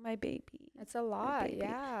my baby. It's a lot.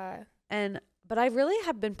 But I really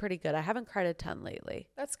have been pretty good. I haven't cried a ton lately.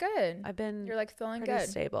 That's good. You're like feeling pretty good.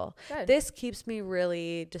 Stable. Good. This keeps me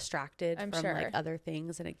really distracted from like other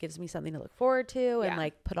things and it gives me something to look forward to and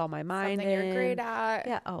like put all my mind something you're great at.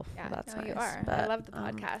 Yeah. Oh, well, that's nice. You are. But, I love the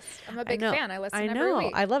podcast. I'm a big fan. I listen every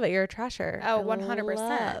week. I love it. You're a trasher. Oh,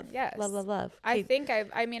 100%. Yes. Love. I think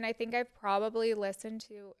I've probably listened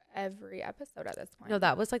to every episode at this point. No,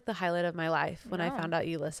 that was like the highlight of my life when I found out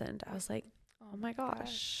you listened. I was like, oh my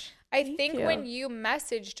gosh. I think when you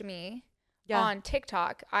messaged me on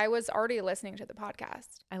TikTok, I was already listening to the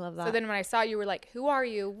podcast. I love that. So then when I saw you were like, who are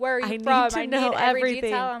you? Where are you from? I need every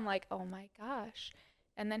detail. I'm like, oh my gosh.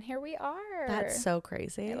 And then here we are. That's so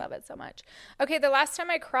crazy. I love it so much. Okay, the last time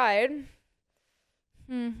I cried,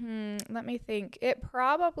 let me think. It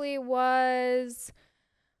probably was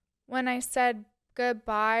when I said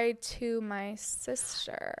goodbye to my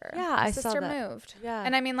sister. Yeah, I saw that. My sister moved. Yeah.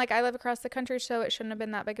 And I mean, like, I live across the country, so it shouldn't have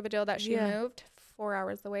been that big of a deal that she moved 4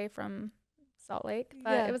 hours away from Salt Lake.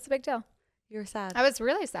 But it was a big deal. You were sad. I was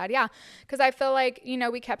really sad. Yeah. Because I feel like, you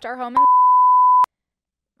know, we kept our home in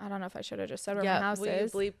I don't know if I should have just said where my house will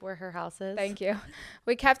is. you bleep where her house is? Thank you.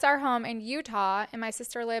 We kept our home in Utah, and my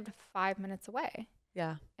sister lived 5 minutes away.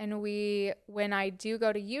 Yeah. And when I do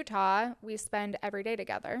go to Utah, we spend every day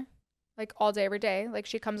together, like all day, every day. Like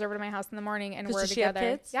she comes over to my house in the morning and we're does together. She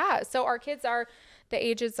have kids? Yeah. So our kids the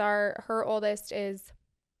ages are, her oldest is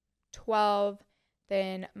 12,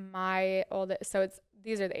 then my oldest, so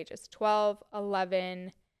these are the ages, 12,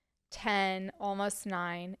 11, 10, almost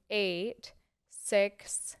 9, 8,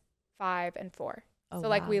 6, 5, and 4. Oh, so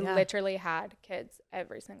like we literally had kids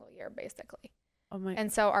every single year basically. Oh my.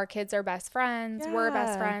 And so our kids are best friends. Yeah. We're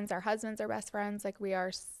best friends. Our husbands are best friends. Like we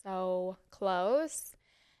are so close.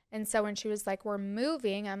 And so when she was like, we're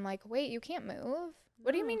moving, I'm like, wait, you can't move.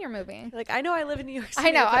 What do you mean you're moving? Like, I know I live in New York City.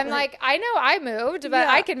 I know. I'm like, I know I moved, but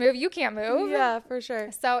I can move. You can't move. Yeah, for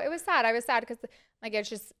sure. So it was sad. I was sad because like it's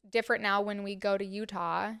just different now when we go to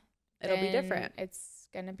Utah. It'll be different. It's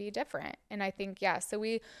going to be different. And I think, yeah. So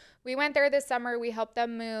we went there this summer. We helped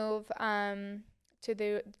them move to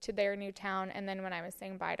their new town. And then when I was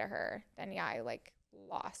saying bye to her, then I like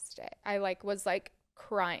lost it. I like was like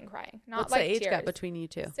crying. Not What's like the age tears. gap between you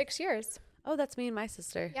two? 6 years. Oh, that's me and my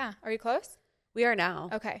sister. Yeah. Are you close? We are now.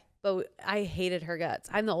 Okay. But I hated her guts.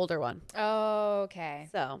 I'm the older one. Oh, okay.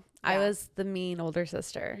 So I was the mean older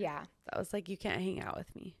sister. Yeah. I was like, you can't hang out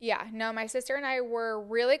with me. Yeah. No, my sister and I were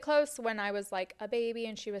really close when I was like a baby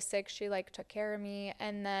and she was 6. She like took care of me.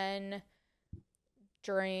 And then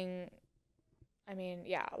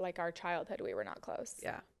like our childhood, we were not close.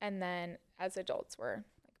 Yeah. And then as adults, we're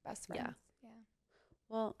like best friends. Yeah.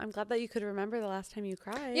 Well, I'm glad that you could remember the last time you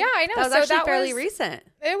cried. Yeah, I know. That was actually fairly recent.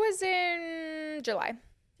 It was in July.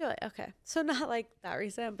 Okay. So not like that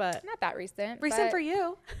recent, but not that recent. Recent for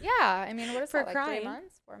you. Yeah. I mean, what is for that, like crying. 3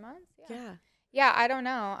 months, 4 months? Yeah. Yeah, I don't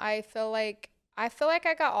know. I feel like I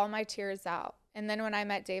got all my tears out. And then when I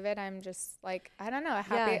met David, I'm just like, I don't know, a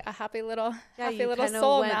happy little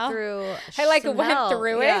soul now. I like went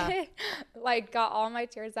through it, like got all my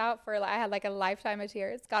tears out for I had like a lifetime of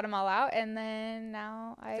tears, got them all out, and then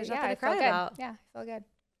now I feel good. Yeah, I feel good.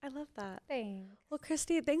 I love that. Thanks. Well,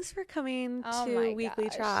 Kristi, thanks for coming to Weekly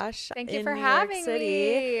Trash. Thank you for having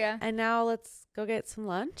me. And now let's go get some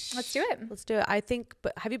lunch. Let's do it. I think,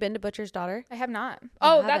 but have you been to Butcher's Daughter? I have not.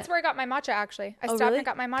 Oh, that's where I got my matcha actually. I stopped and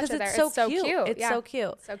got my matcha there. It's so cute. It's so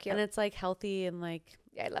cute. So cute. And it's like healthy and like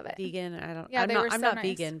I love it. Vegan. I'm not nice.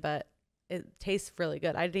 vegan, but it tastes really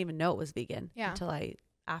good. I didn't even know it was vegan until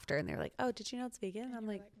after and they're like, "Oh, did you know it's vegan?" And I'm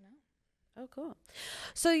like, "No." Oh, cool.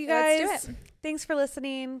 So you guys, thanks for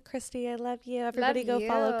listening. Kristi, I love you. Everybody go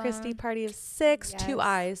follow Kristi Party of 6. Yes. 2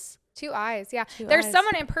 eyes. 2 eyes. Yeah. There's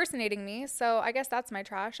someone impersonating me. So I guess that's my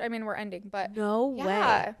trash. I mean, we're ending, but no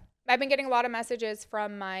way. I've been getting a lot of messages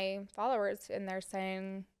from my followers and they're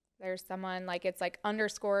saying there's someone like, it's like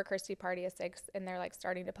 _ Kristi Party of 6. And they're like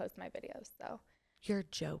starting to post my videos. So you're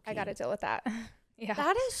joking. I got to deal with that. Yeah.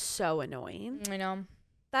 That is so annoying. I know.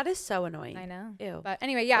 That is so annoying. I know. Ew. But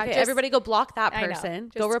anyway, yeah. Okay, everybody go block that person.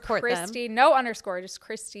 Go report Kristi, them. no _ just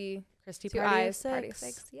Kristi. 2 eyes, Party of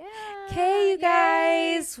 6. Yeah. Okay, you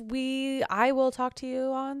guys. I will talk to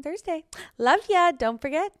you on Thursday. Love ya. Don't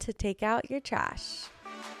forget to take out your trash.